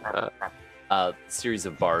 Series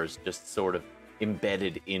of bars just sort of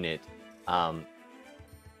embedded in it,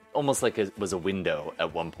 almost like it was a window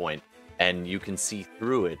at one point, and you can see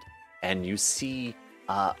through it, and you see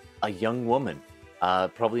a young woman,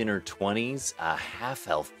 probably in her 20s, half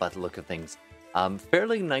elf by the look of things,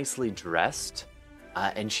 fairly nicely dressed,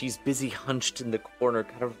 and she's busy hunched in the corner,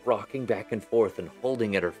 kind of rocking back and forth and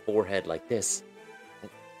holding at her forehead like this.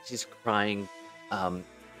 She's crying.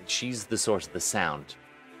 She's the source of the sound.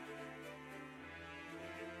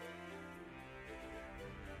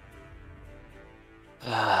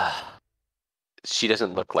 She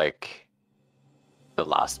doesn't look like the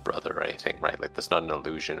last brother or anything, right? Like, that's not an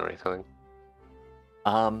illusion or anything.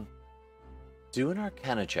 Do an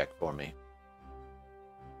Arcana check for me.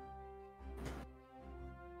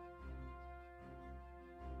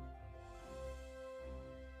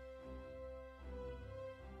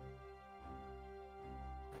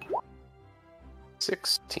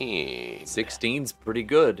 $16. 16's pretty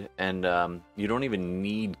good, and you don't even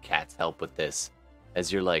need Kat's help with this.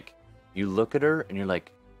 As you're like, you look at her and you're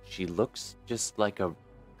like, she looks just like a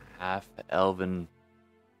half elven.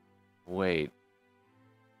 Wait.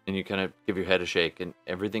 And you kind of give your head a shake, and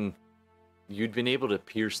everything. You'd been able to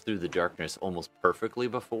pierce through the darkness almost perfectly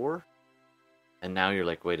before, and now you're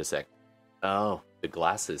like, wait a sec. Oh, the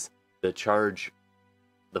glasses. The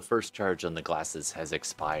first charge on the glasses has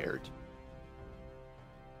expired.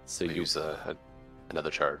 So We you use another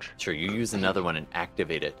charge. Sure, you use another one and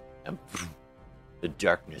activate it, and the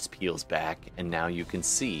darkness peels back, and now you can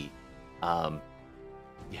see, now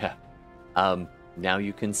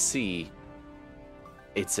you can see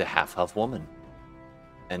it's a half-elf woman,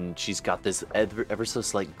 and she's got this ever so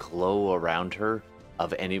slight glow around her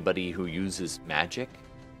of anybody who uses magic.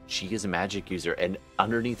 She is a magic user, and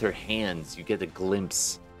underneath her hands, you get a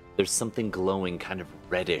glimpse. There's something glowing, kind of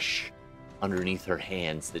reddish, underneath her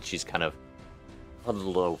hands that she's kind of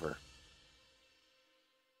huddled over.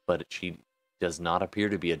 But she does not appear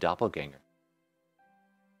to be a doppelganger.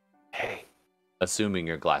 Hey. Assuming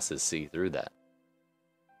your glasses see through that.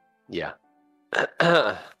 Yeah.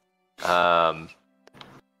 Huh?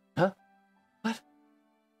 What?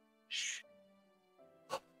 Shh.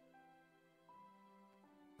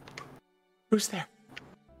 Who's there?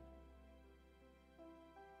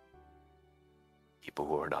 People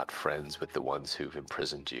who are not friends with the ones who've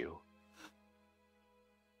imprisoned you.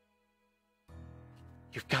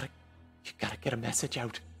 You've got to get a message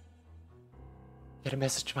out. Get a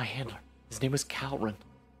message to my handler. His name was Calrin.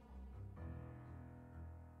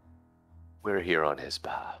 We're here on his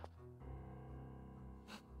behalf.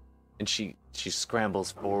 And she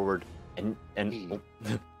scrambles forward and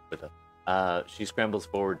she scrambles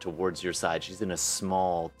forward towards your side. She's in a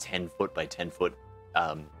small 10-foot by 10-foot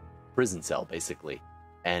prison cell, basically.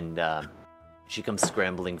 And she comes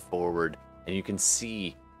scrambling forward, and you can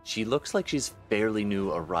see she looks like she's fairly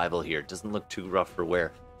new arrival here. Doesn't look too rough for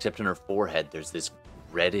wear, except in her forehead there's this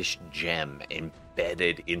reddish gem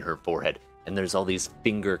embedded in her forehead. And there's all these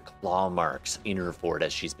finger claw marks in her forehead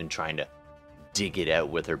as she's been trying to dig it out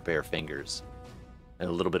with her bare fingers. And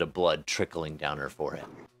a little bit of blood trickling down her forehead.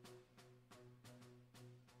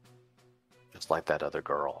 Just like that other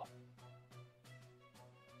girl.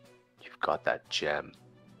 You've got that gem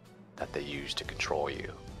that they use to control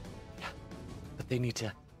you. Yeah, but they need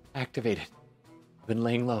to activate it. I've been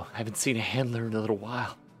laying low. I haven't seen a handler in a little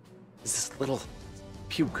while. There's this little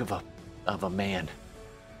puke of a man.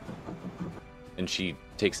 And she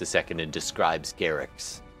takes a second and describes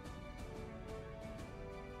Garrix.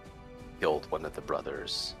 Killed one of the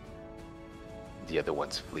brothers. The other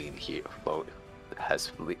one's fleeing here. Has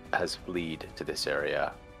fled to this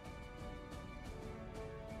area.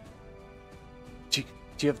 Do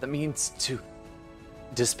you have the means to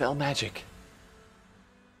dispel magic?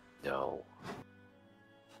 No.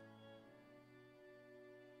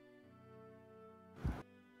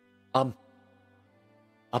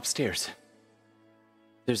 Upstairs.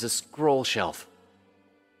 There's a scroll shelf.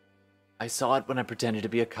 I saw it when I pretended to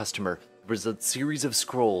be a customer. There was a series of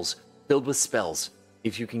scrolls filled with spells.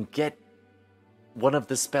 If you can get one of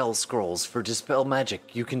the spell scrolls for dispel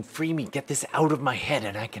magic, you can free me, get this out of my head,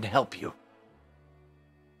 and I can help you.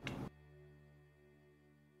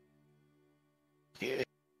 Yeah.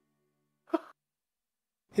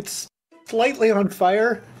 It's slightly on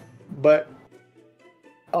fire, but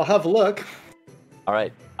I'll have a look. All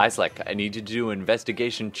right, Islek, I need you to do an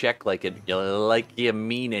investigation check like you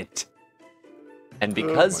mean it. And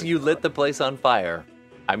because you lit the place on fire,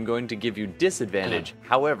 I'm going to give you disadvantage.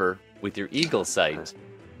 However, with your eagle sight,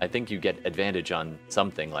 I think you get advantage on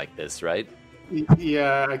something like this, right?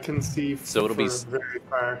 Yeah, I can see. So it'll be very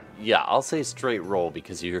far. Yeah, I'll say straight roll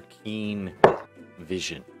because of your keen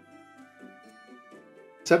vision.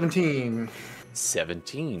 17.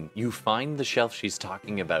 17. You find the shelf she's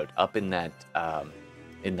talking about up in that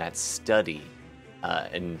study,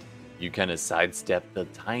 and you kind of sidestep the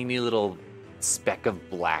tiny little speck of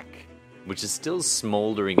black, which is still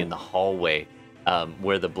smoldering in the hallway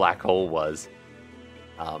where the black hole was.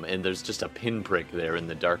 And there's just a pinprick there in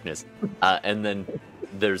the darkness. And then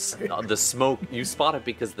there's the smoke. You spot it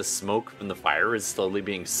because the smoke from the fire is slowly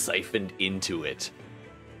being siphoned into it.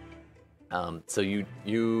 So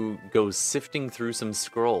you go sifting through some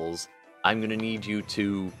scrolls. I'm going to need you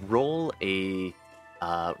to roll a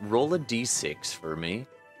d6 for me.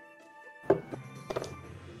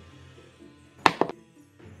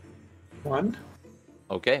 1.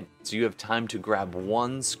 Okay, so you have time to grab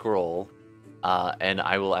one scroll, and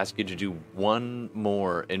I will ask you to do one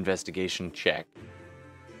more investigation check.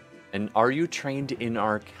 And are you trained in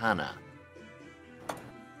Arcana?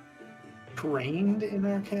 Trained in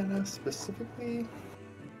Arcana specifically?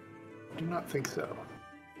 Do not think so.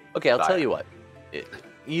 Okay, I'll tell you what.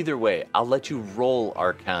 Either way, I'll let you roll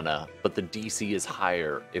Arcana, but the DC is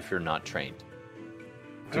higher if you're not trained.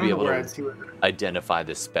 To be able to identify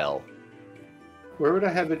the spell. Where would I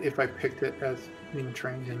have it if I picked it as being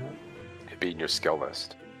trained in it? It'd be in your skill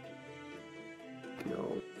list.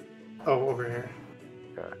 Oh, over here.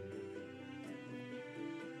 Okay.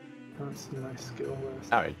 That's my skill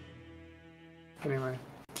list. All right. Anyway.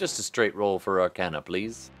 Just a straight roll for Arcana,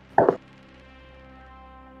 please.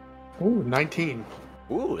 Ooh, 19.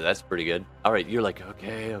 Ooh, that's pretty good. All right, you're like,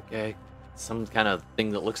 okay. Some kind of thing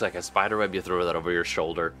that looks like a spider web, you throw that over your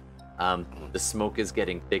shoulder. The smoke is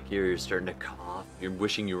getting thicker, you're starting to cough. You're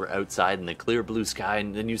wishing you were outside in the clear blue sky,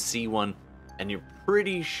 and then you see one, and you're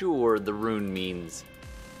pretty sure the rune means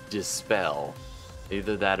dispel.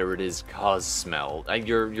 Either that or it is cause smell.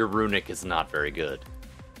 Your runic is not very good.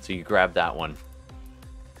 So you grab that one.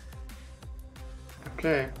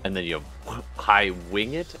 Okay. And then you high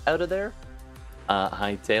wing it out of there.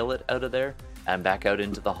 High tail it out of there. And back out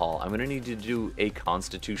into the hall. I'm going to need you to do a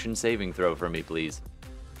constitution saving throw for me, please.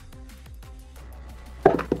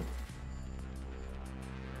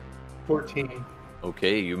 14.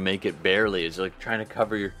 Okay, you make it barely. It's like trying to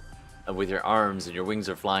cover with your arms, and your wings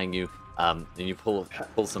are flying you. And you pull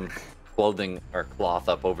some clothing or cloth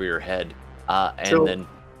up over your head. Then...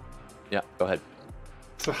 Yeah, go ahead.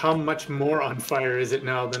 So how much more on fire is it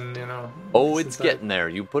now than, Oh, since it's I- getting there.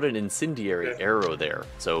 You put an incendiary Okay. arrow there.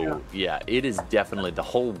 So, yeah, it is definitely, the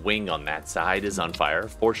whole wing on that side is on fire.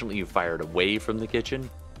 Fortunately, you fired away from the kitchen,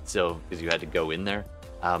 so, because you had to go in there.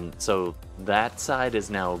 So that side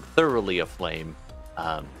is now thoroughly aflame.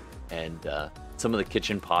 And some of the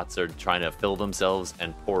kitchen pots are trying to fill themselves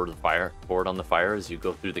and pour it on the fire as you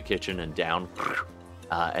go through the kitchen and down.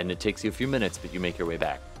 And it takes you a few minutes, but you make your way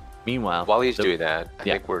back. Meanwhile, While he's doing that, I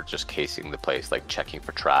Yeah. think we're just casing the place, like checking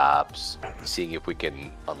for traps, seeing if we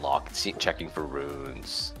can unlock, checking for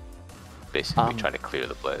runes. Basically, trying to clear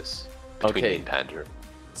the place between me and Pander.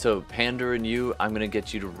 So, Pander and you, I'm going to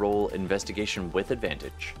get you to roll investigation with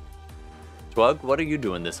advantage. Twug, what are you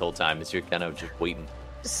doing this whole time as you're kind of just waiting?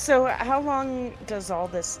 So how long does all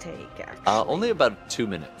this take, actually? Only about 2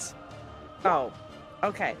 minutes. Oh,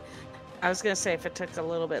 okay. I was going to say if it took a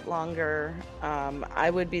little bit longer,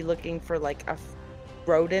 I would be looking for like a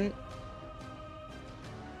rodent.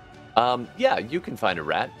 Yeah, you can find a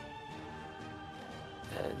rat.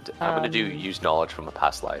 And I'm going to use knowledge from a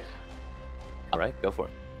past life. All right, go for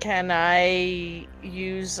it. Can I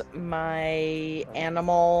use my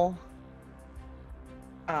animal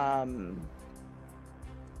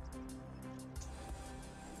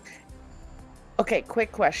Okay,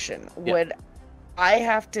 quick question. Yeah. Would I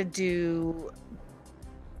have to do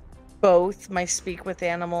both my speak with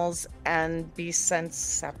animals and be sent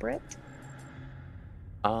separate?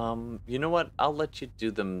 You know what? I'll let you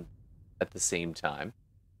do them at the same time.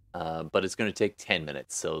 But it's going to take 10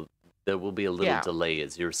 minutes, so there will be a little Yeah. delay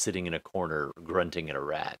as you're sitting in a corner grunting at a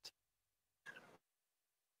rat.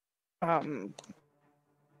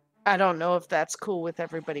 I don't know if that's cool with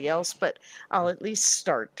everybody else, but I'll at least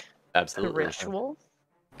start the Absolutely. ritual All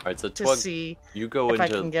right, so to Twug, see you go if I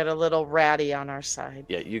into can get a little ratty on our side.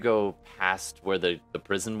 Yeah, you go past where the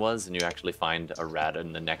prison was, and you actually find a rat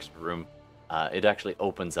in the next room. It actually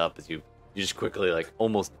opens up as you just quickly, like,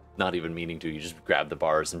 almost not even meaning to, you just grab the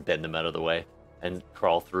bars and bend them out of the way and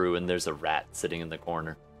crawl through, and there's a rat sitting in the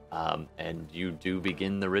corner. And you do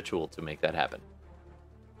begin the ritual to make that happen.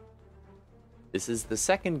 This is the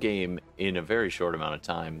second game in a very short amount of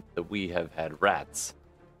time that we have had rats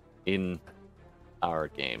in our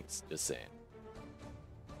games, just saying.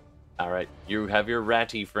 All right, you have your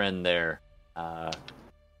ratty friend there,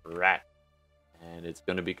 rat, and it's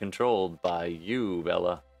going to be controlled by you,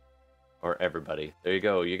 Bella, or everybody. There you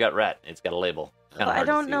go. You got rat. It's got a label. Kinda Well, I hard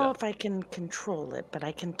to don't see, know though. if I can control it, but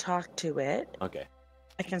I can talk to it. Okay.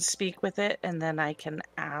 I can speak with it, and then I can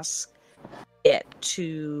ask it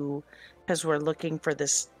to, because we're looking for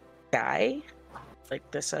this guy,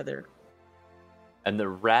 like this other. And the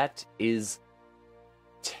rat is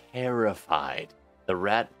terrified. The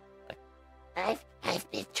rat,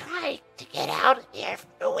 I've been trying to get out of here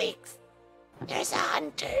for weeks. There's a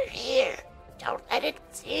hunter here. Don't let it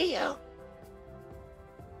see you.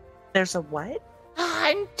 There's a what? A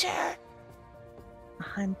hunter. A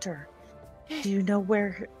hunter. Do you know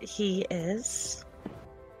where he is?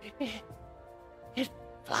 It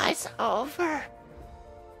flies over.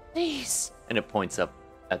 Please. and it points up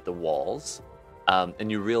at the walls.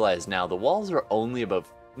 And you realize now the walls are only about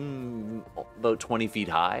 20 feet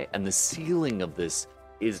high, and the ceiling of this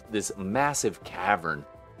is this massive cavern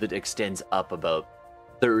that extends up about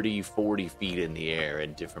 30, 40 feet in the air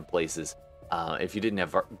in different places. If you didn't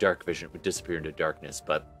have dark vision, it would disappear into darkness,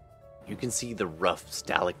 but you can see the rough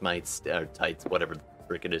stalagmites, or tights, whatever the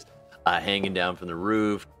frick it is, hanging down from the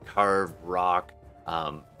roof, carved rock,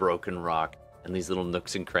 broken rock, and these little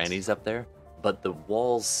nooks and crannies up there. But the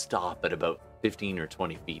walls stop at about 15 or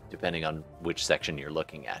 20 feet, depending on which section you're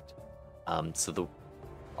looking at. So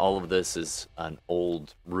all of this is an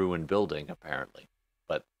old ruined building, apparently,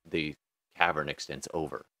 but the cavern extends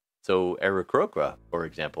over. So Aarakocra, for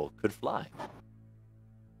example, could fly.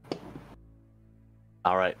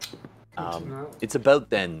 All right. Good to know. It's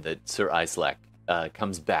about then that Sir Icelak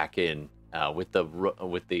comes back in with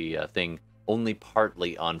the thing only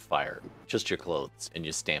partly on fire, just your clothes, and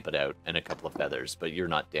you stamp it out and a couple of feathers, but you're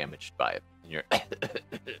not damaged by it. And you're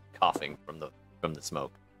coughing from the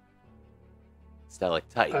smoke.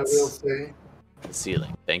 Stalactites. I will say, The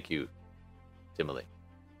ceiling. Thank you, Timely.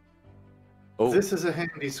 Oh, this is a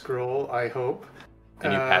handy scroll, I hope.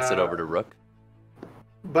 can you pass it over to Rook?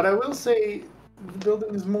 But I will say, the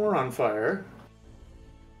building is more on fire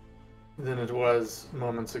than it was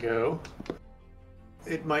moments ago.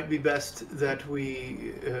 It might be best that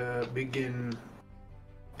we begin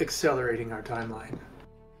accelerating our timeline.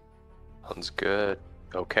 Sounds good.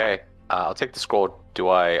 Okay. I'll take the scroll.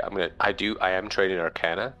 I am trading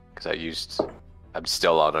Arcana because I'm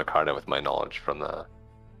still on Arcana with my knowledge from the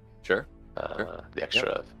Sure. the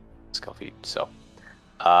extra skill feat. So,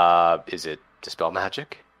 is it dispel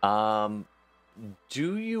magic?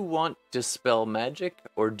 Do you want dispel magic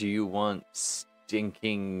or do you want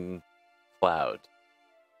stinking cloud?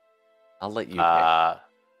 I'll let you pick.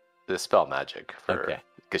 Dispel magic for Okay.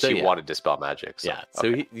 because So, she yeah. wanted dispel magic. So, Yeah, so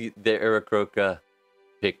okay. the Aarakocra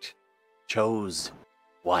chose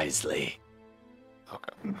wisely.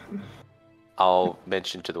 Okay. I'll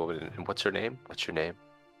mention to the woman. And what's her name? What's your name?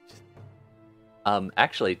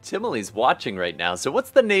 Actually, Timily's watching right now. So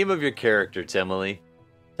what's the name of your character, Timily?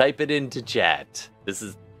 Type it into chat. This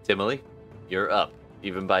is Timily. You're up,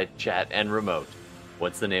 even by chat and remote.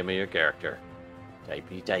 What's the name of your character?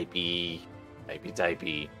 Typey.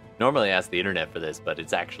 Normally I ask the internet for this, but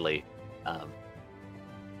it's actually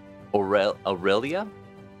Aurelia?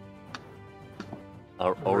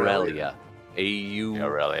 Aurelia.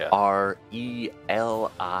 Aurelia. Aurelia.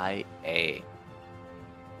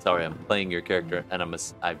 Sorry, I'm playing your character, and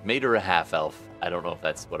I've made her a half elf. I don't know if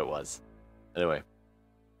that's what it was. Anyway,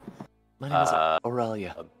 my name is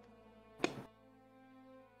Aurelia.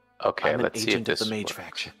 Okay, I'm an let's see if agent of this the Mage works.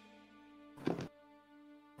 faction.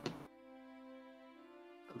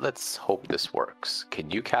 Let's hope this works. Can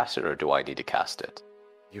you cast it, or do I need to cast it?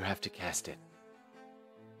 You have to cast it.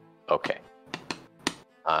 Okay.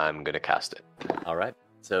 I'm gonna cast it. All right.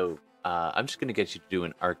 So I'm just gonna get you to do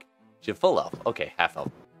an arc. She's full elf. Okay, half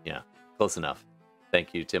elf. Yeah, close enough.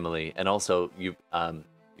 Thank you, Timely. And also, you've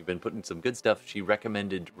been putting some good stuff. She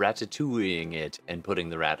recommended ratatouilleing it and putting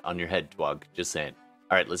the rat on your head, Twog. Just saying.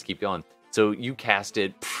 All right, let's keep going. So you cast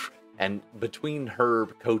it, and between her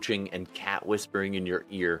coaching and Cat whispering in your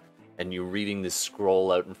ear, and you reading this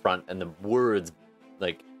scroll out in front, and the words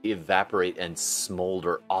like evaporate and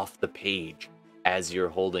smolder off the page as you're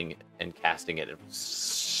holding and casting it.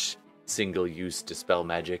 Single-use dispel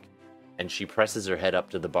magic. And she presses her head up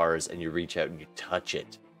to the bars, and you reach out and you touch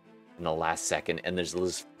it in the last second, and there's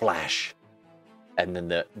this flash, and then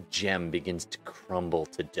the gem begins to crumble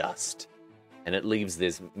to dust, and it leaves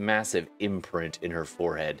this massive imprint in her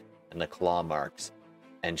forehead and the claw marks,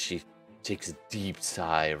 and she takes a deep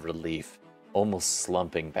sigh of relief, almost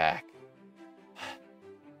slumping back.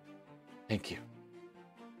 Thank you.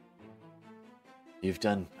 You've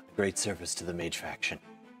done a great service to the Mage faction.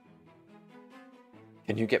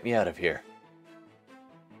 Can you get me out of here?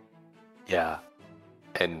 Yeah.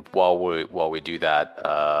 And while we do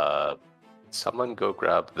that, someone go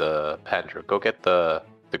grab the pander. Go get the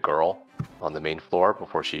girl on the main floor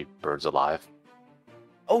before she burns alive.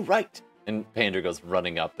 Oh, right. And Pander goes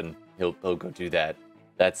running up, and he'll go do that.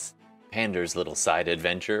 That's Pander's little side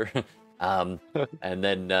adventure. And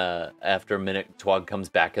then after a minute, Twog comes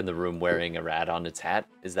back in the room wearing a rat on its hat.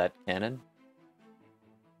 Is that canon?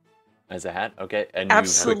 As a hat? Okay. And you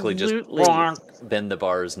quickly just Absolutely. bend the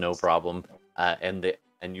bars, no problem. And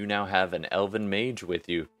you now have an elven mage with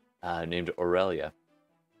you named Aurelia.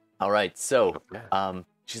 All right, so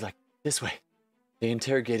she's like, this way. They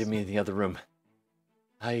interrogated me in the other room.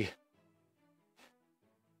 I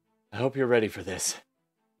hope you're ready for this.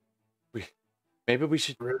 Maybe we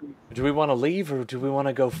should... Do we want to leave, or do we want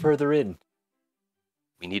to go further in?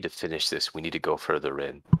 We need to finish this. We need to go further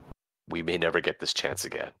in. We may never get this chance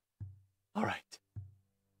again. All right.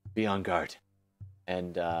 Be on guard.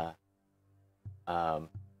 And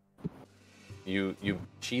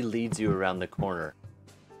she leads you around the corner,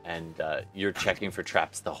 and you're checking for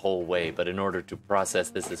traps the whole way. But in order to process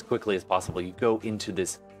this as quickly as possible, you go into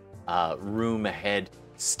this room ahead,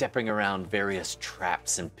 stepping around various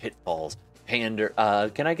traps and pitfalls. Pander,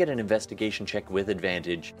 can I get an investigation check with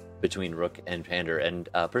advantage between Rook and Pander, and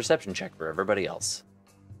perception check for everybody else?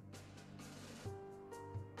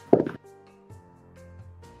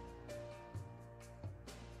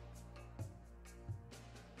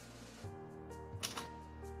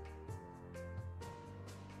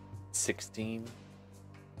 $16.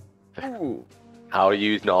 Ooh. How to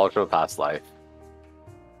use knowledge from a past life.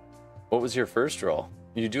 What was your first roll?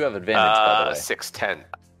 You do have advantage, by the way. 610.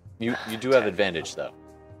 You do have advantage, though.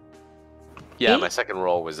 Yeah, 8? my second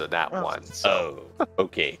roll was a nat 1. So. Oh,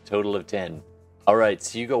 okay. Total of 10. All right,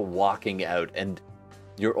 so you go walking out, and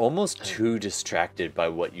you're almost too distracted by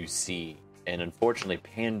what you see. And unfortunately,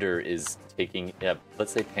 Pander is taking...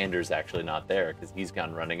 let's say Pander's actually not there, because he's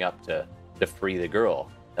gone running up to free the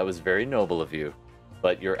girl. That was very noble of you,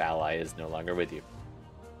 but your ally is no longer with you.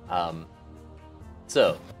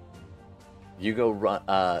 So... You go run.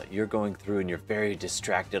 You're going through, and you're very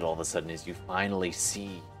distracted all of a sudden as you finally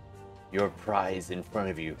see your prize in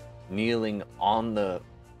front of you, kneeling on the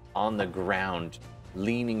ground,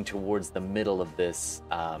 leaning towards the middle of this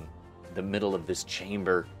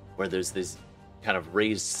chamber, where there's this kind of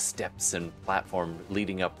raised steps and platform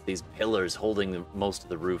leading up these pillars holding most of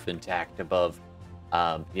the roof intact above.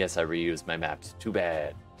 Yes, I reused my maps. Too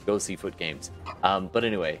bad. Go Seafoot Games. But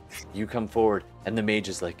anyway, you come forward, and the mage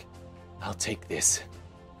is like, I'll take this.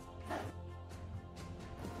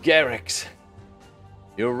 Garrix,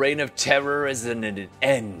 your reign of terror is at an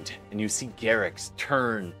end. And you see Garrix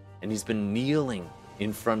turn, and he's been kneeling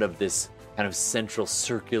in front of this kind of central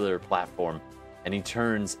circular platform. And he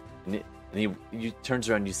turns, and he turns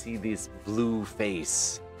around, you see this blue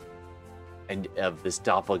face and of this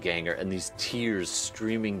doppelganger, and these tears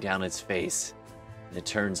streaming down its face. And it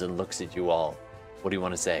turns and looks at you all. What do you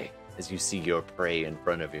want to say as you see your prey in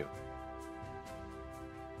front of you?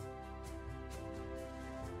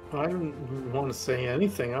 I don't want to say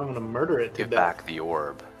anything. I want to murder it to Give death. back the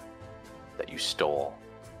orb that you stole.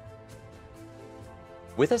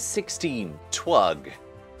 With a 16, Twug,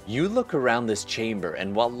 you look around this chamber,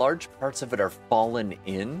 and while large parts of it are fallen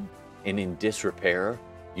in and in disrepair,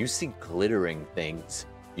 you see glittering things.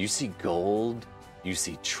 You see gold. You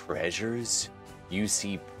see treasures. You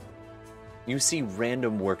see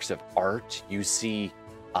random works of art. You see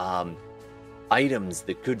items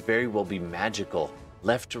that could very well be magical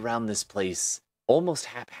left around this place almost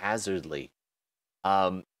haphazardly.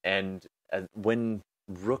 And when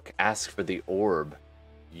Rook asks for the orb,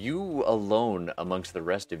 you alone amongst the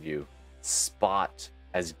rest of you spot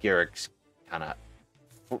as Garrick's kind of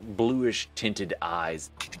bluish tinted eyes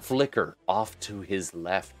flicker off to his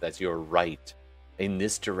left, that's your right, in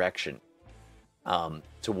this direction,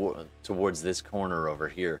 towards this corner over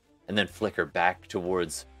here, and then flicker back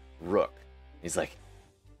towards Rook. He's like,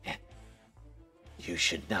 you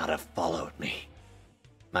should not have followed me.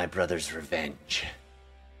 My brother's revenge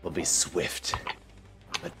will be swift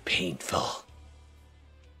but painful.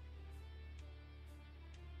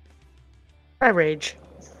 I rage.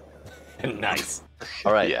 Nice.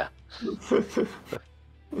 All right. Yeah.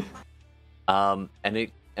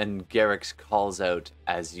 And Garrix calls out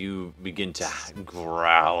as you begin to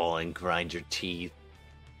growl and grind your teeth.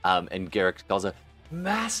 And Garrix calls out,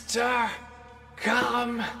 Master,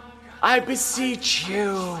 come, I beseech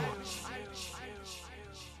you.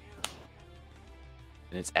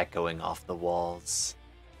 and it's echoing off the walls.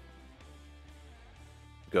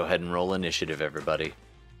 Go ahead and roll initiative, everybody.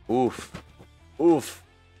 Oof. Oof.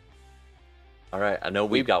 All right, I know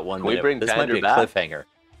we've got 1 we minute. bring This might be a Vander back? cliffhanger.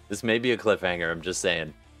 This may be a cliffhanger, I'm just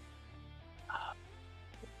saying.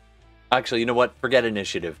 Actually, you know what? Forget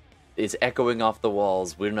initiative. It's echoing off the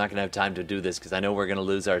walls. We're not going to have time to do this because I know we're going to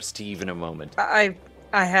lose our Steve in a moment. I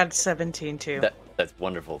had 17 too. That's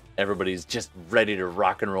wonderful. Everybody's just ready to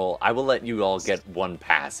rock and roll. I will let you all get one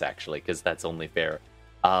pass, actually, because that's only fair.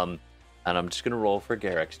 And I'm just going to roll for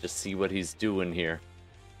Garrix, just see what he's doing here.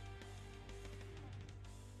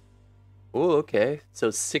 Oh, okay.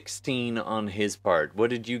 So 16 on his part. What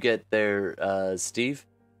did you get there, Steve?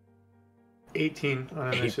 18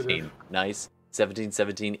 on initiative. 18. Nice. 17,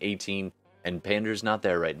 17, 18. And Pander's not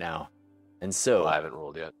there right now. And so... Well, I haven't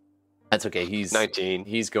rolled yet. That's okay. He's 19.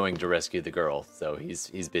 He's going to rescue the girl, so he's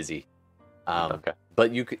busy. Okay.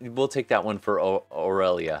 But we'll take that one for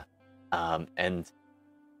Aurelia. And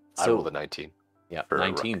I rolled a 19. Yeah, for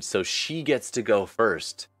 19. Rook. So she gets to go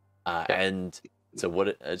first. Okay. And so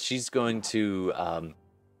what she's going to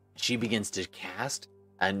she begins to cast,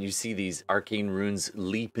 and you see these arcane runes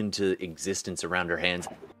leap into existence around her hands,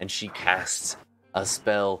 and she casts a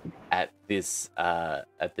spell at this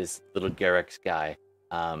little Garrix guy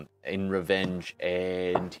in revenge,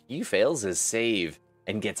 and he fails his save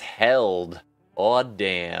and gets held. Oh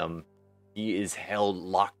damn. He is held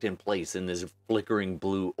locked in place in this flickering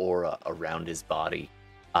blue aura around his body.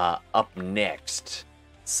 Up next,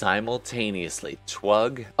 simultaneously,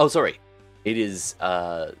 Twug. Oh, sorry. It is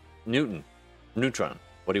Neutron.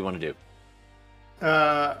 What do you want to do?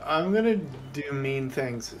 I'm gonna do mean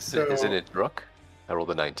things. So Isn't it Rook? I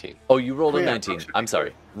rolled a 19. Oh, you rolled a yeah, 19. Rook should I'm be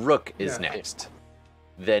sorry. Rook is Yeah. next.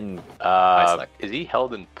 Then Is he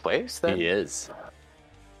held in place then? he is.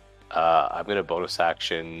 I'm going to bonus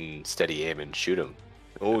action steady aim and shoot him.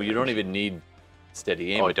 Oh, you don't even need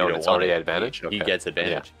steady aim. Oh, I if you don't. It's want already it. advantage? He Okay. gets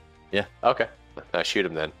advantage. Okay. I shoot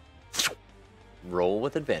him then. Roll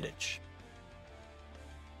with advantage.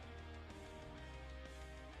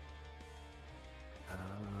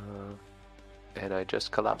 And I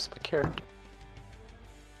just collapse my character.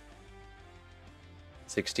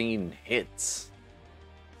 16 hits.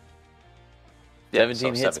 Yeah,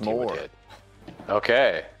 17 hits 17 would more. hit.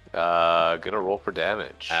 Okay. Gonna roll for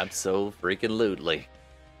damage. Absolutely.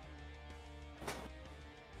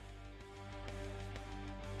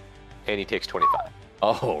 And he takes 25.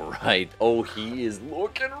 All right. Oh, he is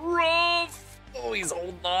looking rough. Oh, he's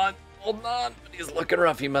holding on. Holding on. But he's looking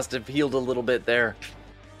rough. He must have healed a little bit there.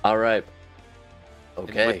 All right. And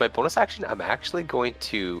Okay. with my bonus action, I'm actually going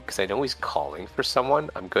to, because I know he's calling for someone,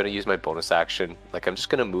 I'm going to use my bonus action. Like, I'm just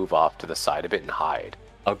going to move off to the side of it and hide.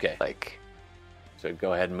 Okay. Like, So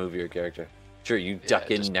go ahead and move your character. Sure, you duck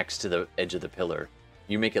in just- next to the edge of the pillar.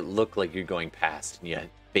 You make it look like you're going past, and you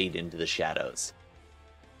fade into the shadows.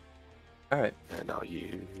 All right. and I'll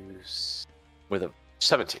use With a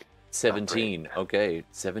 17. 17. Okay,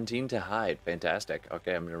 17 to hide. Fantastic.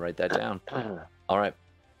 Okay, I'm going to write that down. All right.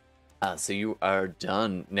 So you are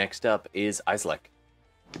done. Next up is Islek.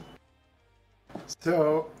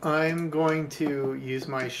 So I'm going to use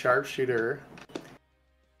my sharpshooter,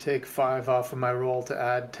 take 5 off of my roll to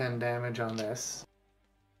add 10 damage on this.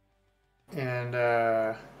 And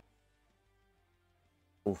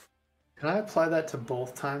Oof. can I apply that to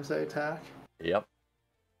both times I attack? Yep.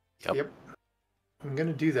 Yep. I'm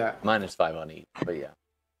gonna do that. -5 on each, but yeah.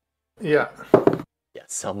 Yeah. Yeah,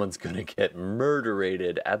 someone's going to get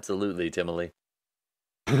murderated. Absolutely, Timely.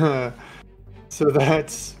 So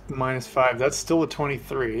that's -5. That's still a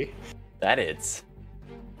 23. That hits.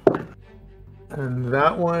 And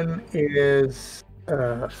that one is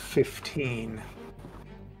 15.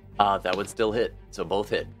 That would still hit. So both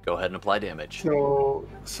hit. Go ahead and apply damage.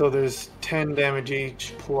 So there's 10 damage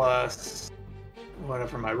each plus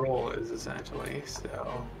whatever my roll is essentially.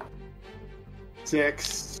 So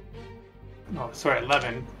 6. No, sorry,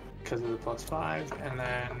 11 because of the +5, and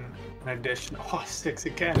then an additional 6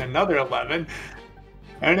 again, another 11,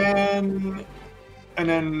 and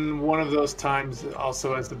then one of those times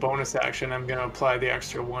also as the bonus action, I'm gonna apply the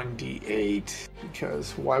extra 1d8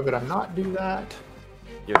 because why would I not do that?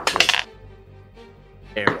 You're good.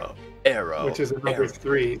 Arrow. Which is another arrow.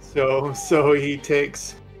 3. So he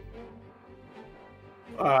takes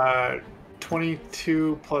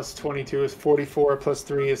 22 plus 22 is 44 plus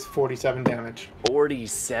 3 is 47 damage.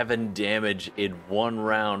 47 damage in one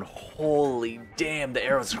round. Holy damn, the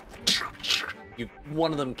arrows.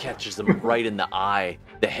 One of them catches him right in the eye.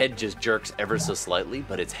 The head just jerks ever so slightly,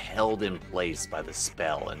 but it's held in place by the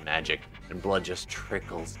spell and magic, and blood just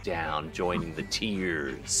trickles down, joining the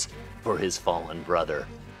tears for his fallen brother.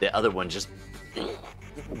 The other one just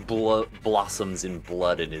blossoms in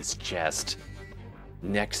blood in his chest.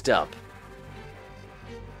 Next up,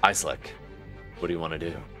 Islek. What do you want to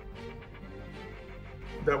do?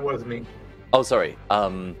 That was me. Oh, sorry.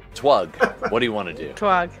 Twug. What do you want to do?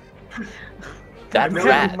 Twog. That I'm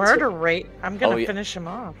rat. gonna murder rate. I'm gonna Oh, yeah. finish him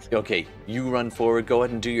off. Okay, you run forward. Go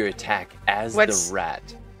ahead and do your attack as What's- the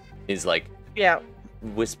rat is like Yeah.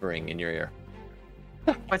 whispering in your ear.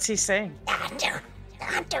 What's he saying? The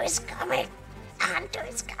hunter is coming. The hunter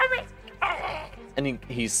is coming. And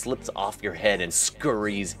he slips off your head and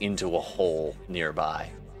scurries into a hole nearby.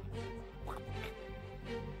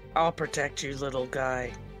 I'll protect you, little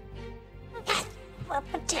guy. We'll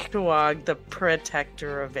protect. Twog, the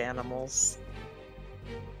protector of animals.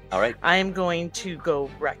 All right, I am going to go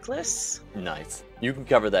reckless. nice. You can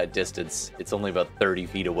cover that distance. It's only about 30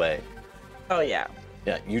 feet away. Oh yeah.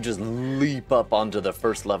 Yeah, you just leap up onto the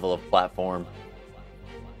first level of platform.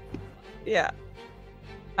 Yeah.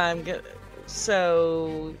 I'm good.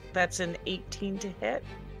 So that's an 18 to hit.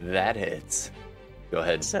 That hits. Go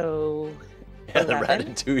ahead. So Yeah, the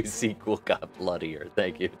 11? Ratatouille sequel got bloodier.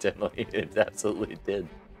 Thank you, Timothy. It absolutely did.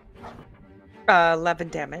 11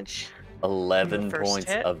 damage. 11 The first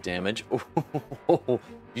points hit. of damage.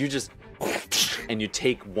 You just... And you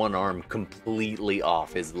take one arm completely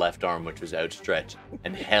off his left arm, which was outstretched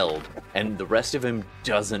and held. And the rest of him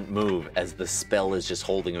doesn't move as the spell is just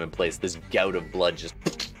holding him in place. This gout of blood just...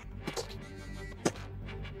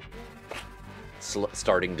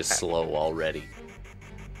 starting to slow already.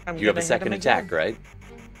 I'm You have a gonna hit second him attack, again. right?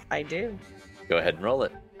 I do. Go ahead and roll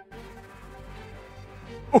it.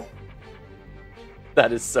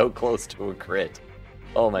 That is so close to a crit.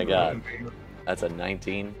 Oh my god. That's a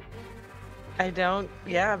 19. I don't.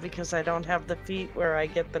 Yeah, because I don't have the feat where I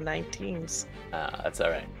get the 19s. That's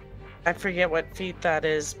alright. I forget what feat that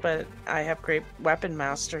is, but I have great weapon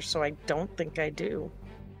master, so I don't think I do.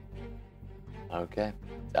 Okay.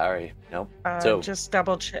 Sorry. Nope. So- Just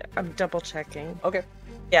double check. I'm double checking. Okay.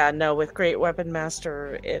 Yeah, no, with great weapon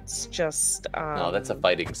master, it's just. No, that's a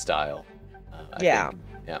fighting style. I Yeah. think.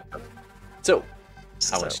 Yeah. So, how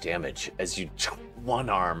so- much damage? As you chop one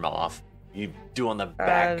arm off, you do on the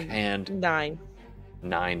backhand 9.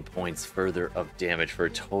 9 points further of damage for a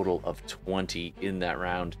total of 20 in that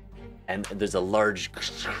round. And there's a large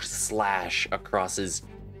slash across his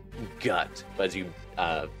gut as you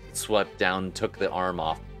swept down, took the arm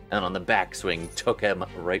off, and on the backswing, took him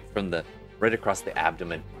right from the right across the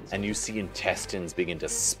abdomen, and you see intestines begin to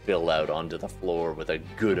spill out onto the floor with a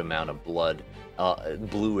good amount of blood,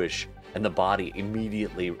 bluish, and the body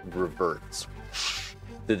immediately reverts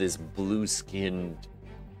to this blue-skinned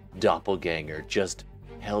doppelganger just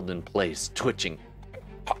held in place, twitching.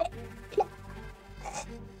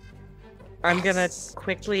 I'm gonna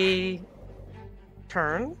quickly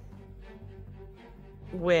turn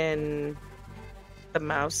when the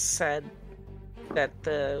mouse said that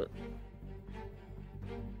the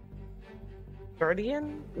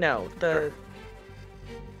guardian? No, the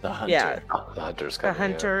hunter. yeah, Oh, the hunter's the coming.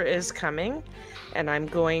 hunter is coming, and I'm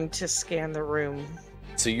going to scan the room.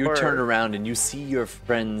 So you turn around and you see your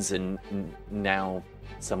friends and now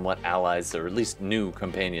somewhat allies, or at least new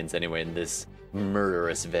companions anyway, in this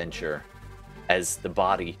murderous venture, as the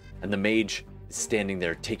body and the mage is standing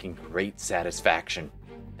there taking great satisfaction.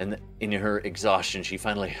 And in her exhaustion, she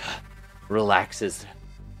finally relaxes,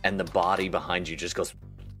 and the body behind you just goes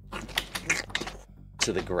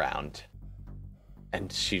to the ground.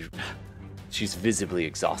 And she's visibly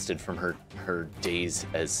exhausted from her days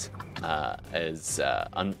as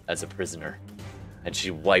a prisoner, and she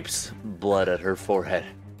wipes blood at her forehead.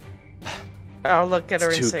 I'll look at her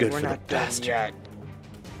It's and too say, good "We're for the not done bastard." yet."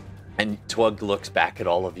 And Twug looks back at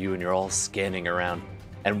all of you, and you're all scanning around.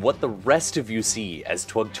 And what the rest of you see as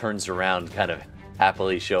Twug turns around, kind of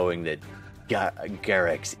happily showing that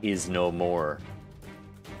Garrix is no more,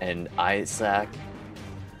 and Isaac,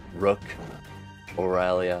 Rook,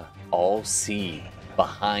 Aurelia all see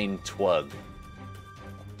behind Twug,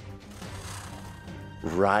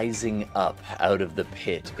 rising up out of the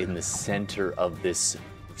pit in the center of this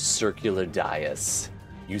circular dais.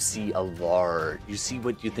 You see you see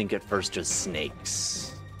what you think at first are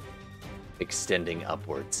snakes extending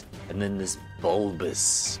upwards, and then this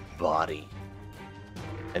bulbous body.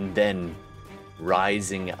 And then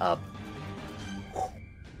rising up,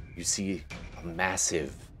 you see a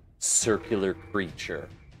massive circular creature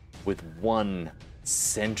with one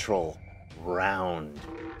central round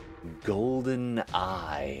golden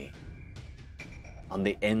eye on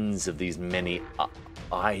the ends of these many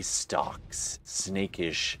eye stalks,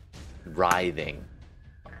 snakish, writhing.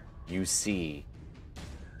 You see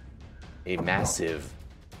a massive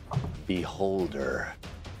beholder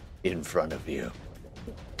in front of you.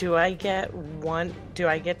 Do I get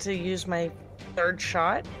to use my third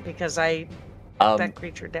shot because I put that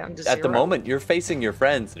creature down to 0? At the moment, you're facing your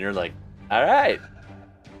friends, and you're like, all right.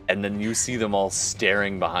 And then you see them all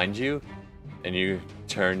staring behind you, and you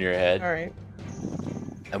turn your head. All right.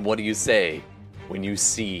 And what do you say when you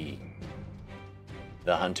see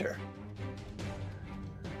the hunter?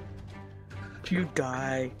 You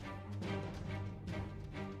die.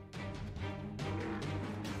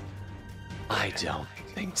 I don't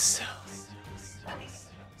think so.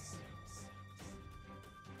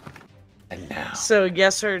 And now, So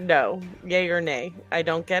yes or no, yay or nay. I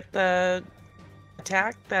don't get the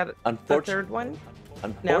attack, the third one.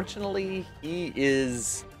 unfortunately, he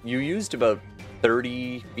is. You used about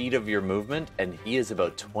 30 feet of your movement, and he is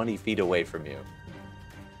about 20 feet away from you.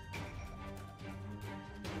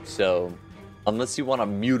 So, unless you want to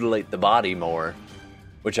mutilate the body more,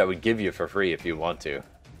 which I would give you for free if you want to.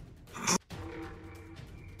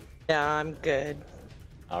 Yeah, I'm good.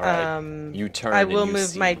 All right. You turn. I and will you move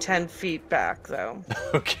see- my 10 feet back though.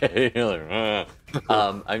 Okay. You're like,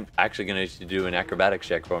 I'm actually gonna need you to do an acrobatics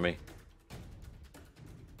check for me.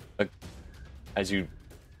 As you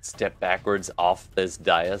step backwards off this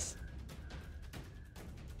dais.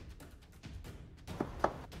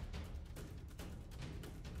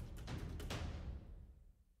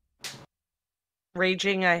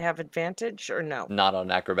 Raging, I have advantage or no? Not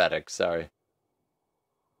on acrobatics, sorry.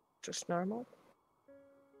 Just normal?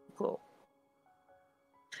 Cool.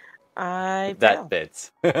 I That fail.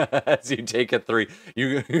 fits. As you take a 3,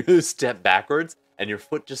 you step backwards, and your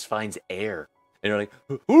foot just finds air. And you're like,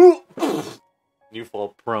 ooh! You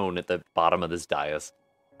fall prone at the bottom of this dais.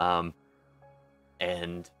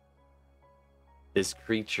 And this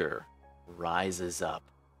creature rises up,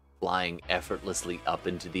 flying effortlessly up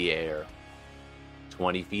into the air,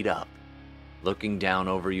 20 feet up, looking down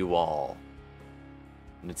over you all.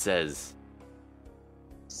 And it says,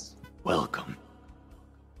 "Welcome.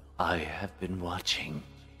 I have been watching.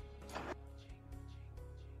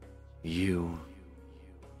 You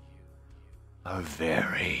are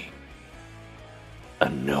very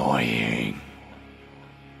annoying."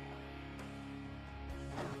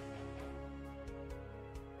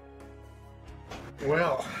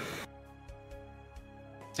 Well,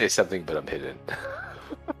 Say something, but I'm hidden.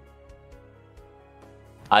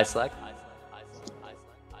 Islack?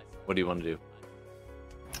 What do you want to do?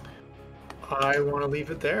 I want to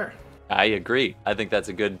leave it there. I agree. I think that's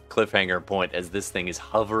a good cliffhanger point as this thing is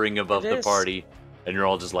hovering above It the is. party, and you're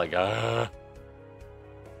all just like, ah.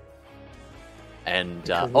 And,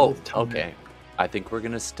 Because it oh, is time. okay. I think we're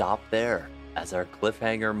going to stop there as our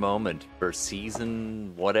cliffhanger moment for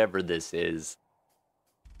season whatever this is.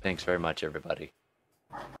 Thanks very much, everybody.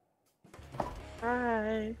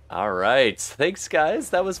 Bye. All right. Thanks, guys.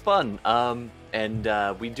 That was fun.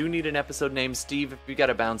 And we do need an episode name. Steve, if you got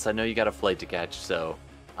to bounce, I know you got a flight to catch, so...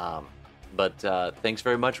 But thanks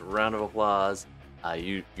very much. Round of applause.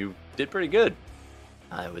 You did pretty good.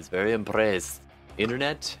 I was very impressed.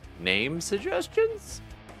 Internet name suggestions?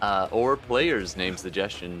 Or players' name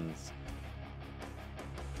suggestions?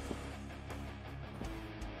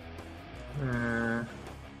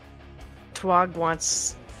 Twog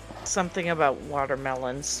wants something about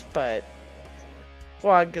watermelons, but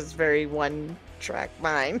Twog is very one-track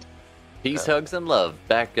mind. Peace, hugs, and love.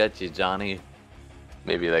 Back at you, Johnny.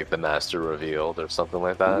 Maybe like the master revealed or something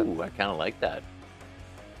like that, Ooh, I kind of like that.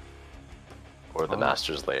 or the Oh.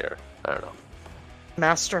 master's lair. I don't know.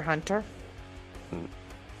 Master Hunter.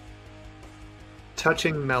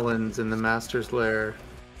 Touching melons in the Master's Lair.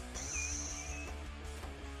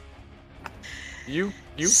 You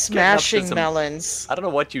Smashing getting up to some- melons. I don't know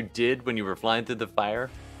what you did when you were flying through the fire.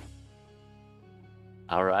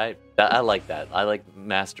 All right. I like that. I like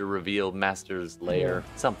Master Reveal, Master's Lair,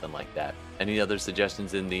 something like that. Any other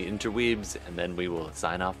suggestions in the interweebs? And then we will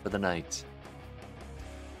sign off for the night.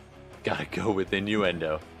 Gotta go with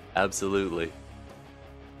innuendo. Absolutely.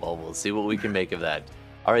 Well, we'll see what we can make of that.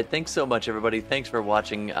 All right. Thanks so much, everybody. Thanks for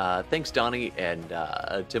watching. Thanks, Donnie and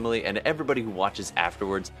Timely, and everybody who watches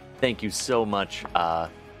afterwards. Thank you so much.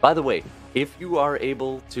 By the way, if you are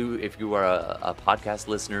able to, if you are a podcast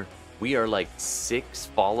listener, we are like 6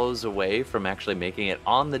 follows away from actually making it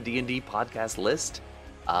on the D&D podcast list.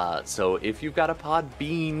 So if you've got a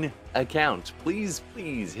Podbean account, please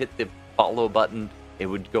hit the follow button. It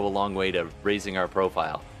would go a long way to raising our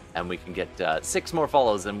profile. And we can get 6 more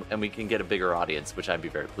follows and we can get a bigger audience, which I'd be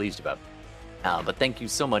very pleased about. But thank you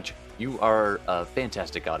so much. You are a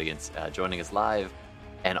fantastic audience joining us live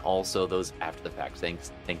and also those after the fact.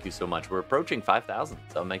 Thank you so much. We're approaching 5,000,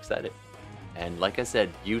 so I'm excited. And like I said,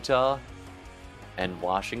 Utah and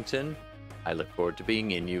Washington, I look forward to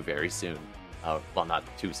being in you very soon. Well, not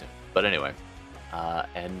too soon, but anyway.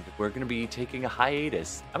 And we're going to be taking a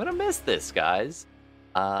hiatus. I'm going to miss this, guys.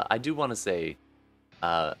 I do want to say,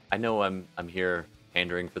 I know I'm here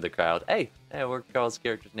pandering for the crowd. Hey, we're Carl's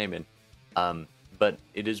character's name in. But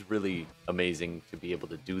it is really amazing to be able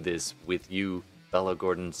to do this with you, fellow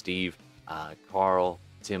Gordon, Steve, Carl,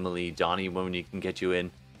 Timely, Donnie, when you can get you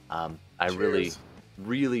in. I Cheers.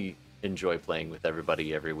 really enjoy playing with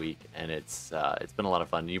everybody every week, and it's been a lot of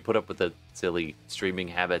fun. You put up with the silly streaming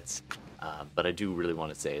habits, but I do really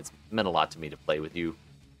want to say it's meant a lot to me to play with you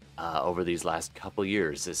over these last couple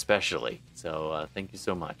years, especially. So thank you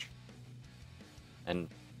so much. And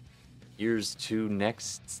here's to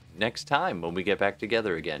next time when we get back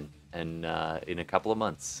together again, and in a couple of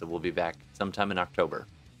months. So we'll be back sometime in October.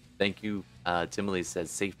 Thank you. Timely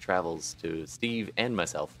says safe travels to Steve and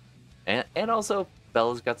myself. And also,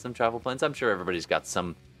 Bella's got some travel plans. I'm sure everybody's got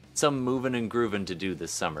some moving and grooving to do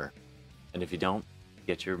this summer. And if you don't,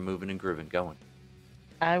 get your moving and grooving going.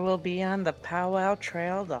 I will be on the Powwow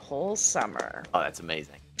Trail the whole summer. Oh, that's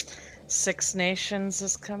amazing. 6 Nations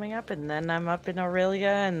is coming up, and then I'm up in Aurelia,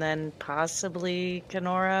 and then possibly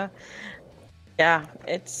Kenora. Yeah,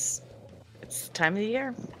 it's the time of the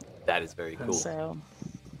year. That is very cool. So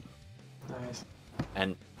Nice.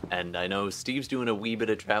 And I know Steve's doing a wee bit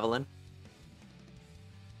of traveling.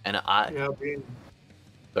 And Yeah, I'll be in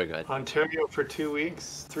sorry, go ahead. Ontario for 2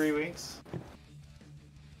 weeks, 3 weeks.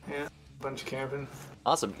 Yeah, bunch of camping.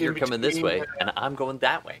 Awesome. You're coming this between, way, and I'm going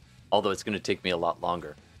that way. Although it's going to take me a lot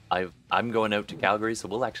longer. I'm going out to Calgary, so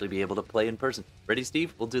we'll actually be able to play in person. Ready,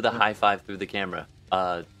 Steve? We'll do the high five through the camera.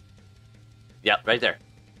 Yeah, right there.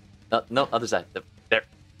 No, other side. There.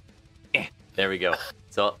 There we go.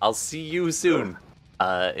 So I'll see you soon.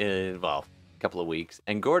 In a couple of weeks.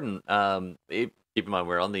 And Gordon, keep in mind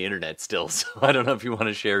we're on the internet still, so I don't know if you want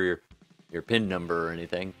to share your PIN number or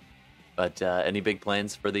anything. But any big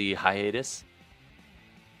plans for the hiatus?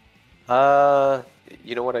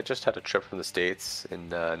 You know what? I just had a trip from the States in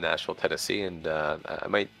Nashville, Tennessee, and I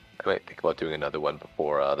might think about doing another one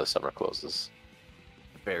before the summer closes.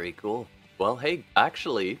 Very cool. Well, hey,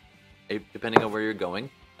 actually, depending on where you're going,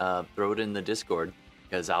 throw it in the Discord,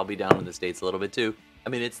 because I'll be down in the States a little bit too. I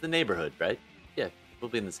mean, it's the neighborhood, right? Yeah, we'll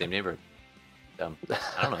be in the same neighborhood. I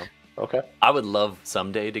don't know. Okay. I would love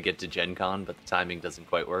someday to get to Gen Con, but the timing doesn't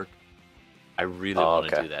quite work. I really want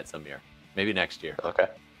to okay. do that some year. Maybe next year. Okay.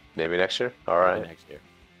 Maybe next year. All Maybe right. next year.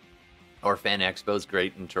 Or Fan Expo's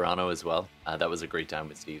great in Toronto as well. That was a great time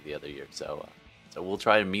with Steve the other year. So we'll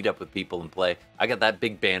try to meet up with people and play. I got that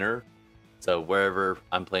big banner. So wherever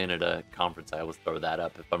I'm playing at a conference, I always throw that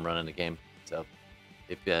up if I'm running a game. So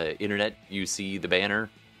if internet, you see the banner,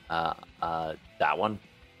 that one,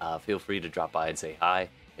 feel free to drop by and say hi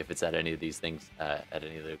if it's at any of these things, at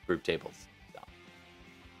any of the group tables. So.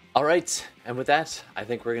 All right. And with that, I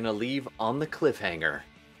think we're going to leave on the cliffhanger.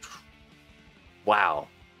 Wow.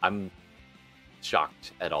 I'm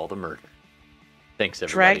shocked at all the murder. Thanks,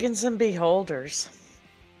 everybody. Dragons and beholders.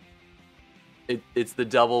 It's the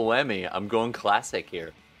double whammy. I'm going classic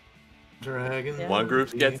here. Dragon. Yeah. One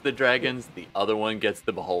group gets the dragons, the other one gets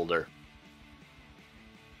the beholder.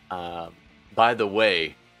 By the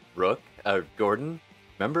way, Gordon,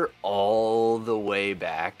 remember all the way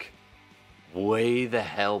back, way the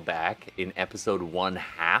hell back in episode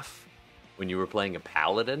 1/2 when you were playing a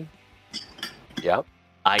paladin? Yep.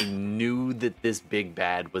 I knew that this big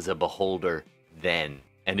bad was a beholder then.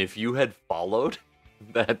 And if you had followed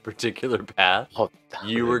that particular path, Oh, that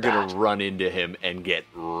you would've were been going bad. to run into him and get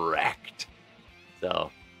wrecked.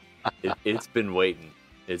 So, it's been waiting.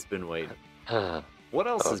 It's been waiting. What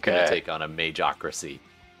else is going to Okay. take on a mageocracy?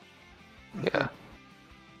 Yeah.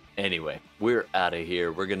 Anyway, we're out of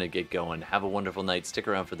here. We're going to get going. Have a wonderful night. Stick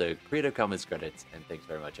around for the Creative Commons credits. And thanks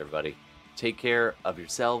very much, everybody. Take care of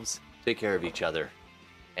yourselves. Take care of each other.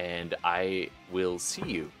 And I will see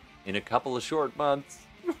you in a couple of short months.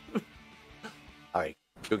 All right,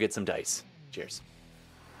 go get some dice. Cheers.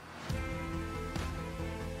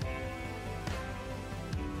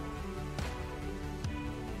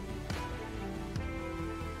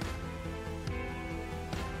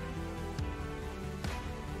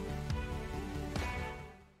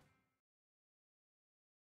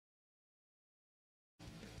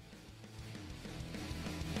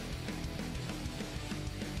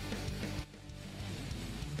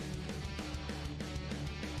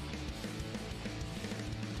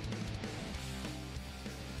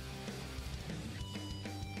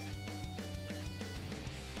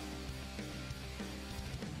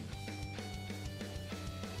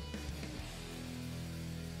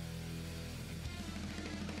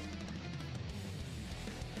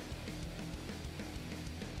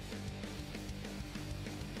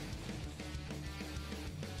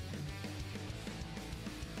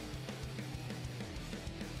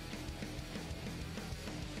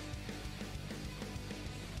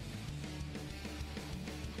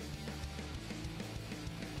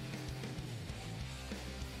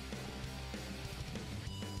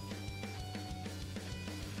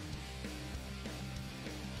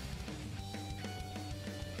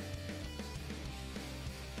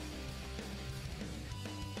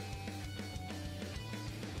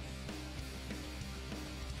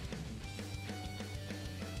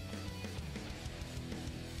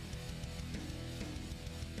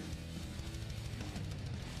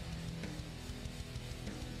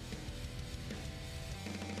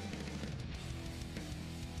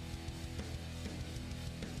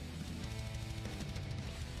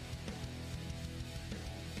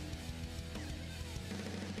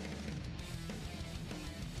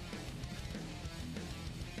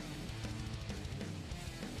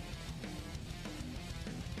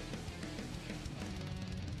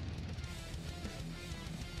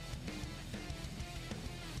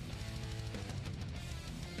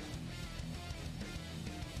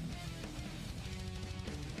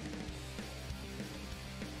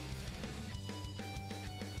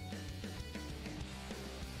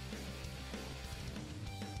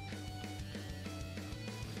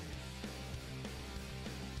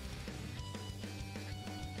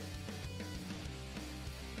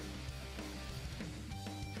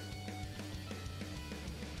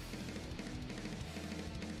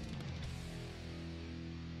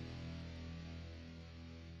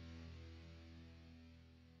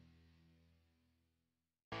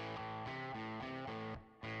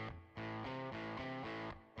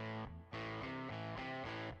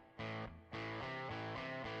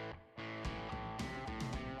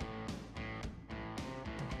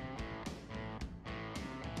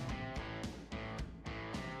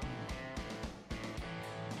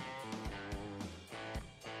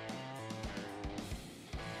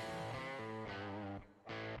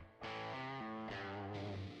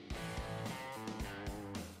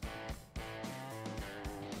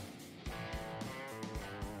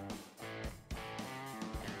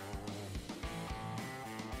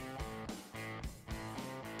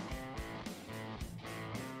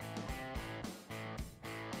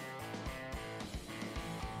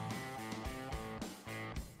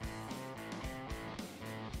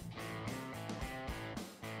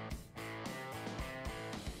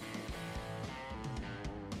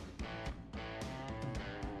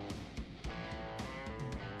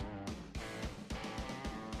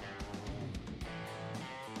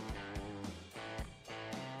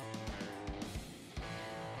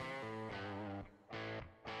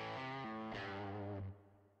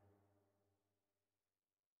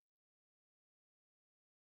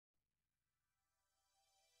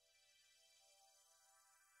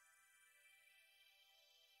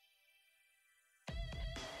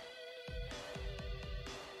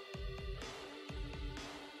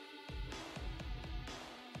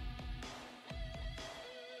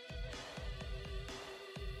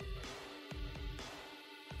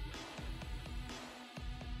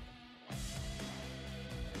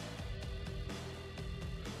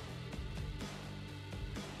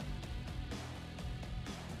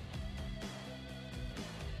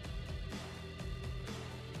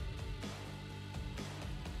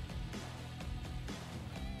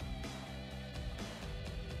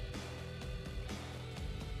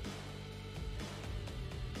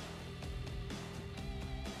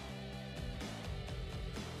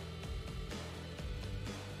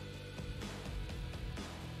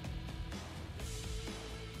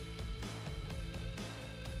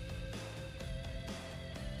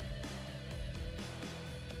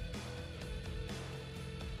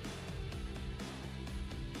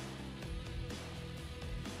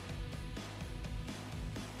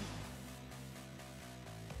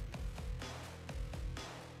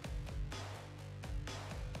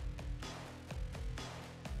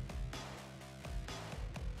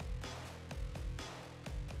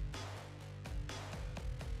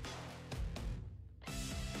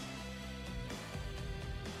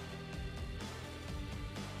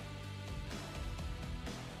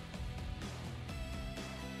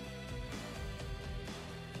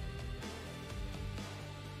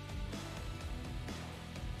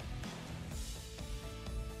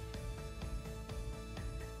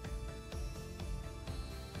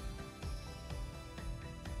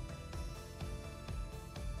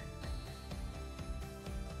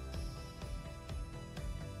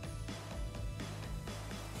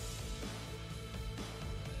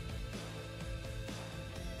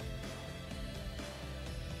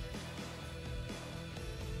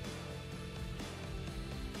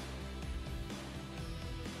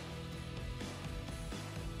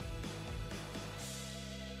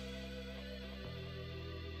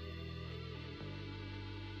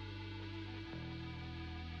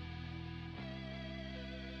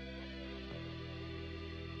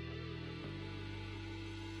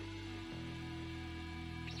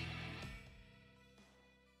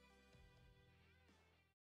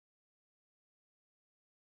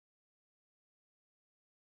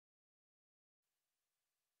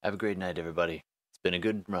 Have a great night, everybody. It's been a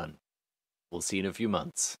good run. We'll see you in a few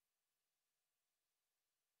months.